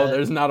for real.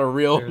 There's not a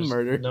real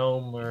murder.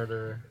 No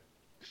murder.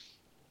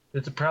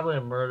 It's probably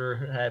a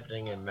murder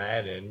happening in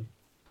Madden.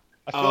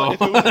 I feel like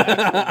if it was an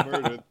actual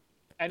murder,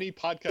 any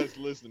podcast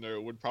listener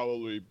would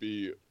probably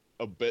be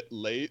a bit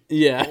late.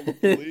 Yeah. By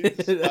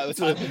the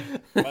time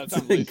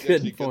Lacey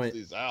actually point.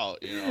 gets these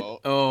out, you know.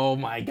 Oh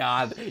my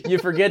god. You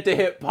forget to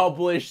hit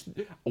publish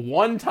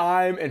one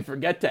time and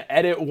forget to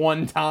edit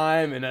one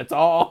time, and it's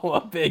all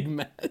a big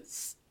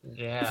mess.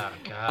 Yeah,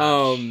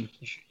 gosh.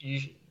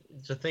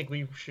 To think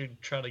we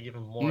should try to give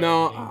him more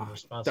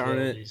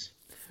responsibilities.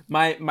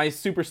 Darn it. My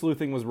super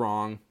sleuthing was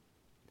wrong.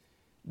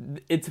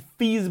 It's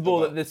feasible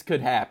that this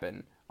could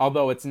happen.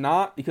 Although it's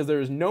not, because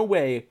there is no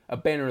way a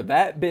banner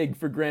that big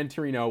for Gran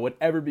Torino would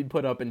ever be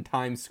put up in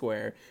Times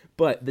Square.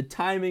 But the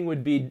timing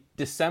would be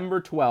December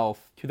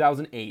 12th,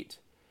 2008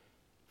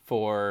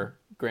 for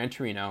Gran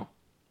Torino.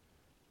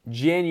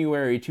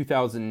 January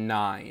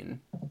 2009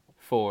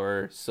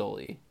 for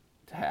Sully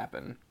to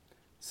happen.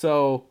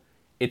 So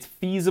it's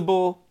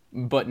feasible,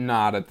 but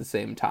not at the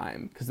same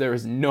time. Because there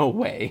is no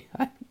way.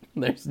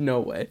 There's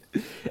no way.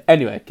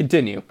 Anyway,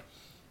 continue.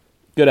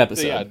 Good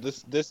episode. So yeah,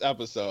 this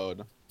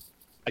episode...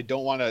 I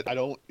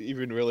don't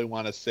even really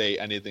want to say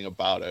anything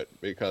about it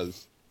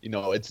because, you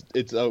know, it's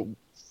a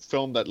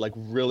film that like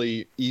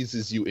really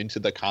eases you into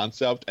the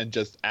concept, and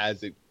just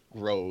as it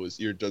grows,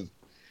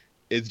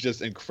 it's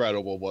just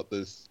incredible what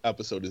this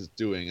episode is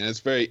doing. And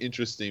it's very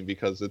interesting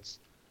because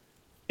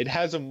it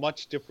has a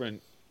much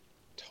different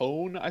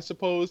tone, I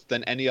suppose,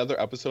 than any other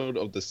episode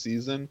of the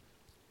season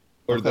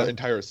or the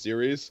entire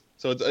series.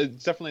 So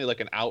it's definitely like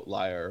an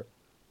outlier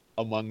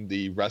among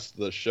the rest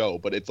of the show,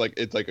 but it's like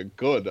a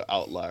good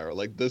outlier.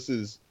 Like, this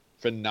is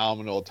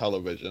phenomenal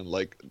television.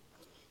 Like,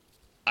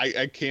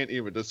 I can't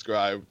even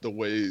describe the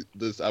way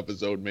this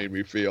episode made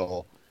me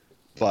feel.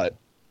 But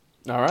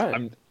all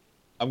right,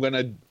 I'm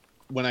gonna,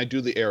 when I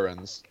do the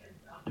errands,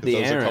 the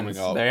errands are coming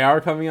up.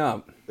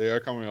 They are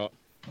coming up.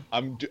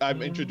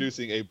 I'm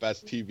introducing a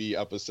best TV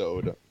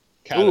episode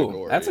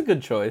category. Ooh, that's a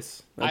good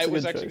choice. I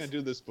was actually gonna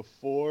do this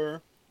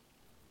before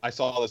I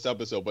saw this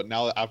episode, but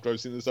now after I've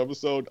seen this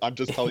episode, I'm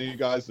just telling you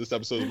guys this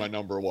episode is my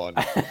number one.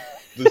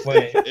 This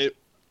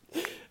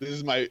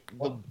is one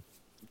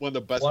of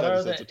the best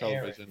episodes of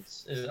television.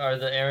 Are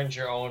the errands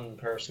your own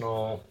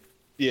personal?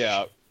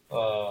 Yeah.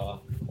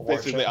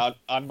 Basically, show?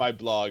 on my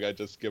blog, I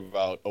just give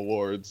out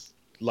awards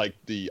like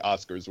the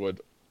Oscars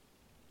would.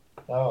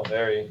 Oh,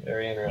 very,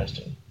 very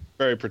interesting.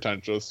 Very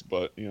pretentious,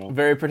 but you know.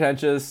 Very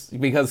pretentious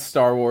because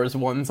Star Wars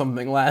won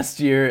something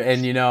last year,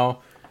 and you know,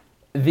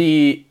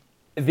 the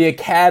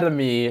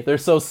Academy, they're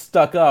so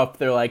stuck up.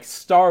 They're like,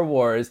 Star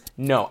Wars,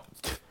 no.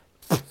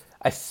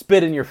 I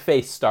spit in your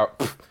face,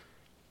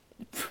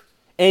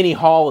 Annie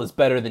Hall is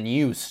better than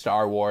you,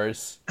 Star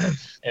Wars.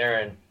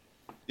 Aaron.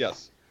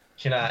 Yes.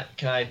 Can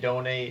I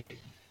donate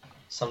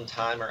some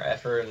time or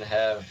effort and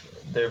have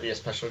there be a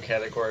special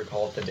category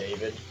called the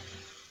David?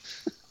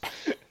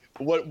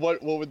 What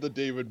would the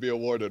David be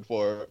awarded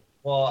for?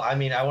 Well, I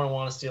mean, I wouldn't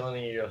want to steal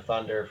any of your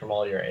thunder from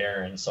all your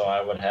errands, so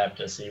I would have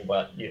to see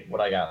what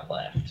I got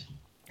left.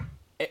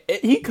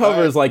 He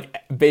covers like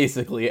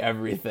basically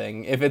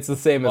everything. If it's the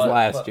same as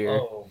last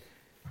year,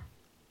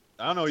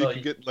 I don't know. So you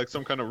could get like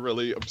some kind of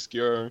really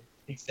obscure.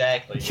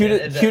 Exactly.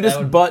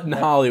 Cutest butt in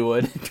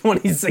Hollywood,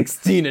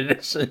 2016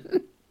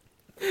 edition.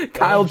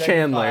 Kyle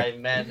Chandler.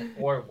 Men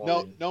or women.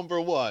 No,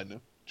 number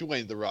one,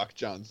 Dwayne The Rock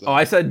Johnson. Oh,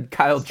 I said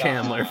Kyle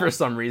Chandler for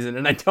some reason,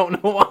 and I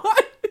don't know why.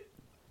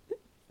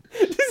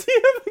 Does he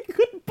have a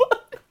good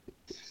butt?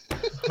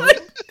 I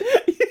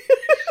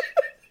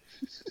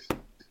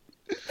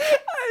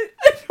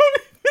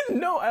don't even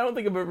know. I don't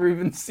think I've ever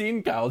even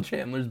seen Kyle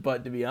Chandler's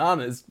butt, to be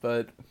honest,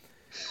 but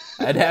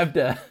I'd have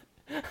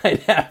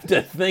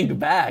to think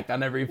back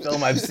on every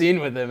film I've seen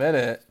with him in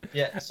it.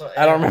 Yeah, so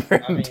I don't remember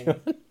him doing.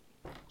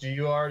 Do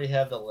you already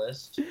have the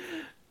list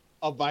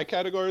of my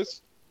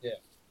categories? Yeah.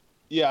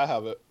 Yeah, I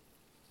have it.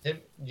 Do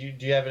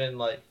you have it in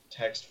like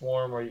text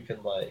form, or you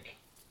could like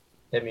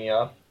hit me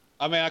up?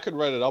 I mean, I could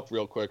write it up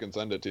real quick and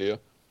send it to you.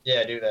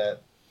 Yeah, do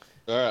that.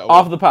 All right.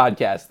 Off the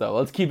podcast, though.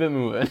 Let's keep it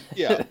moving.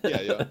 Yeah.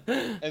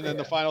 And then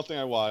the final thing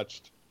I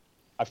watched,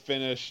 I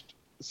finished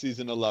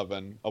season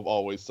 11 of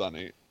Always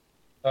Sunny.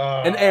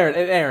 And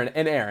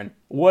Aaron,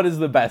 what is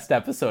the best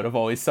episode of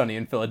Always Sunny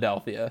in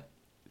Philadelphia?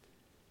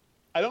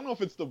 I don't know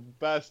if it's the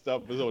best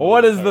episode.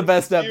 What is the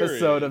best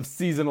episode of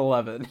season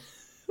 11?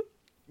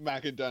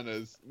 Mac and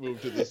Dennis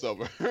moved to the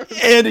suburbs.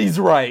 And he's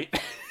right.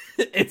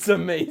 It's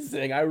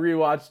amazing. I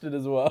rewatched it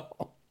as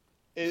well.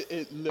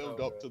 It lived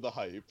up to the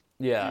hype.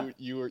 Yeah.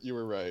 You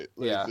were right.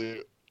 Yeah.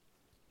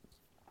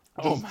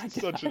 Oh my God.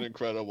 Such an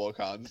incredible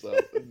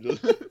concept.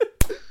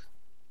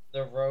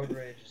 The road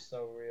rage is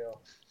so real.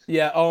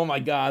 Yeah, oh my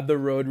God, the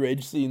road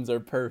rage scenes are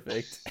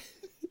perfect.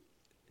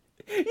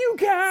 You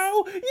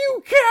cow!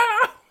 You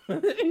cow!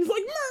 And he's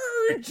like,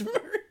 merge!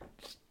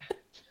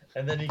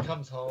 And then he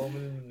comes home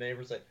and the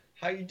neighbor's like,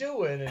 how you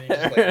doing? And he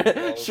just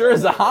like, sure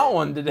is a hot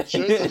one today.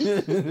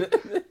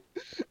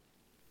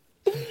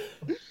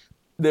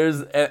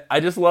 I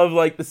just love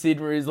like the scene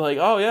where he's like,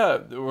 oh yeah,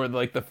 or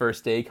like the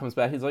first day he comes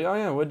back, he's like, oh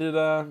yeah, what'd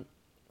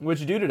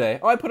you do today?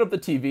 Oh, I put up the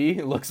TV.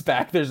 He looks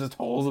back, there's just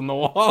holes in the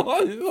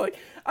wall. He's like,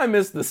 I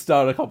missed the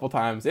stud a couple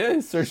times. Yeah,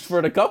 he searched for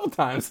it a couple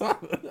times.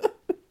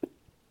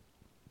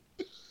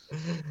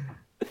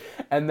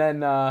 And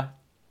then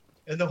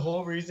and the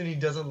whole reason he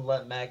doesn't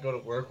let Matt go to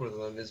work with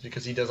him is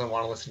because he doesn't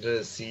want to listen to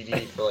his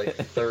CD for like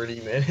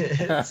 30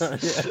 minutes.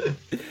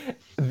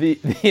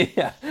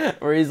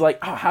 Where he's like,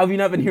 oh, how have you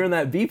not been hearing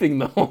that beeping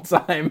the whole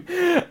time?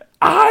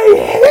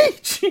 I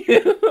hate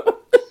you.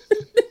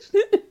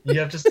 You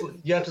have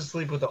to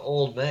sleep with the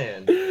old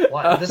man.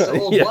 Why? This is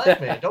old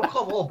black man. Don't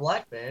call him old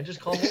black man. Just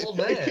call him old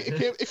man.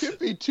 It can't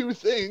be two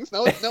things.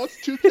 Now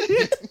it's two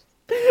things.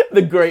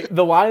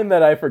 The line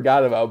that I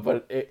forgot about,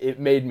 but it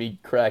made me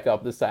crack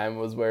up this time,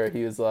 was where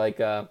he was like,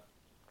 and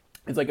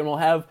we'll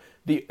have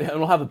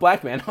the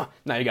black man.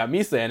 Now you got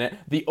me saying it.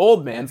 The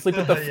old man sleep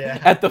at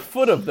the at the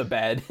foot of the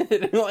bed.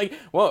 Like,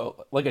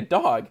 whoa, like a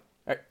dog.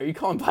 Are you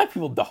calling black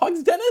people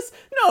dogs, Dennis?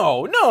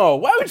 No.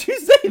 Why would you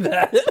say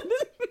that?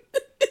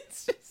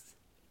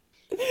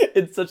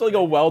 It's such like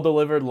a well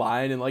delivered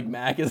line, and like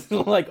Mac is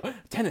like,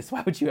 Dennis,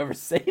 why would you ever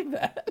say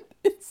that?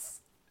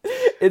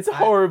 It's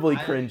horribly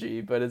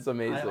cringy, but it's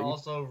amazing. I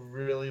also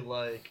really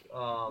like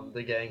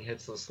the gang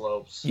hits the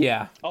slopes.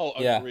 Yeah. Oh,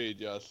 agreed.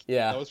 Yes.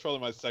 Yeah. That was probably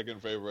my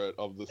second favorite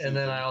of the season. And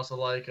then I also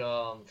like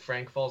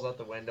Frank falls out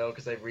the window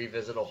because they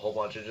revisit a whole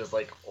bunch of just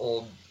like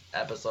old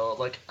episodes.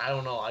 Like, I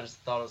don't know. I just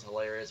thought it was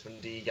hilarious when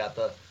Dee got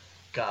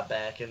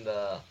back in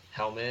the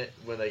helmet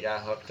when they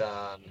got hooked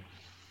on,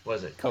 what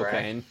is it,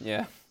 cocaine?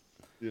 Crack?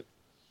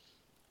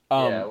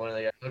 Yeah, when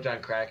they got hooked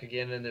on crack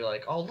again, and they're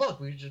like, "Oh, look,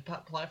 we just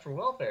apply for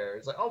welfare."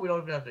 It's like, "Oh, we don't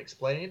even have to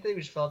explain anything.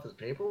 We just fill out this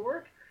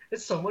paperwork.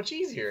 It's so much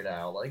easier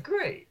now." Like,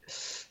 great.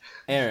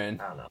 Aaron.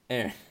 I don't know.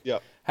 Aaron. Yeah.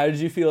 How did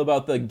you feel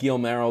about the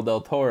Guillermo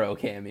del Toro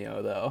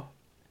cameo, though?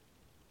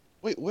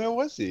 Wait, where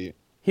was he?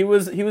 He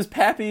was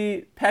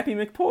Pappy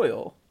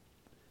McPoyle.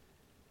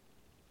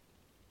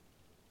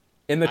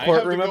 In the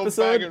courtroom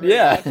episode?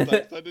 Yeah. I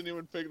didn't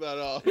even pick that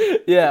up.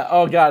 Yeah.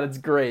 Oh god, it's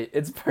great.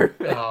 It's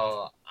perfect.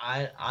 Oh,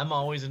 I'm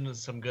always into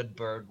some good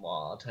bird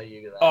law, I'll tell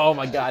you that. Oh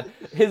my god.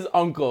 His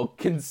uncle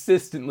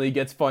consistently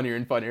gets funnier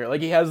and funnier.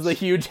 Like, he has the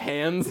huge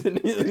hands and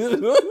he's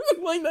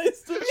like,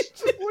 nice to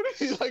meet you. What if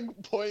he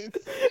like points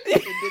into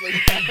the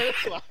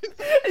camera?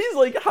 He's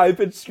like high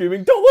pitched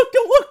screaming, don't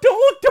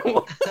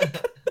look.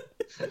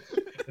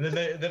 And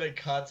then it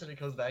cuts and it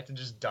goes back to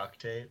just duct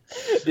tape.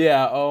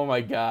 Yeah, oh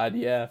my god,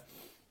 yeah.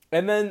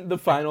 And then the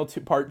final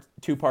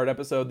two-part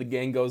episode, The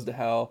Gang Goes to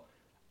Hell.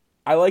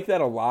 I like that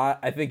a lot.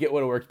 I think it would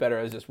have worked better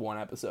as just one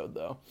episode,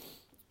 though.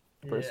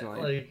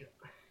 Personally.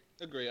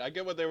 Yeah, agree. I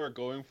get what they were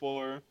going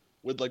for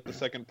with like the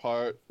second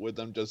part, with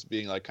them just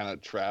being like kind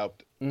of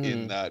trapped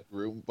in that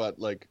room, but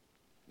like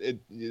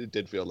it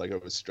did feel like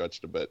it was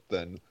stretched a bit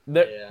then.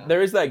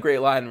 There is that great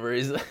line where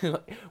he's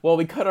like, well,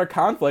 we cut our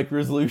conflict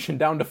resolution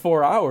down to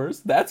 4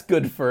 hours. That's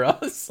good for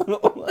us.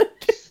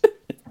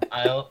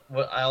 I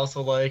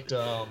also liked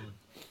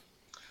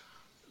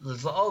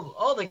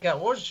they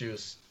got orange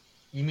juice.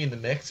 You mean the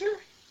mixer?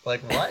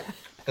 Like, what?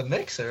 The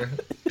mixer?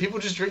 People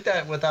just drink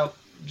that without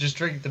just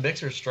drink the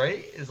mixer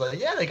straight? It's like,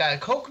 yeah, they got a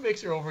Coke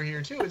mixer over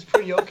here too. It's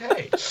pretty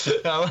okay. It's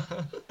just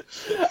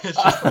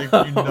like,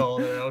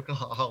 they're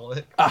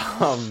alcoholic.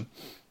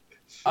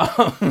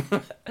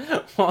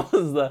 What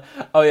was the?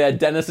 Oh yeah,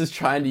 Dennis is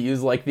trying to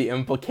use like the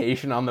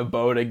implication on the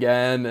boat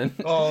again, and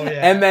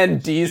and then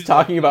Dee's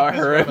talking about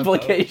her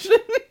implication.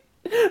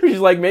 She's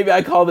like, maybe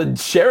I call the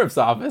sheriff's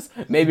office.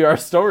 Maybe our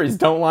stories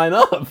don't line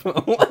up.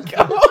 Like,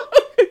 oh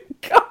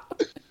god,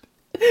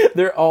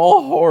 they're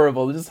all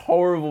horrible. They're just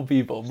horrible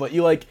people. But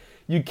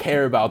you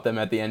care about them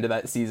at the end of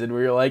that season,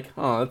 where you're like,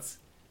 oh, that's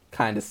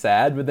kind of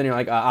sad. But then you're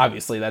like,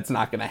 obviously that's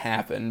not going to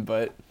happen.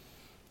 But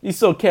you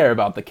still care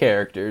about the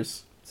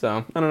characters.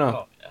 So I don't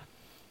know. Oh,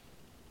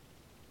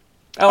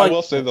 yeah. I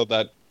will say though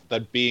that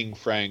being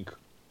Frank,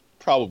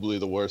 probably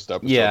the worst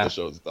episode the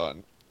show's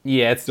done.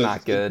 Yeah, it's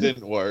not good. It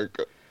didn't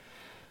work.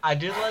 I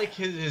did like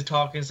his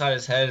talk inside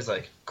his head is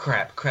like,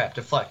 crap,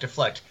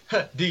 deflect.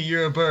 D,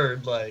 you're a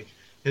bird. Like,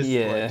 his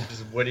like,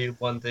 just witty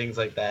one things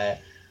like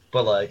that.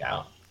 But like, I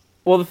don't.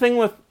 Well, the thing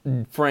with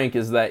Frank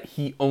is that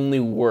he only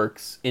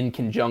works in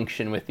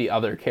conjunction with the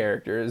other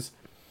characters,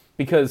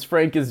 because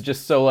Frank is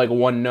just so like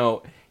one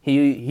note.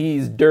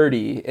 He's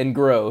dirty and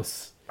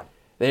gross.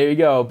 There you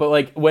go. But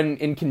like when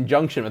in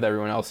conjunction with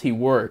everyone else, he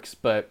works.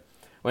 But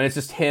when it's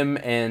just him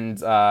and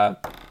Bill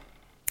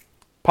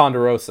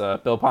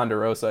Ponderosa,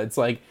 it's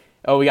like,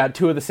 oh, we got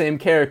two of the same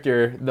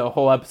character. The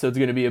whole episode's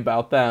going to be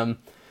about them.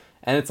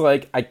 And it's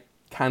like, I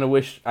kind of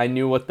wish I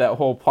knew what that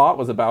whole plot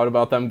was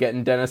about them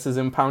getting Dennis's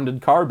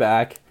impounded car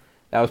back.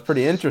 That was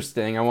pretty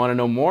interesting. I want to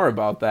know more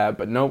about that.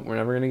 But nope, we're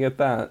never going to get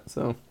that.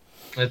 So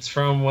it's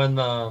from when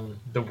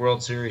the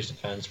World Series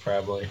defense,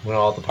 probably, when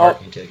all the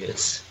parking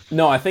tickets.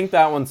 No, I think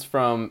that one's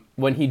from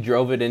when he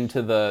drove it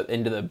into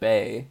the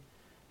bay,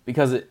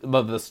 because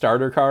of the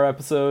starter car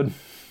episode.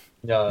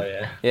 Oh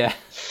yeah. Yeah.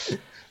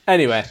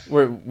 Anyway,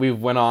 we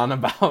went on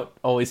about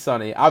Always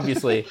Sunny.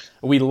 Obviously,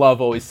 we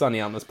love Always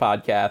Sunny on this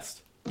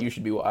podcast. You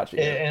should be watching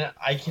it. And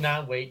I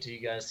cannot wait till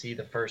you guys see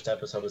the first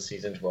episode of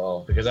season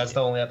 12, because that's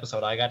the only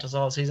episode I got to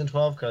saw of season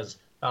 12, because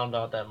I found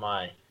out that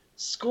my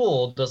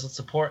school doesn't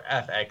support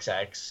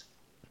FXX.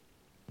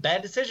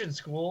 Bad decision,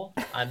 school.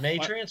 I may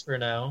transfer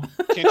now.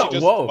 Can't you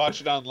just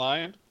watch it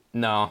online?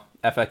 No,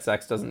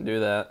 FXX doesn't do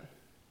that.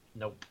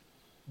 Nope.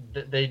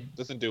 They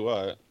doesn't do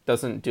what?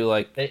 Doesn't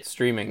do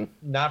streaming.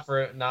 Not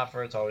for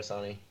It's Always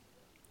Sunny.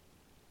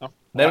 Oh.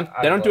 They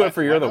don't do it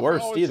for You're the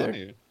Worst either.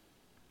 Sunny?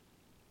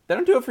 They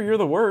don't do it for You're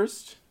the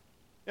Worst.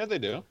 Yeah, they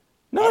do.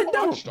 No, I they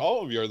don't. watched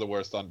all of You're the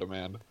Worst on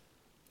demand.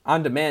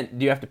 On demand?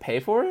 Do you have to pay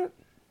for it?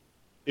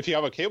 If you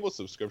have a cable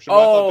subscription.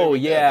 Oh,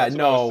 yeah,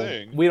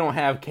 no. We don't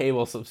have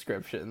cable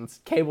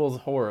subscriptions. Cable's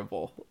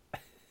horrible.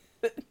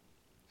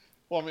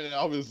 Well, I mean,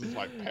 obviously it's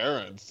my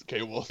parents'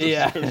 cable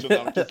subscription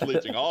I'm just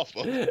leeching off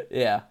of.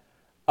 Yeah.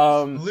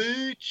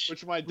 Leech!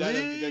 Which my dad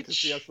has to get because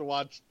he has to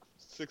watch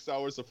 6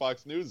 hours of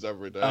Fox News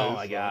every day. Oh,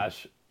 my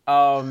gosh.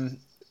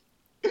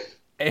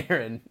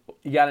 Aaron,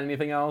 you got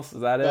anything else?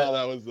 Is that it? No,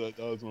 that was it.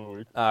 That was my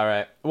week. All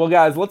right. Well,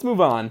 guys, let's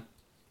move on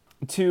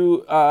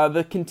to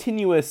the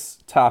continuous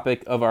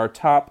topic of our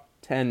top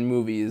 10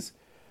 movies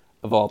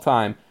of all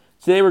time.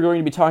 Today we're going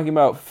to be talking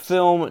about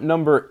film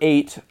number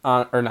 8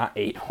 or not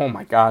 8. Oh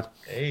my god.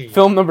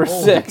 Film number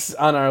 6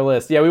 on our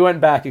list. Yeah, we went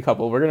back a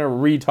couple. We're going to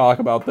re-talk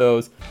about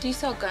those. Do you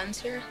sell guns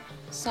here?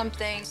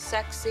 Something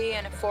sexy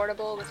and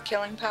affordable with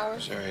killing power?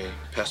 Is there a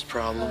pest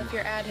problem? Well, if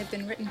your ad had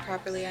been written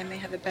properly, I may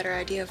have a better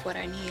idea of what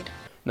I need.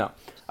 No.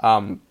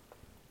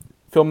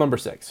 Film number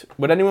 6.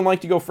 Would anyone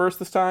like to go first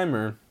this time,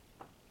 or?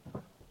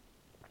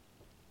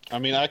 I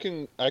mean, I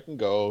can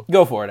go.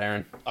 Go for it,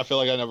 Aaron. I feel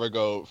like I never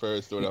go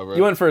first or whatever.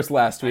 You went first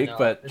last week,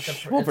 but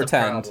we'll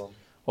pretend. Problem.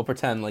 We'll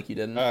pretend like you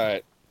didn't. All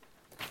right.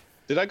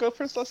 Did I go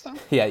first last time?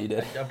 Yeah, you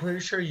did. I'm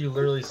pretty sure you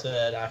literally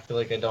said, I feel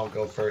like I don't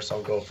go first,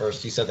 I'll go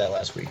first. You said that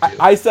last week, too.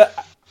 I said,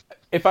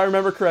 if I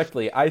remember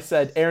correctly, I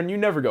said, Aaron, you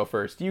never go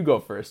first. You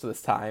go first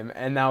this time.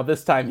 And now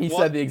this time he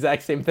said the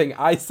exact same thing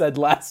I said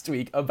last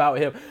week about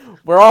him.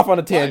 We're off on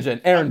a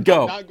tangent. Aaron,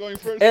 go. I'm not going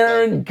first.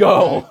 Aaron,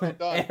 go.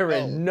 Done.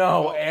 Aaron,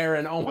 no.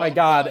 Aaron. Oh my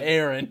God,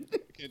 Aaron. I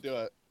can't do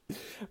it.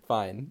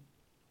 Fine.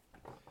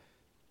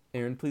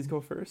 Aaron, please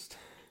go first.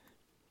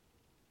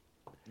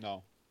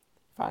 No.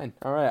 Fine.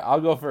 All right,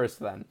 I'll go first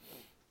then.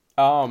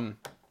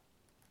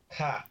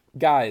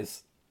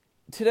 Guys,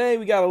 today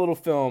we got a little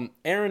film.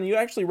 Aaron, you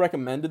actually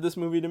recommended this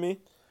movie to me,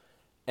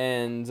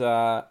 and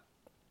I'm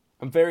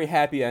very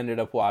happy I ended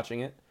up watching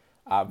it.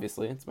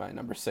 Obviously, it's my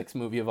number 6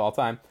 movie of all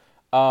time.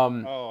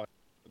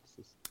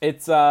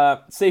 It's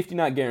Safety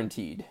Not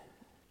Guaranteed.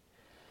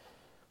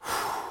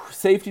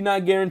 Safety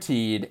Not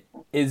Guaranteed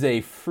is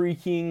a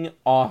freaking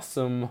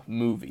awesome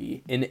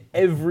movie in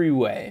every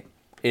way.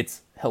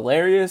 It's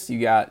hilarious. You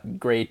got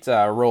great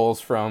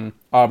roles from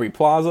Aubrey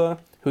Plaza,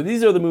 who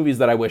these are the movies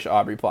that I wish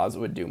Aubrey Plaza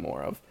would do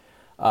more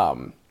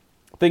of.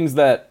 Things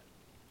that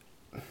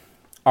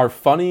are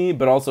funny,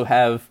 but also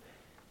have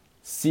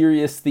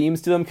serious themes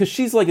to them, because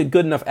she's like a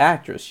good enough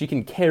actress. She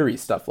can carry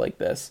stuff like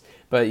this.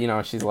 But, you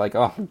know, she's like,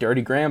 oh,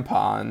 Dirty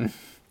Grandpa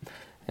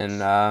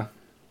and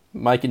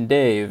Mike and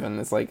Dave, and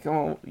it's like,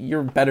 oh,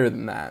 you're better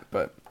than that,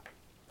 but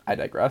I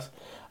digress.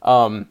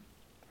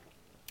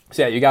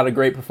 So yeah, you got a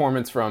great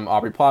performance from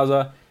Aubrey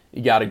Plaza.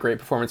 You got a great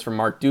performance from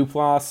Mark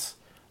Duplass.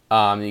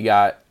 You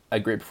got a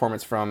great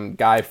performance from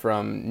guy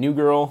from New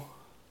Girl,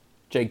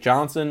 Jake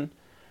Johnson.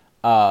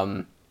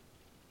 And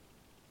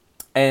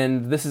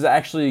this is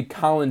actually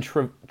Colin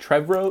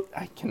Trevorrow.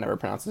 I can never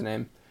pronounce his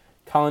name.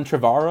 Colin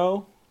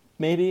Trevorrow,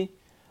 maybe,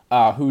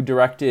 who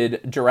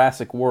directed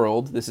Jurassic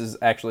World. This is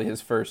actually his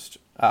first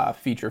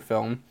feature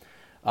film.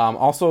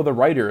 Also, the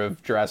writer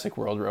of Jurassic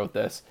World wrote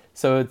this.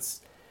 So it's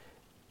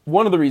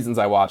one of the reasons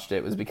I watched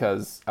it was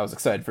because I was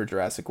excited for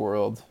Jurassic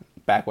World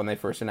back when they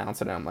first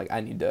announced it. And I'm like,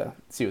 I need to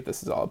see what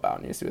this is all about.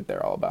 I need to see what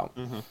they're all about.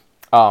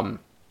 Mm-hmm.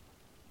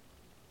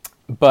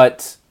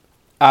 But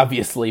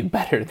obviously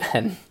better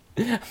than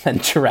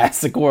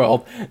Jurassic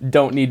World.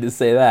 Don't need to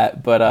say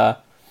that.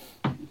 But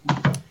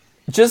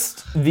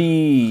just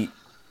the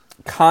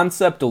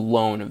concept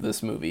alone of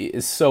this movie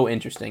is so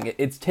interesting.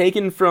 It's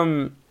taken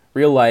from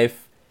real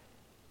life,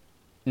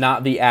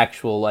 not the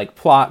actual like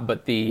plot,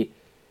 but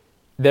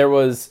there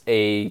was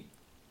a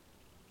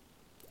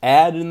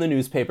ad in the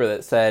newspaper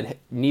that said,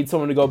 need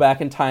someone to go back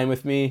in time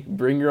with me,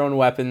 bring your own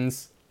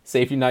weapons,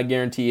 safety not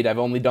guaranteed, I've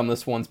only done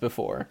this once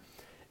before.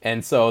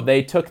 And so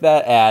they took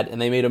that ad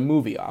and they made a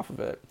movie off of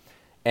it.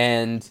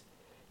 And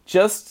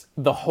just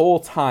the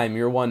whole time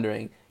you're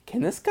wondering,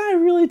 can this guy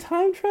really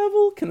time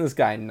travel? Can this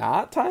guy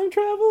not time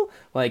travel?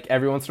 Like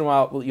every once in a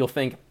while you'll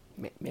think,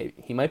 maybe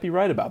he might be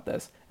right about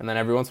this. And then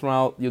every once in a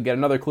while you'll get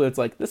another clue. It's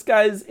like, this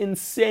guy's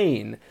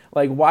insane.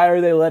 Like, why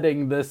are they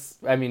letting this,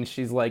 I mean,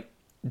 she's like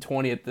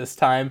 20 at this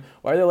time.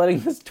 Why are they letting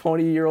this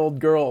 20-year-old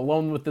girl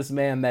alone with this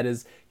man that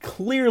is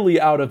clearly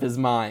out of his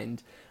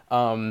mind?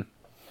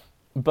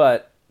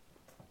 But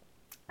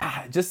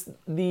just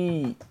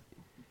the,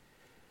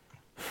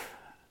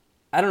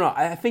 I don't know.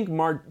 I think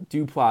Mark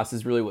Duplass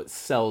is really what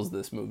sells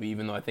this movie,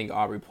 even though I think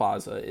Aubrey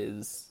Plaza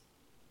is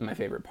my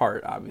favorite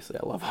part. Obviously,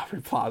 I love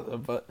Aubrey Plaza,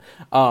 but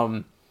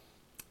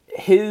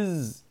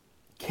his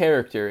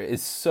character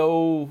is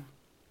so,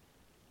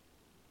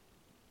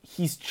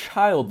 he's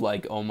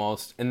childlike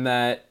almost, in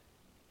that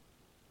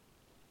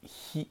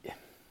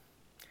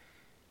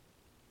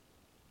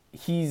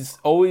he's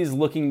always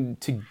looking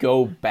to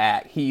go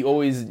back. He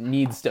always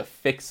needs to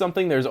fix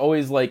something. There's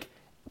always like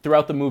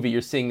throughout the movie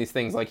you're seeing these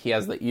things, like he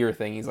has the ear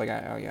thing. He's like,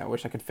 oh yeah, I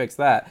wish I could fix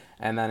that.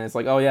 And then it's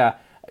like, oh yeah,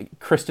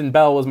 Kristen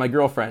Bell was my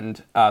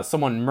girlfriend.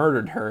 Someone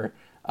murdered her.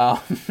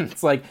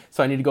 It's like,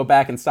 so I need to go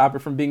back and stop her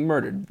from being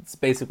murdered. It's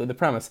basically the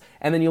premise.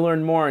 And then you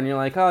learn more and you're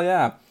like, oh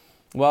yeah,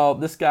 well,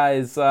 this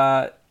guy's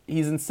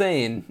he's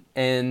insane,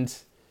 and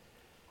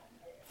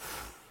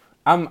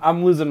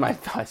I'm losing my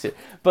thoughts here.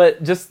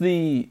 But just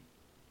the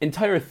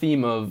entire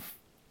theme of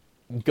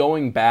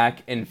going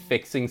back and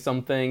fixing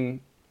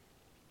something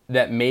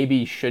that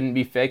maybe shouldn't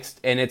be fixed,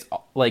 and it's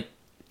like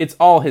it's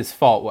all his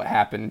fault what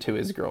happened to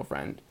his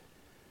girlfriend.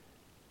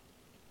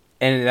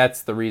 And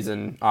that's the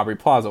reason Aubrey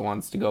Plaza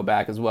wants to go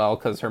back as well,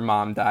 because her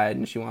mom died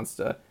and she wants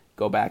to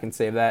go back and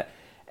save that.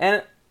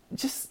 And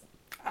just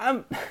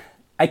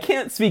I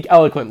can't speak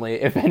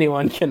eloquently if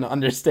anyone can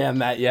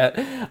understand that yet.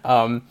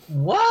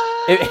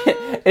 What?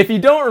 If you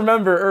don't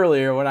remember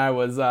earlier when I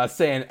was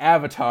saying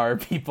Avatar,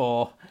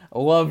 people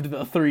loved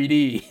the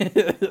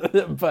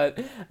 3D, but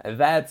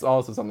that's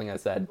also something I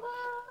said.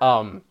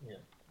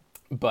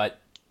 But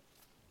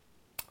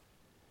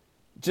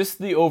just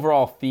the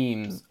overall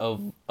themes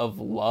of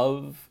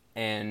love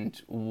and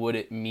what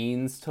it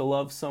means to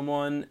love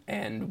someone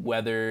and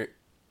whether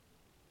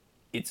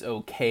it's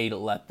okay to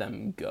let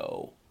them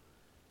go,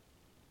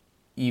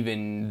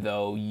 even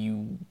though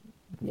you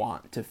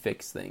want to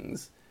fix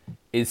things,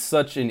 is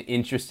such an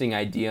interesting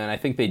idea, and I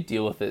think they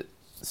deal with it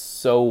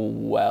so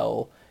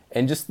well.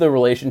 And just the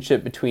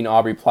relationship between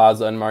Aubrey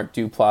Plaza and Mark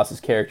Duplass's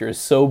character is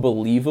so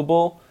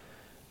believable.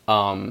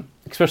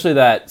 Especially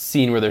that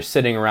scene where they're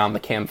sitting around the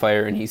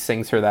campfire and he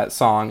sings her that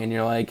song, and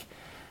you're like,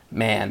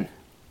 man,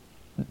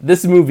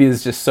 this movie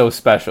is just so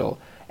special.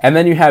 And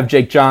then you have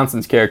Jake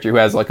Johnson's character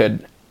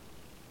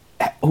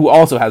who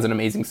also has an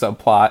amazing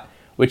subplot,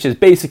 which is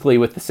basically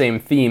with the same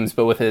themes,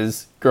 but with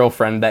his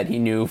girlfriend that he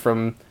knew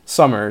from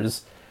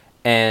Summers,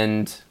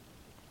 and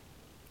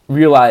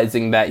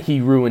realizing that he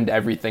ruined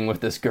everything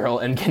with this girl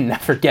and can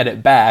never get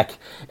it back.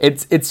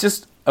 It's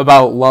just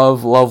about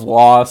love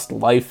lost,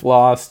 life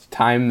lost,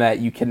 time that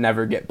you can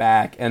never get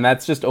back, and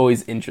that's just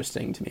always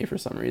interesting to me for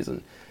some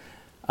reason.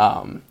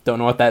 Don't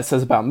know what that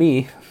says about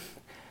me.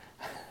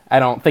 I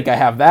don't think I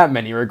have that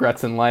many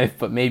regrets in life,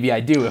 but maybe I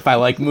do if I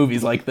like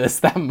movies like this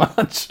that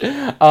much.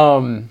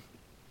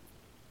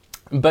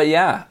 But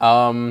yeah,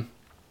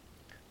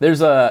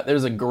 there's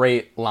a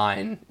great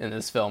line in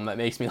this film that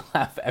makes me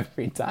laugh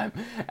every time,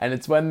 and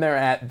it's when they're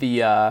at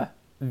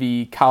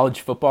the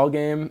college football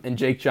game, and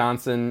Jake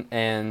Johnson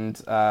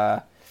and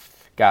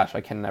gosh,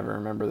 I can never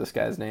remember this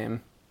guy's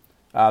name,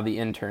 the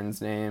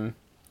intern's name,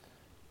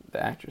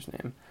 the actor's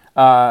name,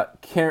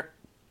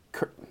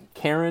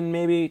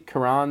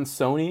 Karan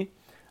Sony.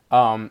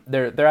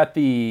 They're at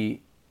the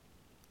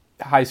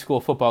high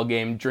school football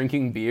game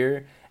drinking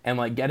beer and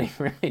like getting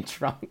really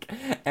drunk,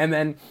 and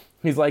then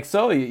he's like,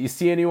 so you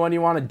see anyone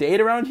you want to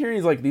date around here?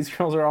 He's like, these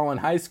girls are all in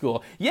high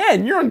school. Yeah,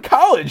 and you're in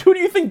college. Who do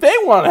you think they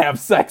want to have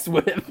sex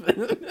with?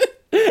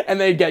 And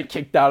they get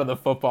kicked out of the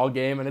football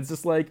game, and it's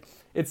just like,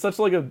 it's such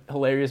like a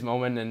hilarious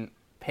moment, and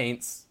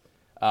paints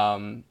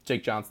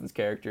Jake Johnson's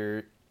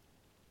character,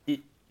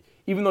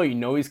 even though you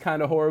know he's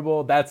kind of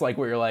horrible, that's like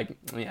where you're like,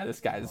 yeah, this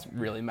guy's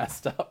really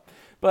messed up.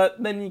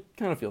 But then you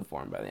kind of feel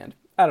for him by the end.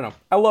 I don't know.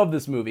 I love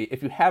this movie.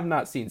 If you have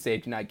not seen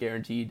Safety Not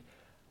Guaranteed,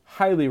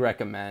 highly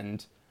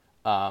recommend.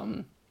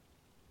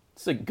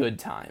 It's a good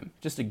time.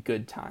 Just a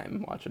good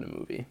time watching a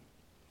movie.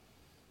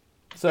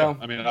 So yeah,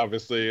 I mean,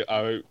 obviously,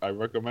 I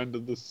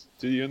recommended this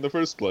to you in the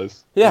first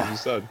place. Yeah, as you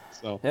said.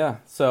 So yeah.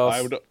 So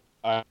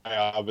I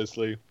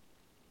obviously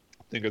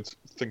think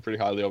pretty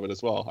highly of it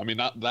as well. I mean,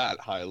 not that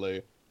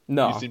highly.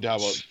 No. You seem to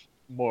have a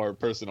more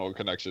personal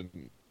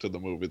connection to the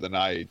movie than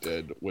I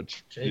did,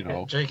 which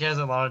Jake has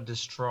a lot of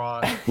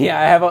distraught. Yeah,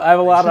 I have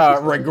a lot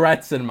of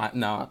regrets in my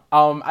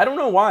I don't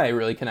know why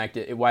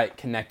it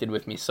connected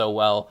with me so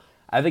well.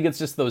 I think it's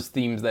just those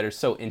themes that are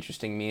so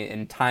interesting to me,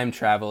 and time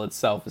travel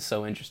itself is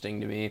so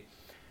interesting to me,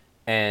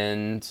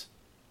 and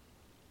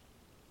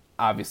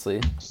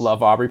obviously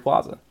love Aubrey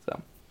Plaza.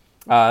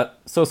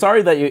 So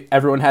sorry that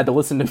everyone had to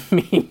listen to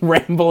me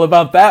ramble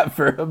about that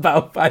for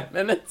about 5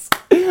 minutes.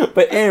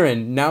 But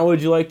Aaron, now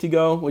would you like to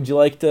go? Would you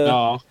like to?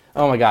 No.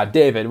 Oh my God,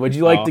 David, would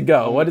you like to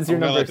go? What is your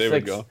number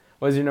 6? Go.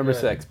 What is your number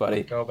 6,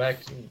 buddy? Go back.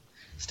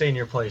 Stay in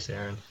your place,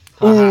 Aaron.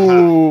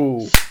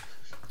 Ooh,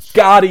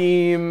 got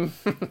him.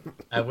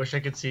 I wish I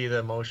could see the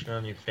emotion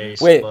on your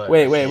face. Wait.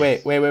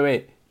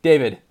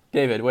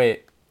 David,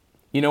 wait.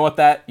 You know what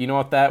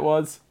that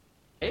was?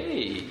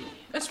 Hey,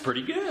 that's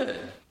pretty good.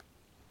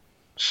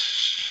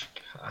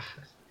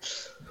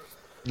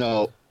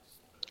 No,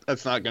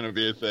 that's not going to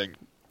be a thing.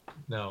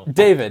 No.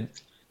 David,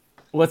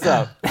 what's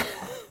up?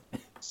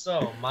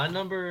 So, my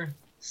number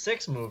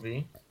 6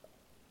 movie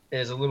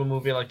is a little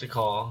movie I like to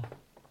call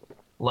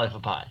Life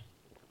of Pi.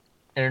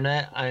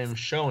 Internet, I am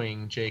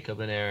showing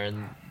Jacob and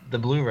Aaron the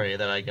Blu-ray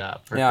that I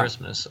got for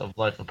Christmas of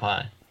Life of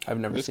Pi. I've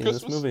never seen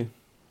this movie.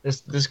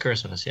 This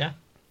Christmas, yeah.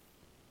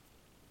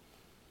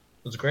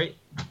 It was great.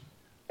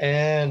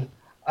 And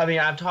I mean,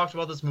 I've talked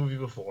about this movie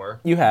before.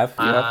 You have.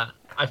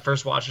 I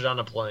first watched it on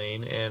a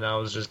plane, and I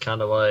was just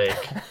kind of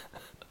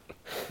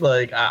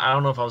like, I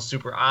don't know if I was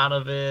super out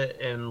of it,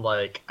 and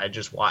like I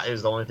just it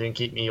was the only thing to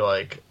keep me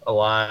like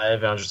alive.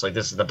 And I was just like,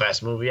 this is the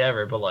best movie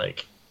ever. But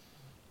like,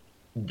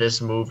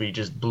 this movie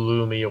just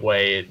blew me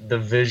away. The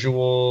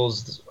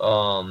visuals,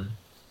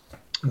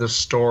 the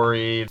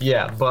story,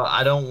 yeah. But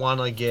I don't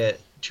want to get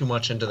too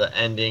much into the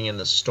ending and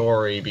the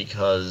story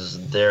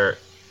because this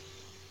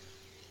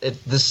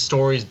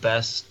story's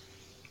best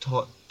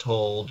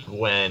told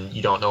when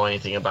you don't know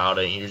anything about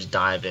it and you just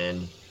dive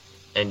in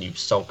and you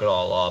soak it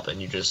all up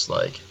and you just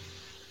like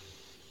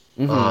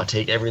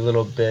take every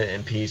little bit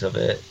and piece of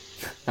it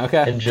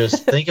and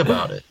just think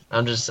about it.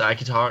 And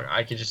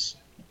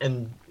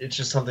it's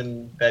just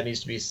something that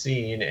needs to be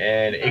seen,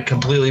 and it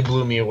completely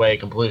blew me away,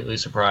 completely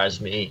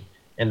surprised me,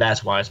 and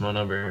that's why it's my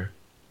number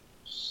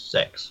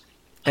 6.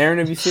 Aaron,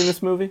 have you seen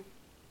this movie?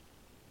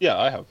 Yeah,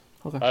 I have.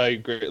 Okay. I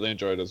greatly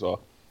enjoyed it as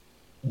well.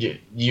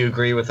 You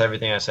agree with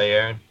everything I say,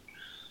 Aaron?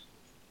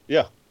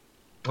 Yeah.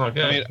 Oh,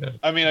 good.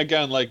 I mean,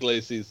 again, like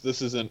Lacey's,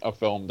 this isn't a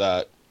film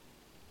that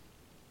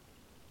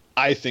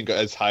I think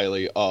as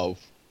highly of,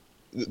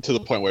 to the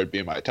point where it'd be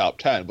in my top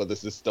 10, but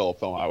this is still a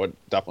film I would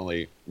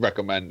definitely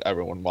recommend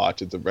everyone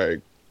watch. It's a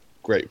very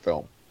great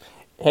film.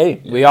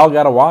 Hey, we all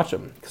got to watch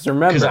them. Because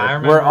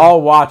remember, we're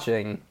all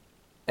watching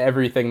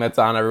everything that's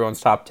on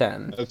everyone's top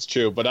 10. That's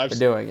true, but I've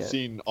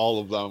seen all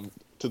of them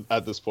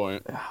at this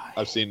point.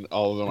 I've seen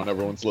all of them on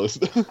everyone's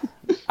list.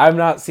 I've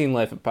not seen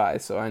Life of Pi,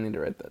 so I need to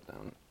write that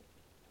down.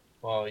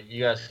 Well,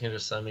 you guys can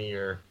just send me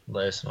your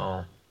list and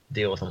I'll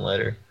deal with them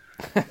later.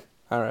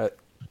 All right.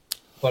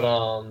 But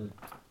I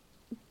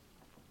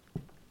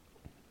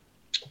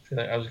feel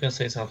like I was gonna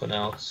say something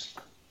else.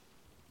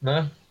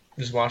 No,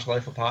 just watch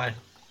Life of Pi.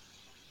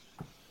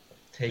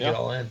 Take it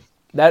all in.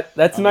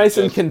 That's nice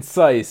and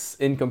concise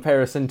in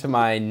comparison to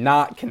my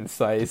not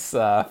concise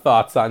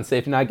thoughts on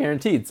Safe and Not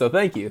Guaranteed. So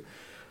thank you,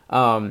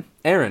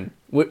 Aaron.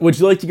 Would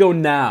you like to go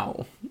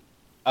now?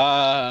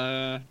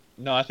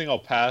 No, I think I'll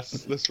pass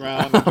this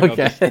round.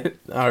 Okay,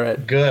 all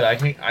right. Good. I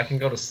can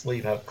go to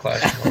sleep. I have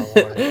class tomorrow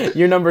morning.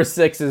 Your number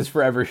 6 is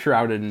forever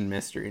shrouded in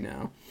mystery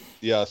now.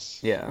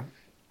 Yes. Yeah.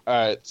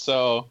 All right.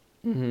 So,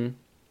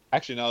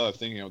 actually, now that I'm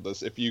thinking of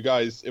this, if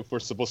we're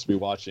supposed to be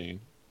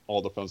watching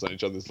all the films on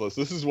each other's list,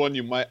 this is one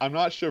I'm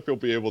not sure if you'll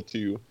be able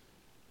to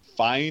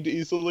find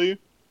easily,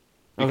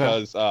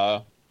 because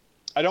I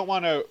don't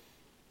want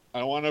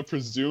to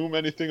presume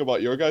anything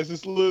about your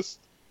guys' list,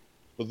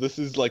 but this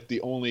is like the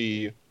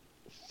only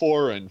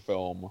foreign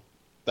film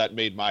that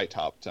made my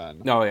top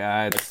 10. Oh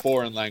yeah, it's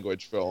foreign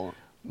language film.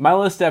 My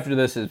list after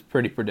this is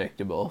pretty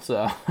predictable,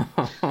 so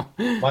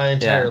my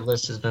entire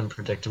list has been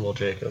predictable,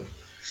 Jacob.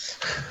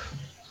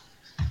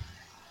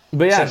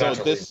 But yeah,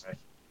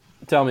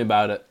 tell me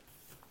about it.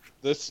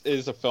 This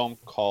is a film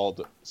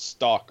called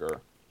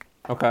Stalker.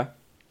 Okay.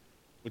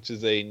 Which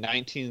is a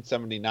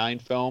 1979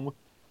 film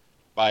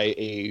by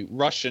a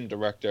Russian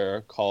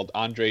director called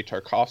Andrei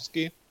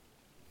Tarkovsky.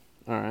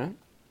 All right.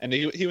 And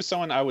he was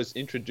someone I was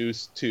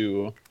introduced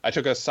to. I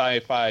took a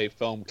sci-fi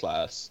film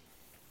class,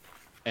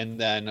 and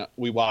then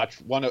we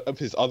watched one of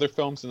his other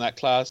films in that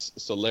class,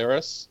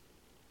 Solaris,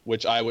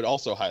 which I would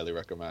also highly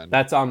recommend.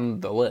 That's on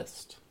the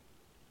list.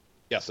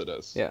 Yes, it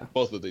is. Yeah.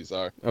 Both of these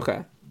are.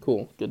 Okay,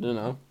 cool. Good to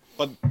know.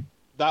 But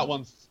that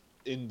one's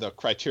in the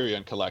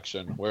Criterion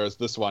collection, whereas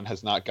this one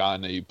has not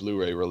gotten a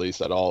Blu-ray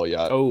release at all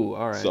yet. Oh,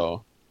 all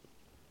right.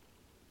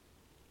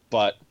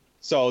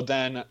 So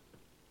then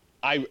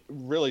I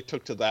really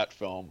took to that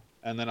film,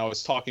 and then I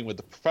was talking with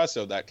the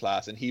professor of that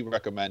class, and he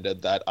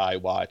recommended that I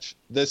watch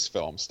this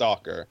film,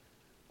 Stalker.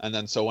 And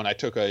then so when I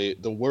took the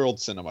world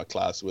cinema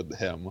class with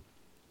him,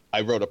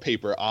 I wrote a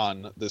paper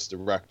on this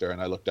director,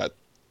 and I looked at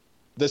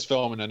this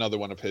film and another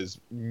one of his,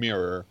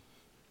 Mirror,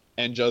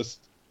 and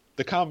just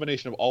the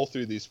combination of all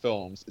three of these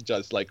films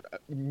just like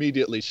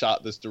immediately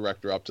shot this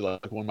director up to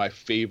like one of my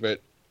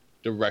favorite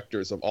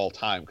directors of all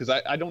time. Because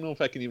I don't know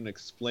if I can even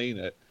explain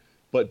it,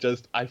 but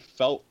just I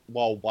felt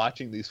while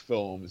watching these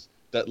films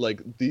that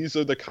like these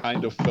are the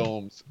kind of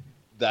films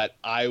that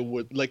I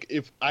would like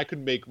if I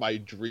could make my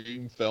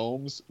dream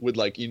films with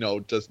like, you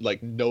know, just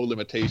like no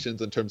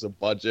limitations in terms of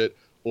budget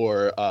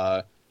or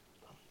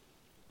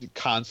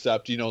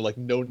concept, you know, like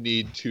no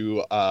need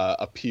to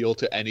appeal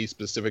to any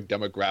specific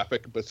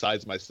demographic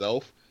besides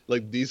myself.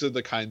 Like these are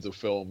the kinds of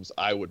films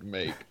I would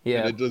make.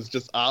 Yeah. And it was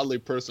just oddly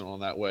personal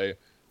in that way,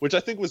 which I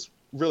think was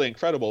really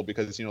incredible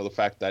because, you know, the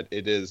fact that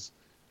it is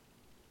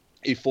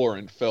a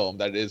foreign film,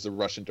 that it is a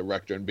Russian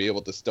director, and be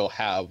able to still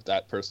have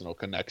that personal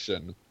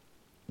connection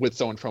with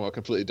someone from a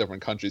completely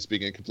different country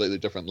speaking a completely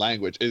different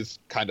language is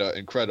kind of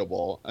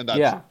incredible. And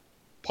that's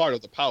part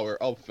of the power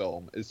of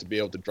film, is to be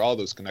able to draw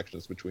those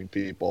connections between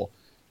people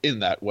in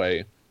that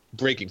way,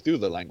 breaking through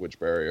the language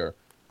barrier.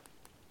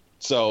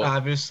 So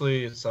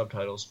obviously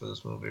subtitles for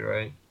this movie,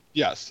 right?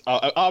 Yes.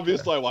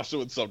 Obviously I watched it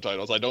with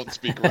subtitles. I don't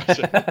speak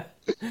Russian.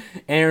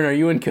 Aaron, are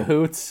you in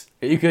cahoots?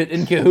 Are you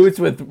in cahoots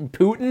with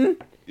Putin?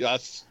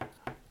 Yes.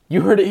 You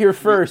heard it here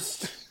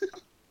first.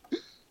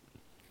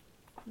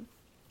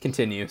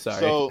 Continue.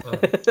 Sorry.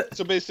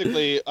 So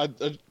basically,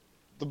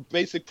 the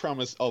basic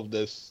premise of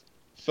this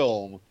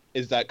film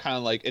is that kind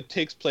of like it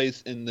takes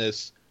place in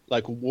this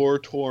like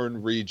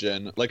war-torn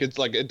region. Like it's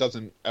like it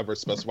doesn't ever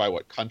specify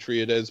what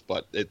country it is,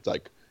 but it's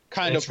like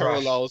kind of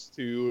parallels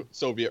to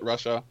Soviet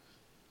Russia.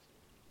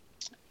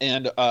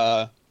 And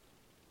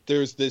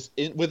there's this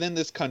within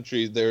this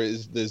country there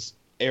is this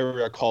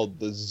area called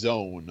the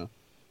Zone,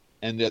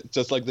 and it's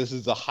just like this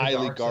is a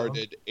highly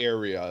guarded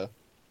area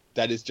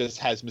that is just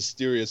has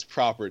mysterious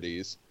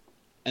properties.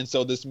 And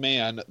so this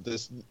man,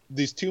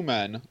 these two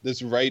men,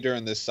 this writer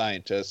and this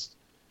scientist,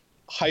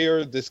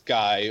 hire this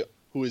guy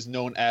who is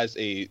known as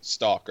a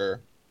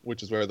stalker,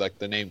 which is where like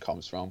the name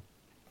comes from,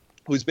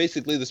 who is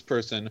basically this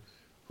person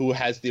who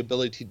has the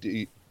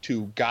ability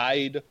to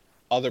guide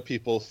other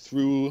people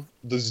through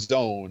the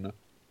zone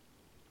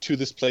to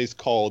this place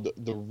called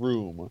the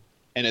Room.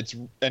 And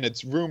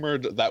it's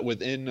rumored that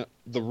within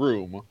the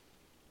Room,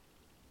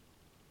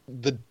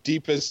 the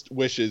deepest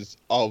wishes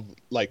of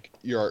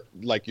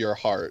your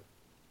heart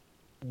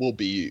will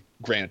be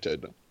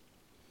granted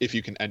if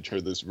you can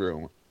enter this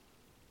room.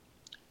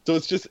 So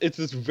it's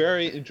this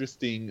very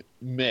interesting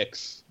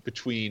mix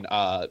between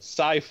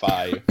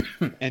sci-fi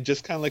and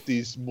just kind of like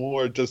these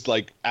more just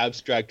like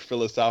abstract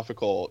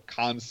philosophical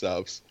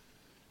concepts,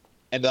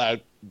 and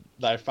that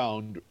I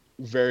found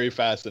very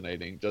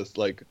fascinating. Just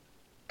like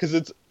because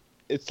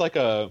it's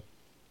a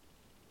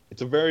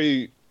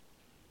very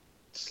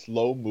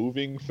slow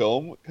moving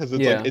film because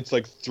it's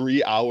like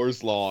 3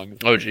 hours long.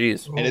 Oh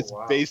geez. And it's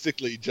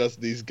basically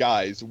just these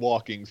guys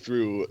walking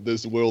through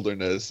this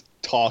wilderness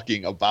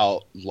talking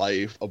about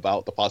life,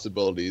 about the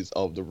possibilities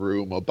of the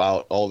room,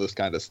 about all this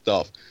kind of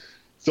stuff.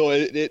 So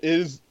it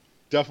is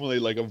definitely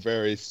like a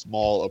very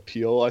small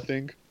appeal, I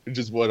think, which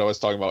is what I was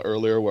talking about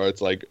earlier, where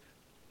it's like,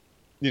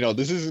 you know,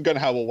 this isn't going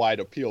to have a wide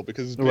appeal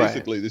because it's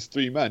basically these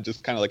three men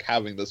just kind of like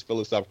having this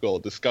philosophical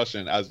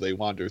discussion as they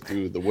wander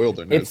through the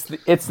wilderness.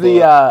 It's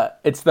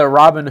the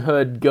Robin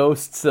Hood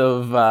ghosts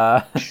of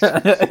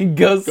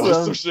ghosts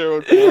of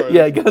Sherwood Forest.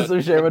 Yeah, ghosts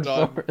of Sherwood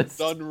Forest.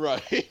 Done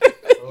right.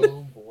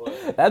 Oh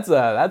boy. That's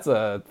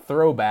a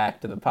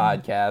throwback to the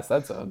podcast.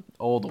 That's an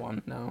old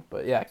one. No,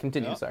 but yeah,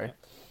 continue. Yeah. Sorry.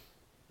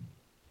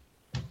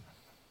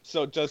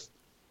 So just.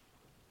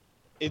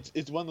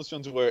 It's one of those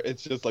films where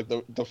it's just like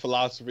the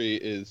philosophy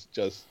is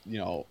just, you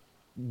know,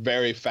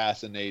 very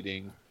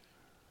fascinating.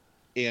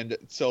 And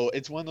so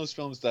it's one of those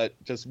films that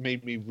just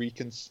made me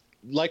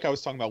like I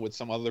was talking about with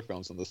some other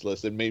films on this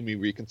list, it made me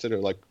reconsider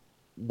like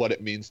what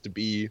it means to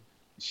be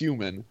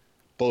human,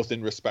 both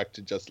in respect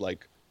to just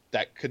like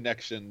that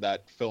connection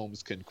that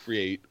films can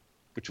create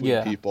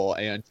between people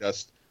and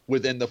just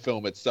within the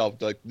film itself,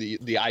 like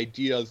the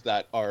ideas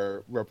that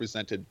are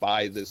represented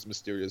by this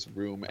mysterious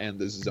room and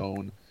this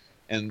zone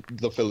and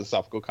the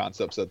philosophical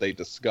concepts that they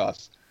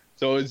discuss.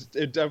 So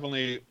it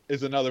definitely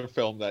is another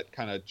film that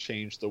kind of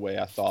changed the way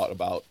I thought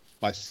about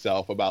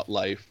myself, about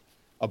life,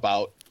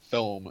 about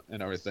film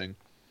and everything.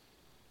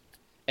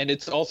 And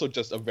it's also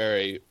just a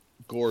very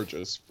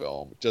gorgeous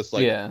film, just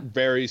like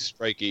very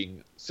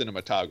striking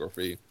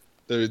cinematography.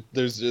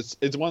 There's just,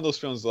 it's one of those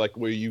films like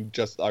where you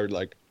just are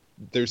like,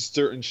 there's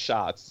certain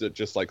shots that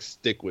just like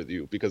stick with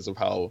you because of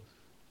how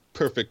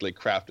perfectly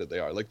crafted they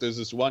are. Like there's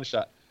this one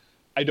shot,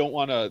 I don't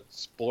want to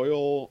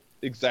spoil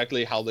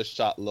exactly how this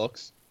shot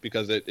looks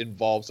because it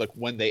involves like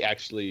when they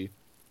actually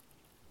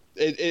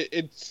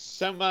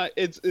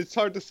it's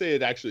hard to say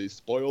it actually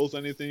spoils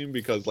anything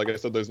because like I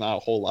said, there's not a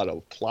whole lot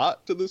of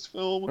plot to this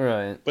film,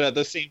 right? But at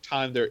the same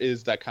time there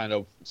is that kind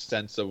of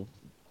sense of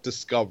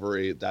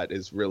discovery that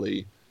is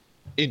really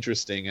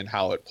interesting in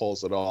how it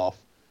pulls it off.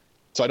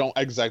 So I don't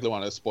exactly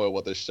want to spoil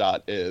what this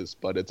shot is,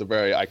 but it's a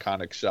very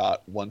iconic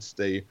shot once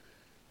they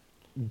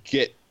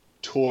get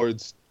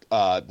towards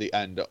the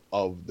end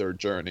of their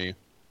journey,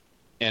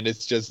 and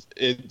it's just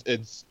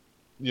it's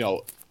you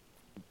know,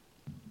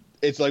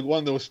 it's like one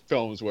of those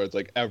films where it's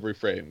like every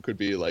frame could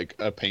be like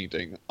a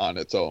painting on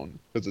its own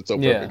because it's so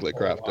perfectly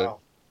crafted.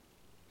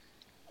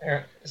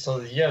 Wow.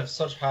 So you have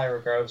such high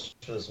regards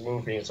for this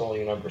movie. It's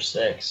only number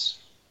 6.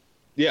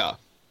 Yeah,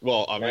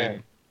 well, I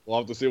mean, we'll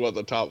have to see what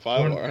the top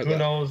 5 are.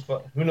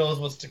 Who knows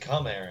what's to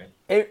come, Aaron?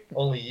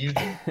 Only you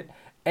do.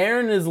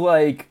 Aaron is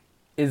like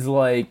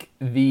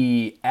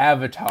the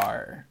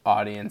Avatar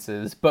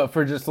audiences, but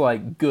for just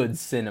like good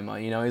cinema,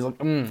 you know. He's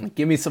like,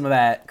 give me some of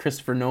that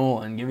Christopher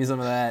Nolan, give me some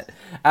of that.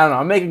 I don't know,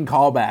 I'm making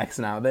callbacks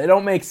now. They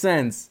don't make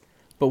sense,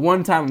 but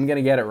one time I'm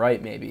gonna get it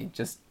right, maybe.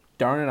 Just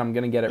darn it, I'm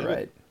gonna get it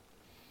right.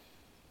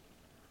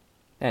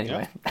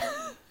 Anyway. Yeah.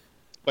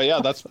 But yeah,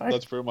 that's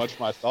pretty much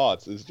my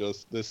thoughts. Is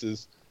just this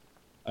is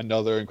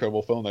another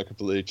incredible film that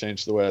completely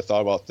changed the way I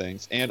thought about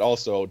things, and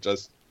also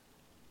just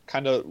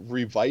kind of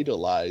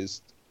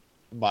revitalized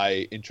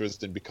my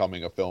interest in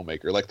becoming a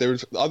filmmaker. Like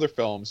there's other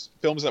films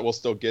that we'll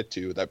still get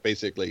to that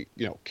basically,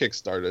 you know,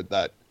 kickstarted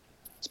that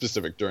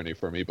specific journey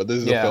for me. But this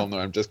is a film that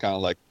I'm just kind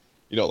of like,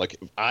 you know, like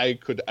if I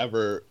could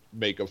ever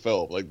make a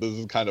film, like this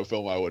is the kind of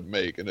film I would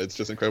make. And it's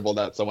just incredible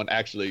that someone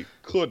actually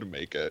could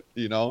make it,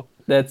 you know?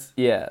 That's,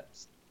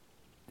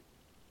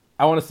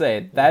 I want to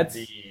say that's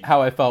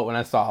how I felt when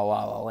I saw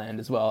La La Land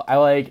as well. I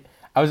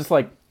was just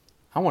like,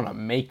 I want to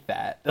make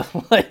that.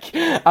 I'm like,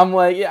 yeah,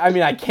 I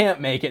mean, I can't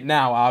make it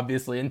now,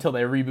 obviously, until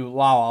they reboot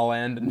La La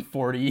Land in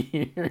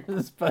 40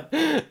 years. But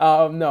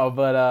no,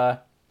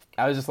 but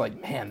I was just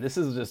like, man, this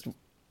is just,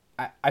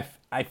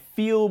 I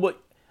feel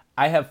what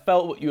I have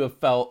felt, what you have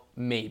felt,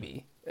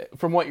 maybe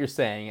from what you're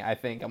saying. I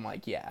think I'm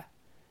like, yeah,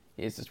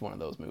 it's just one of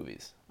those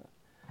movies.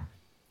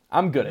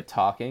 I'm good at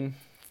talking.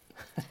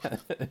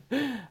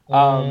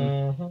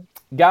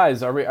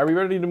 Guys, are we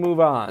ready to move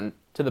on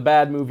to the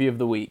bad movie of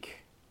the week?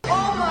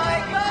 Oh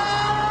my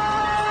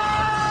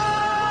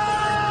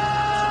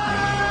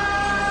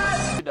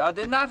God! I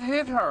did not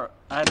hit her.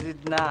 I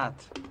did not.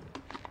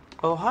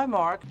 Oh, hi,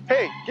 Mark.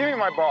 Hey, give me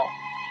my ball.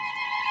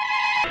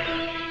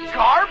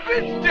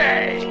 Garbage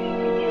day!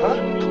 Huh?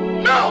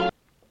 No!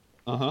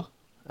 Uh-huh.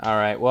 All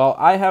right, well,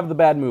 I have the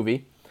bad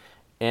movie,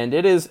 and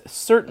it is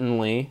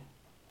certainly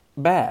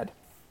bad.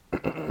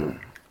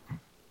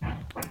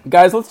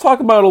 Guys, let's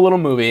talk about a little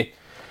movie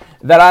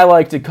that I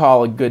like to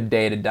call A Good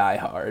Day to Die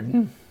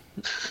Hard.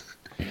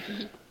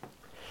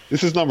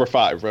 This is number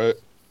 5, right?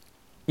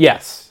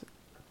 Yes.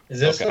 Is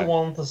this the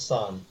one with the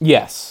sun?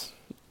 Yes.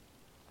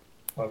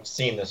 I've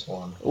seen this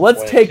one.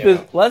 Let's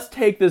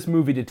take this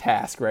movie to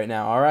task right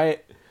now, all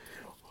right?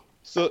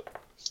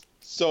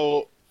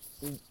 So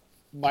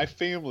my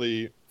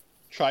family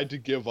tried to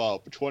give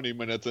up 20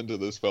 minutes into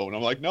this film, and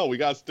I'm like, no, we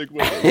gotta stick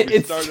with it.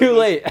 It's too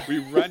late. We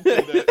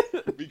rented it.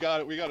 We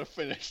gotta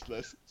finish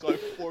this. So I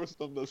forced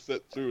them to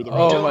sit through the.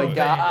 Oh my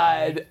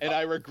God! And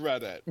I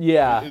regret it.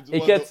 Yeah,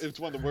 it's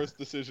one of the worst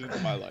decisions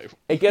of my life.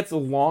 It gets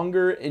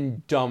longer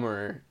and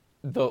dumber.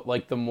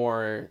 The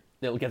more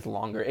it gets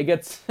longer, it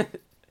gets.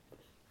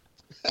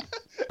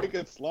 It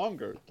gets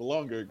longer the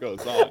longer it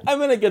goes on. I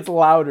mean, it gets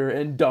louder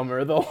and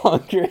dumber the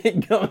longer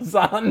it goes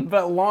on,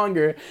 but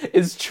longer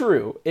is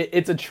true.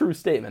 It's a true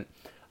statement.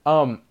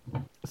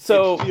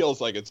 So it feels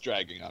like it's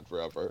dragging on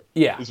forever.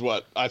 Yeah, is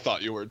what I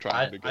thought you were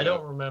trying to get. I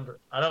don't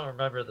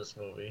remember this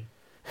movie.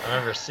 I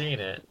remember seeing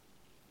it.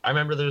 I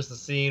remember there's the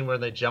scene where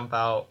they jump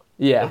out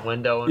the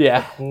window into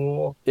the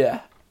pool.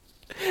 Yeah.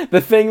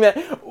 The thing that.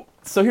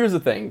 So here's the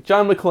thing: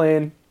 John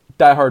McClane,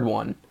 Die Hard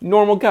 1,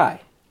 normal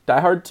guy.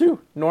 Die Hard 2,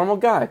 normal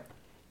guy.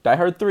 Die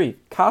Hard 3,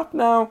 cop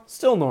now,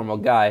 still normal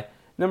guy.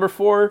 Number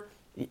 4,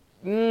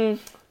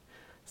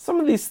 some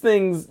of these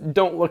things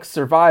don't look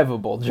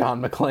survivable, John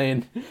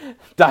McClane.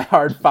 Die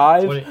Hard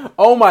 5,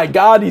 oh my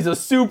God, he's a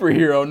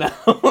superhero now.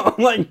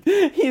 Like,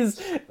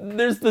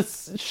 there's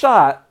this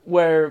shot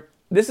where,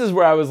 this is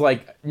where I was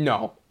like,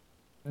 no,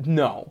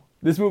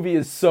 this movie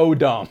is so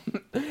dumb.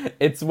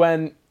 It's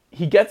when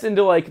he gets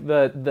into like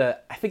the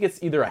I think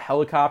it's either a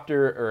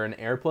helicopter or an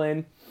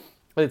airplane.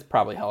 It's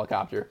probably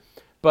helicopter.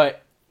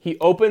 But he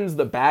opens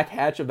the back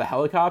hatch of the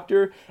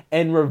helicopter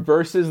and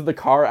reverses the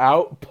car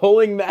out,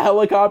 pulling the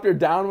helicopter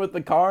down with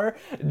the car,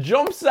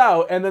 jumps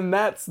out, and then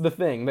that's the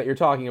thing that you're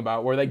talking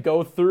about, where they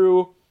go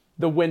through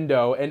the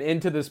window and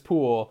into this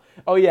pool.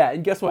 Oh yeah,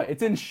 and guess what?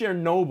 It's in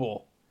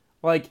Chernobyl.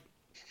 Like,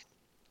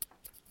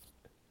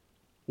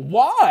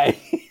 why?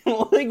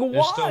 Like, why?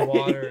 There's still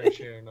water in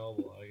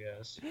Chernobyl, I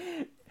guess.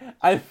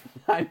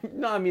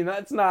 No, I mean,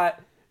 that's not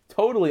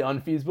totally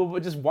unfeasible,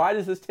 but just why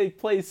does this take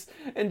place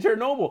in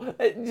Chernobyl?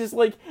 It just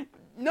like,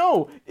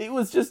 no, it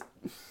was just.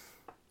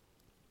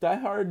 Die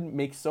Hard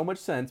makes so much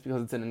sense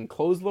because it's an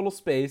enclosed little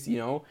space, you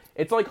know.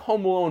 It's like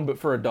Home Alone, but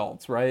for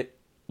adults, right?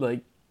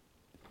 Like,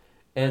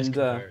 and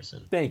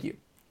thank you.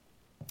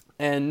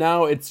 And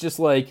now it's just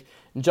like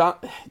John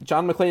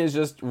McClane is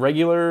just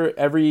regular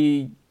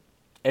every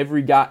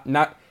guy.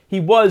 Not he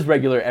was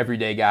regular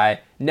everyday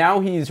guy. Now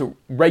he's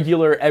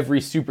regular every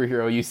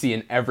superhero you see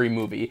in every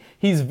movie.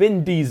 He's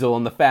Vin Diesel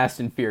in the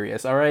Fast and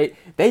Furious. All right,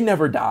 they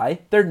never die.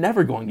 They're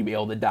never going to be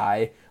able to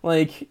die.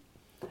 Like,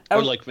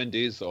 or like Vin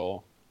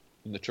Diesel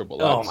in the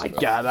Triple X. Oh my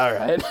God! All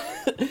right.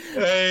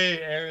 Hey,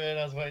 Aaron,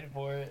 I was waiting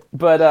for it.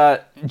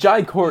 But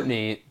Jai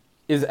Courtney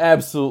is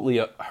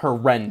absolutely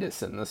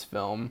horrendous in this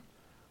film.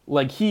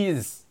 Like, he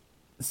is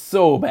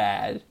so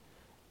bad,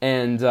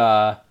 and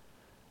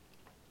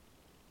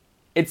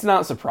it's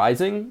not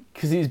surprising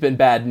because he's been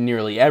bad in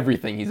nearly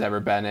everything he's ever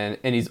been in,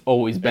 and he's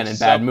always been in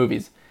bad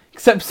movies,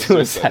 except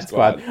Suicide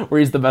Squad, where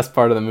he's the best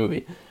part of the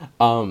movie.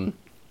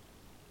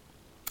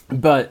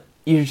 But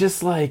you're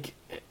just like,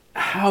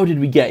 how did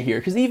we get here?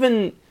 Because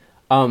even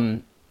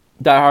Die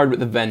Hard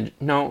with a Vengeance...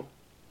 No.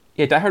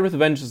 Yeah, Die Hard with a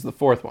Vengeance is the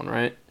fourth one,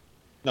 right?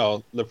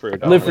 No, Live Free or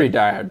Die Hard. Live Free,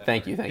 Die Hard.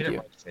 Thank you.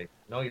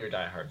 Know your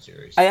Die Hard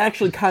series. I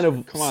actually kind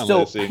of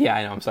still... Lacey. Yeah,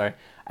 I know, I'm sorry.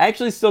 I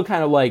actually still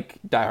kind of like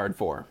Die Hard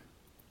 4.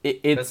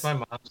 It's That's my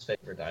mom's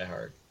favorite Die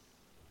Hard.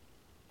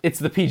 It's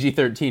the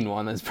PG-13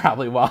 one. That's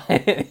probably why.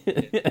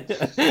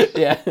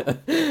 Yeah.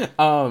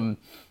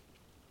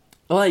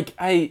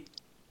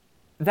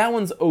 That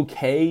one's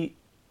okay,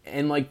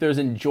 and like there's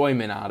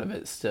enjoyment out of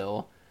it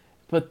still,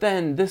 But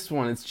then this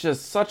one, it's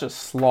just such a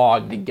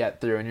slog to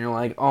get through, and you're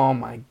like, oh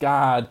my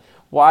god,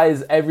 why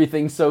is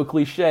everything so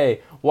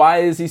cliche? Why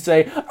is he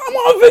saying, I'm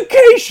on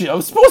vacation,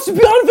 I'm supposed to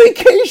be on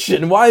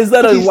vacation? Why is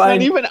that a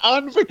line? He's not even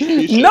on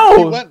vacation. No!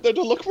 He went there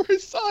to look for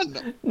his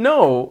son.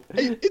 No.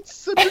 It's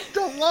such a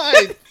dumb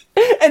line.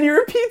 And he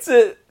repeats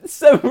it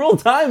several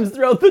times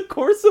throughout the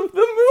course of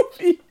the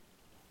movie.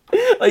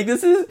 Like,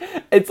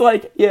 it's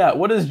like, yeah,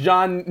 what does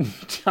Jonathan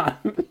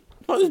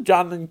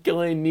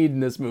Killian need in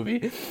this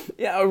movie?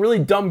 Yeah, a really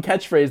dumb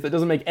catchphrase that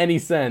doesn't make any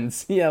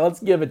sense. Yeah, let's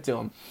give it to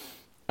him.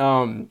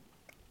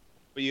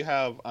 But you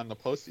have, on the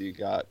poster, you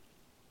got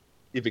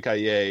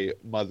Yippee-ki-yay,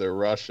 Mother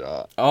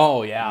Russia.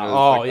 Oh,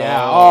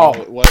 yeah.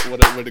 What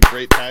a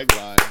great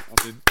tagline.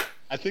 I mean,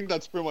 I think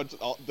that's pretty much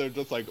all. They're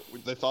just like,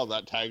 they saw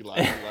that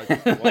tagline.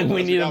 Like, well, like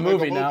we need a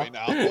movie now.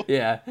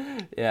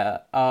 Yeah.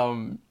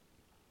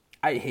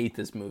 I hate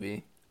this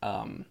movie.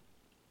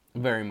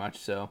 Very much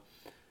so.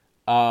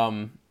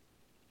 I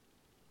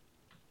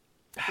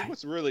think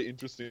what's really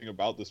interesting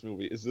about this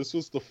movie is this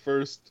was the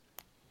first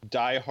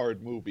Die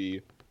Hard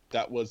movie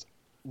that was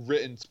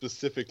written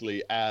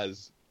specifically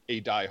as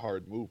a Die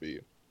Hard movie.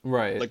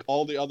 Right. Like,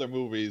 all the other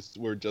movies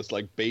were just,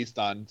 like, based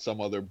on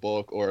some other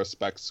book or a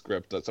spec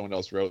script that someone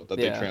else wrote that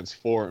they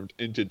transformed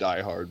into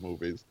Die Hard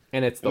movies.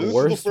 And it's the and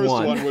worst is the first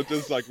one. Which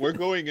is, like, we're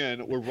going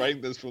in, we're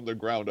writing this from the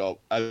ground up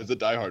as a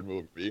Die Hard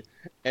movie,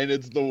 and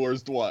it's the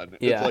worst one.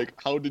 Yeah. It's like,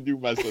 how did you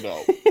mess it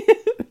up?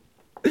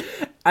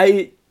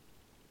 I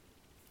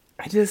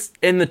just,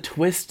 and the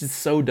twist is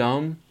so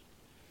dumb.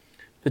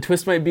 The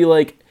twist might be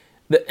like,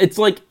 it's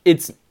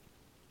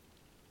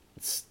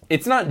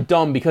not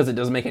dumb because it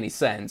doesn't make any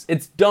sense.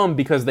 It's dumb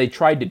because they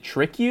tried to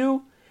trick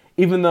you,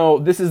 even though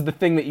this is the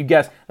thing that you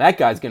guess, that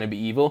guy's gonna be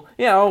evil.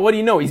 Yeah, well, what do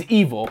you know? He's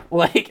evil.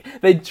 Like,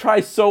 they try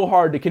so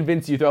hard to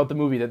convince you throughout the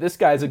movie that this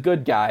guy's a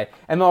good guy,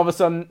 and then all of a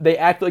sudden they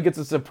act like it's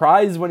a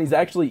surprise when he's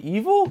actually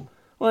evil?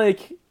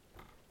 Like,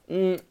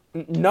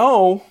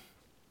 no,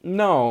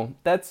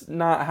 that's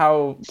not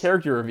how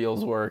character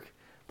reveals work.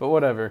 But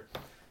whatever,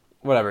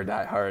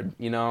 Die Hard.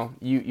 You know,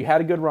 you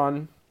had a good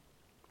run.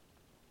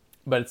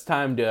 But it's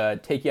time to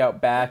take you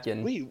out back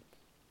and... Wait,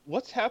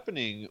 what's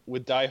happening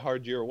with Die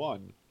Hard Year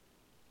One?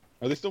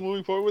 Are they still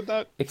moving forward with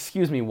that?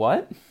 Excuse me,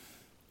 what?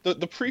 The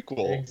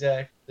prequel.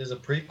 Exactly. There's a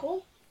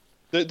prequel?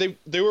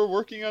 They were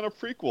working on a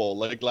prequel,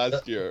 like,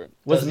 last year.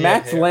 Was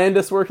Max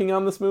Landis working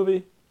on this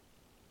movie?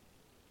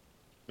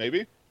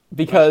 Maybe?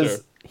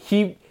 Because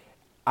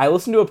I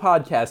listened to a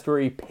podcast where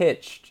he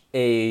pitched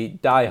a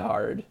Die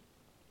Hard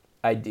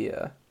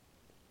idea.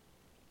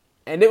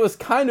 And it was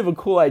kind of a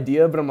cool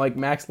idea, but I'm like,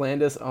 Max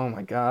Landis, oh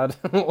my god.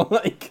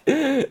 Like,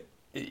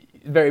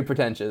 very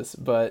pretentious,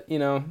 but, you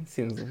know,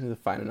 seems he's a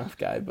fine enough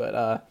guy.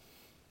 But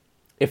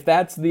if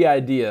that's the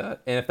idea,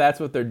 and if that's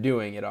what they're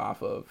doing it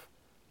off of,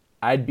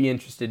 I'd be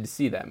interested to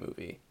see that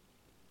movie.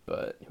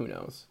 But who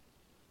knows?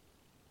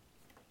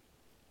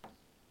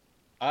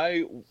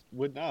 I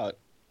would not.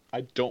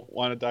 I don't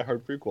want a Die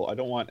Hard prequel. I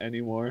don't want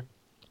any more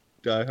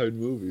Die Hard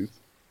movies.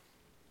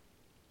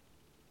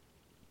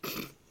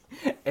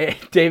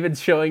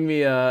 David's showing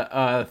me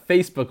a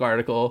Facebook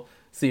article,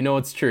 so you know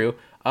it's true,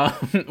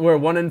 where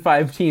 1 in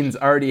 5 teens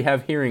already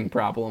have hearing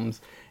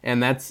problems.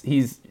 And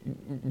he's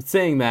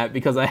saying that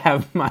because I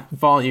have my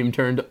volume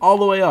turned all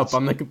the way up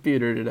on the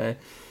computer today.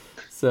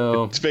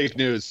 So it's fake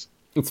news.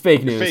 It's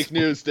fake news. Fake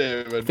news,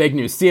 David. Fake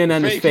news.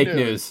 CNN is fake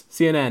news.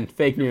 CNN,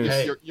 fake news.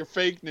 Hey, you're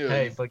fake news.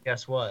 Hey, but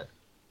guess what?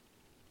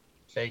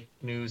 Fake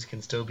news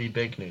can still be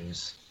big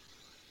news.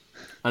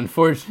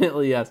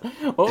 Unfortunately, yes.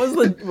 What was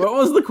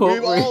the quote?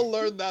 We've all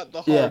learned that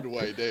the hard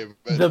way, David.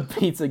 The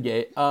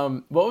Pizzagate.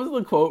 What was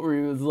the quote where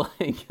he was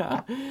like,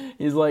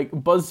 he's like,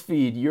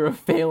 BuzzFeed, you're a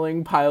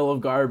failing pile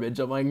of garbage.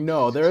 I'm like,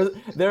 no,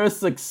 they're a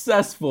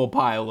successful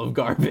pile of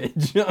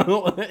garbage.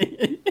 All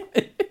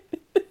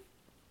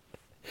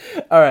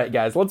right,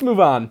 guys, let's move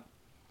on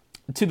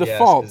to The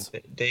Fault.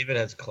 David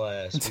has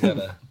class. We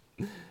gotta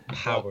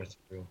power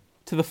through.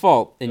 To The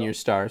Fault in Your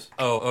Stars.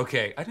 Oh,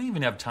 okay. I don't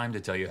even have time to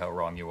tell you how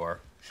wrong you are.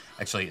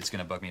 Actually, it's going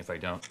to bug me if I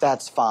don't.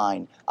 That's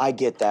fine. I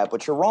get that,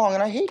 but you're wrong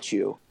and I hate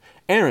you.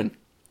 Aaron,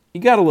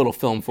 you got a little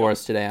film for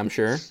us today, I'm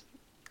sure.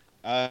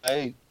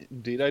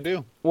 Indeed I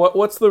do.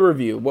 What's the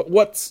review?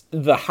 What's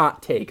the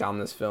hot take on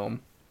this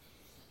film?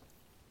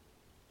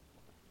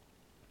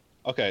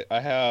 Okay, I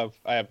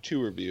have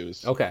 2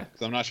 reviews. Okay.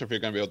 Because I'm not sure if you're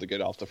going to be able to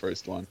get off the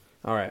first one.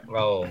 All right.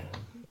 Oh,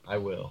 I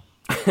will.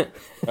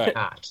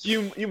 Right.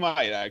 You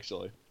might,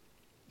 actually.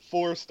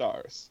 4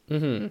 stars.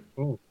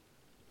 Mm-hmm. Ooh.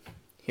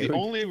 The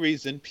only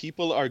reason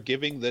people are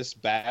giving this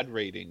bad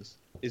ratings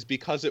is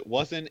because it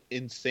wasn't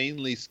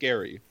insanely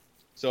scary.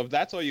 So if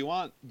that's all you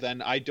want,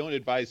 then I don't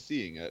advise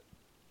seeing it.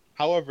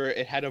 However,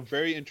 it had a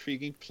very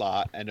intriguing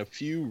plot and a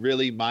few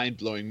really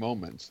mind-blowing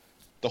moments.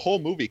 The whole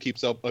movie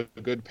keeps up a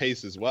good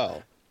pace as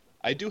well.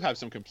 I do have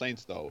some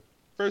complaints, though.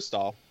 First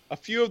off, a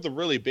few of the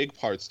really big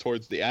parts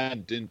towards the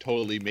end didn't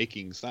totally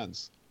making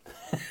sense.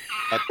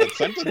 That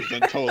sentence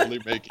didn't totally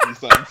making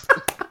sense.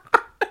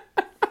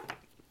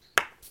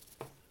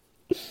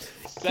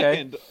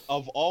 Second,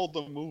 of all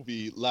the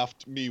movie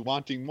left me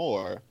wanting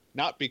more,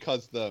 not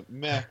because the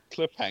meh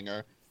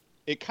cliffhanger.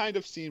 It kind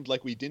of seemed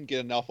like we didn't get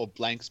enough of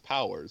Blank's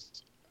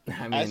powers.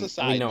 I mean, As a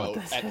side know note,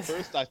 what at this is.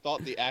 first I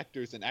thought the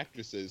actors and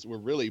actresses were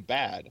really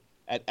bad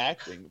at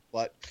acting,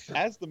 but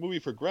as the movie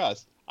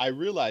progressed, I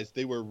realized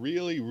they were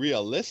really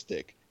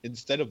realistic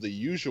instead of the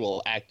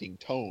usual acting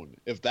tone,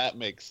 if that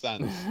makes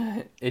sense.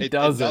 It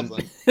doesn't.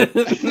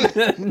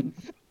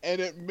 And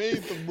it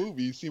made the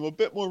movie seem a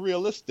bit more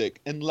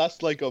realistic and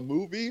less like a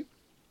movie?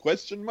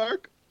 Question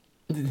mark?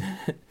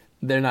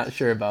 They're not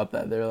sure about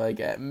that. They're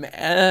like,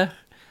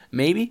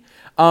 maybe.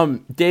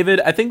 David,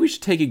 I think we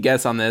should take a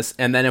guess on this,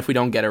 and then if we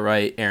don't get it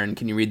right, Aaron,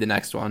 can you read the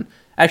next one?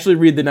 Actually,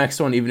 read the next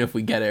one even if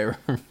we get it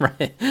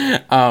right.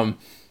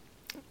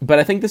 But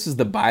I think this is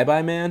the Bye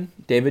Bye Man.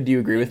 David, do you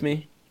agree with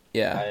me?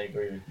 Yeah. I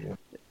agree with you.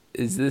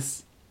 Is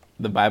this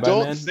the Bye Bye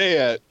Man? Don't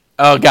say it.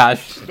 Oh,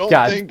 gosh. Don't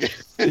God. think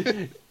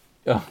it.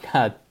 Oh,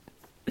 God.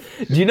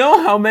 Do you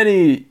know how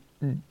many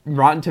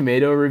Rotten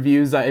Tomato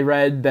reviews I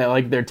read that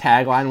like their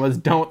tagline was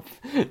don't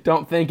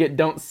think it,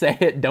 don't say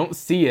it, don't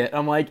see it?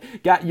 I'm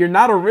like, God, you're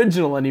not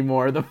original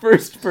anymore. The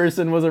first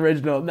person was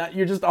original.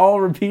 You're just all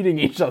repeating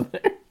each other.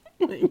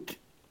 Like,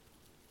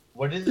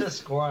 what is the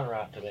score on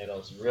Rotten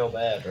Tomatoes? Real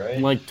bad, right?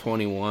 like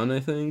 21,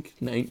 I think.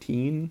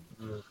 19.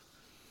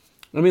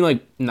 I mean,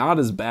 like, not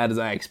as bad as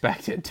I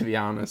expected, to be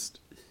honest.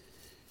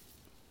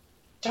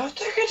 Don't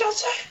think it, don't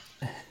say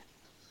it.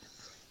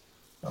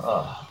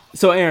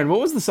 So, Aaron, what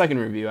was the second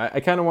review? I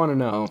kind of want to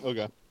know.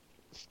 Okay.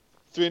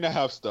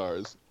 3.5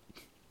 stars.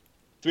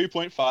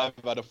 3.5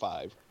 out of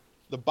 5.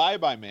 The Bye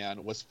Bye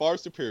Man was far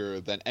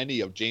superior than any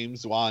of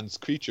James Wan's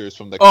creatures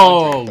from the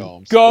Conjuring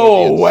films.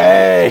 Go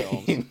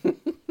away!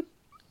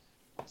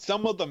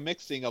 Some of the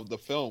mixing of the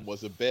film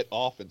was a bit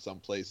off in some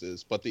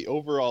places, but the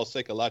overall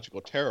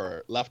psychological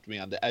terror left me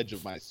on the edge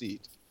of my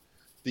seat.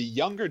 The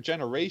younger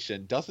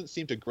generation doesn't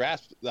seem to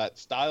grasp that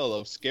style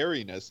of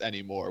scariness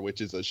anymore, which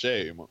is a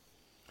shame.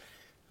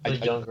 The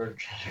younger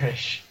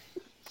generation.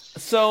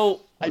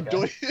 So I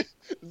don't.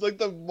 It's like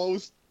the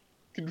most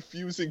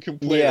confusing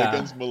complaint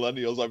against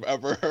millennials I've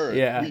ever heard.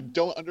 Yeah. We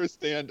don't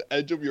understand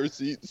edge of your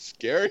seat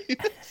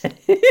scariness.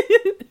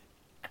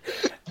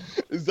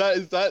 Is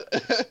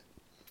that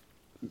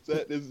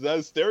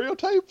a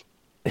stereotype?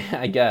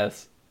 I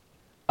guess.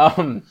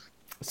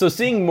 So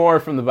seeing more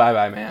from the Bye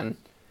Bye Man,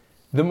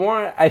 the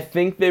more I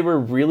think they were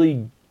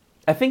really,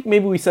 I think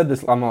maybe we said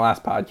this on the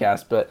last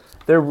podcast, but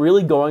they're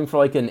really going for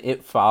like an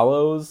It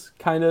Follows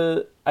kind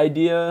of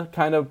idea,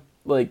 kind of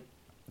like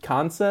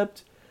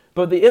concept.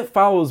 But the It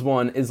Follows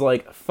one is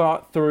like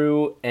thought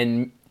through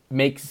and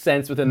makes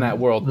sense within that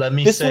world. Let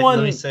me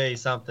say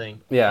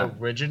something. Yeah.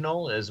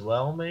 Original as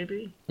well,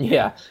 maybe.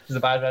 Yeah. Because the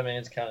Bye Bye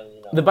Man's kind of,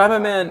 you know. The Bye Bye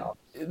Man,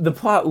 the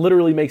plot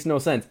literally makes no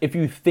sense. If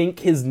you think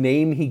his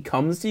name, he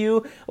comes to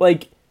you.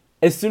 Like,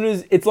 as soon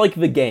as, it's like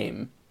the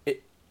game.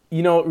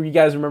 You know, you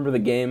guys remember the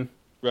game?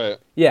 Right.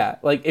 Yeah,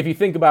 like, if you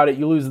think about it,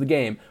 you lose the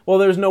game. Well,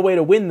 there's no way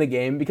to win the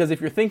game, because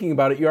if you're thinking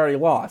about it, you already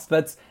lost.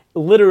 That's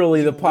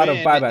literally the plot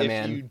of Bye Bye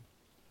Man.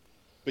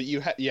 But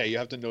you have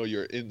to know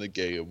you're in the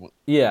game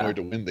in order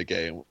to win the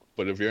game.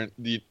 But if you're in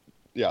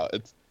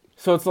it's...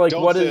 So it's like,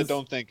 what is...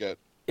 Don't think it.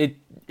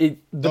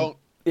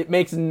 It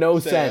makes no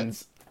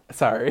sense.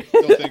 Sorry.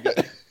 Don't think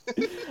it.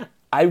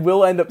 I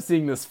will end up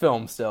seeing this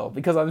film still,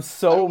 because I'm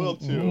so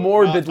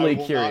morbidly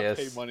curious. I will not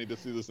pay money to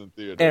see this in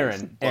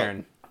theaters.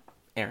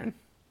 Aaron.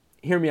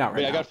 Hear me out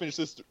right now. I gotta finish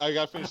this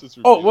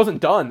review. Oh, it wasn't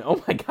done.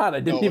 Oh my god,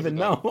 I didn't even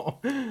know.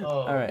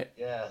 Oh, all right.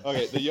 Yeah.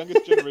 Okay, the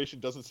youngest generation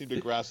doesn't seem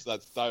to grasp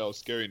that style of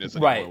scariness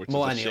anymore, which is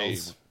a shame.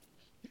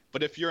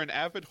 But if you're an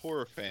avid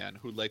horror fan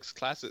who likes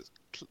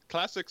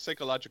classic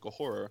psychological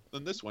horror,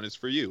 then this one is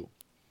for you.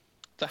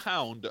 The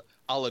Hound,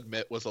 I'll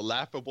admit, was a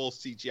laughable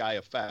CGI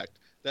effect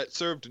that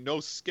served no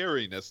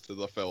scariness to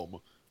the film.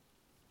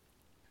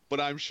 But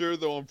I'm sure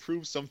they'll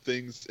improve some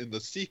things in the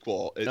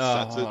sequel it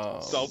sets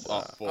itself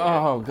up for.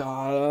 Oh,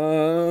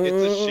 God.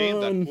 It's a shame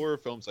that horror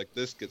films like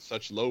this get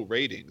such low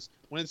ratings,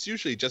 when it's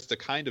usually just a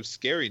kind of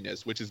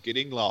scariness which is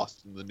getting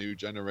lost in the new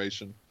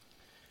generation.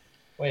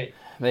 Wait.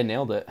 They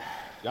nailed it.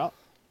 Yeah.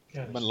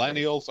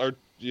 Millennials are,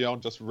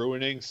 just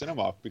ruining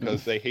cinema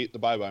because they hate the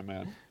Bye Bye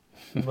Man.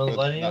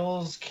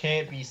 Millennials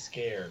can't be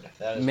scared.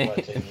 That is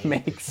what they need.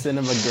 Make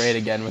cinema great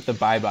again with the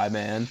Bye Bye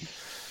Man.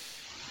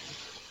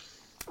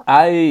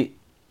 I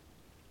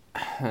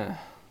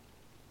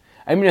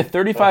mean, a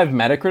 35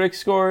 Metacritic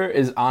score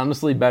is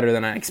honestly better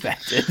than I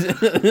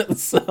expected.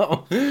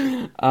 So,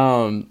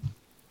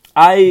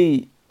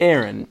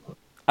 Aaron,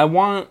 I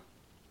want,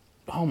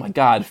 oh my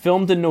god,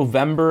 filmed in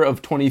November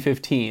of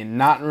 2015,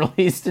 not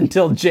released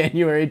until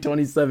January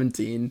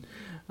 2017.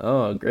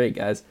 Oh, great,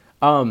 guys.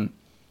 Aaron,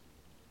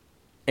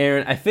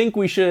 I think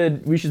we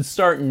should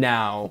start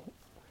now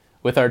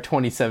with our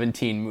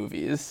 2017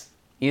 movies.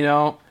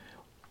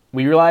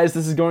 We realize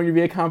this is going to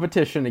be a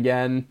competition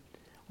again.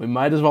 We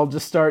might as well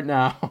just start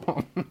now,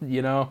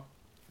 Well,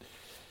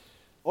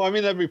 I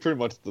mean, that'd be pretty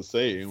much the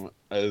same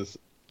as,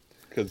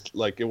 because,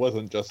 it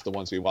wasn't just the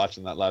ones we watched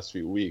in that last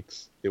few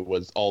weeks. It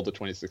was all the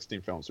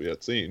 2016 films we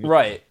had seen.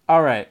 Right.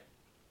 All right.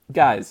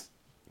 Guys,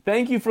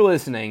 thank you for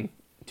listening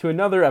to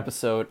another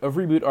episode of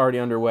Reboot Already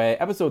Underway,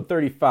 episode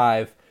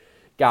 35.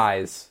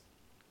 Guys,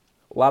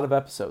 a lot of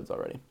episodes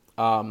already.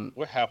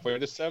 We're halfway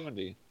to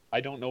 70.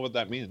 I don't know what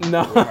that means.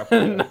 No,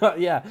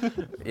 yeah.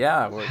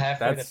 We're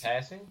halfway to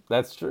passing?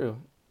 That's true.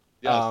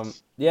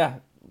 Yes. Yeah.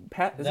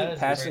 That is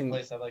passing? a great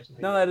place I'd like to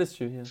be. No, that is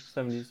true, yeah.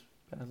 70s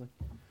passing.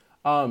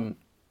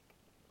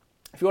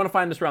 If you want to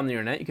find us around the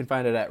internet, you can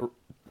find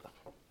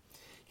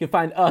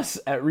us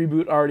at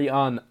Reboot Already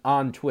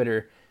on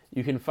Twitter.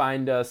 You can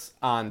find us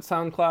on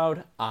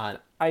SoundCloud, on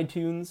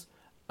iTunes.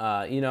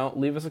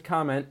 Leave us a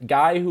comment.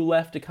 Guy who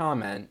left a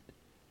comment,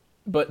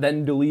 but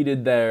then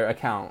deleted their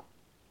account.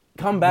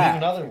 Come back.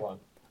 Leave another one.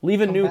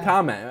 Leave a new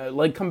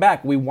comment. Come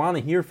back. We want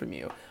to hear from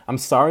you. I'm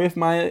sorry if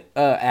my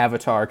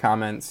avatar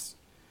comments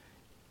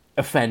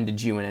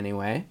offended you in any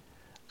way.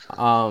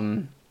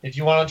 If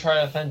you want to try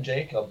to offend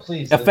Jacob,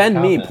 please.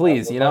 Offend me,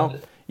 please. You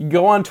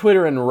go on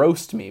Twitter and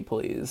roast me,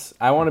 please.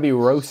 I want to be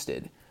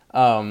roasted.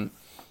 But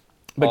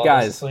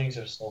guys, those slings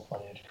are so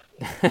funny.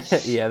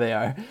 yeah, they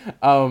are.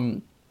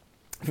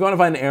 If you want to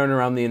find Aaron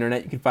around the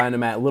internet, you can find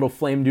him at Little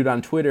Flame Dude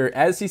on Twitter.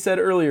 As he said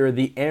earlier,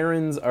 the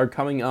errands are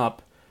coming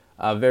up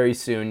very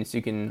soon, so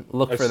you can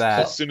look for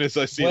that. As soon as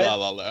I see La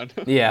La Land.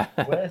 Yeah.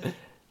 With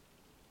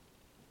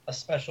a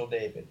special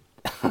David.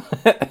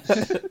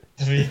 To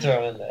be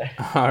thrown in there.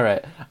 All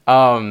right.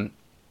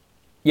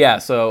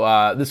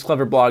 So this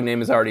clever blog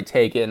name is already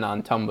taken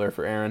on Tumblr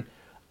for Aaron.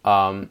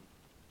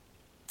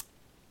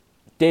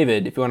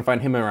 David, if you want to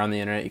find him around the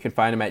internet, you can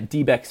find him at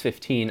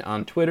dbex15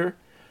 on Twitter.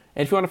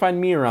 And if you want to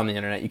find me around the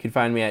internet, you can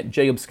find me at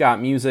Jacob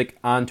Scott Music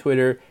on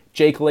Twitter,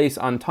 Jake Lace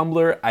on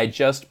Tumblr. I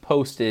just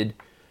posted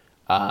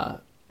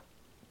 8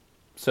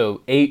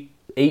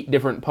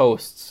 different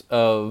posts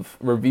of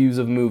reviews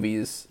of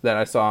movies that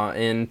I saw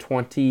in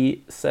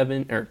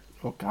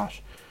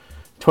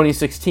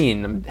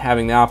 2016. I'm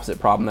having the opposite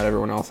problem that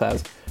everyone else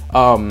has.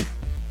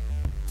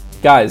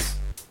 Guys,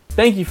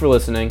 thank you for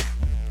listening.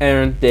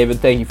 Aaron, David,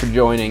 thank you for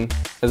joining,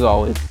 as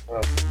always.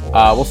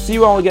 We'll see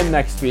you all again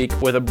next week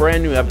with a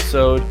brand new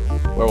episode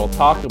where we'll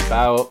talk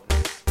about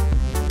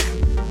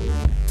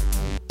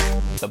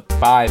the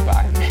Bye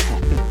Bye Man.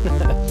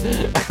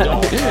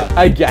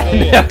 I get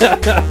it.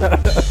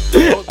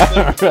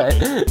 All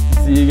right.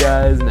 See you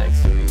guys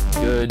next week.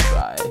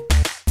 Goodbye.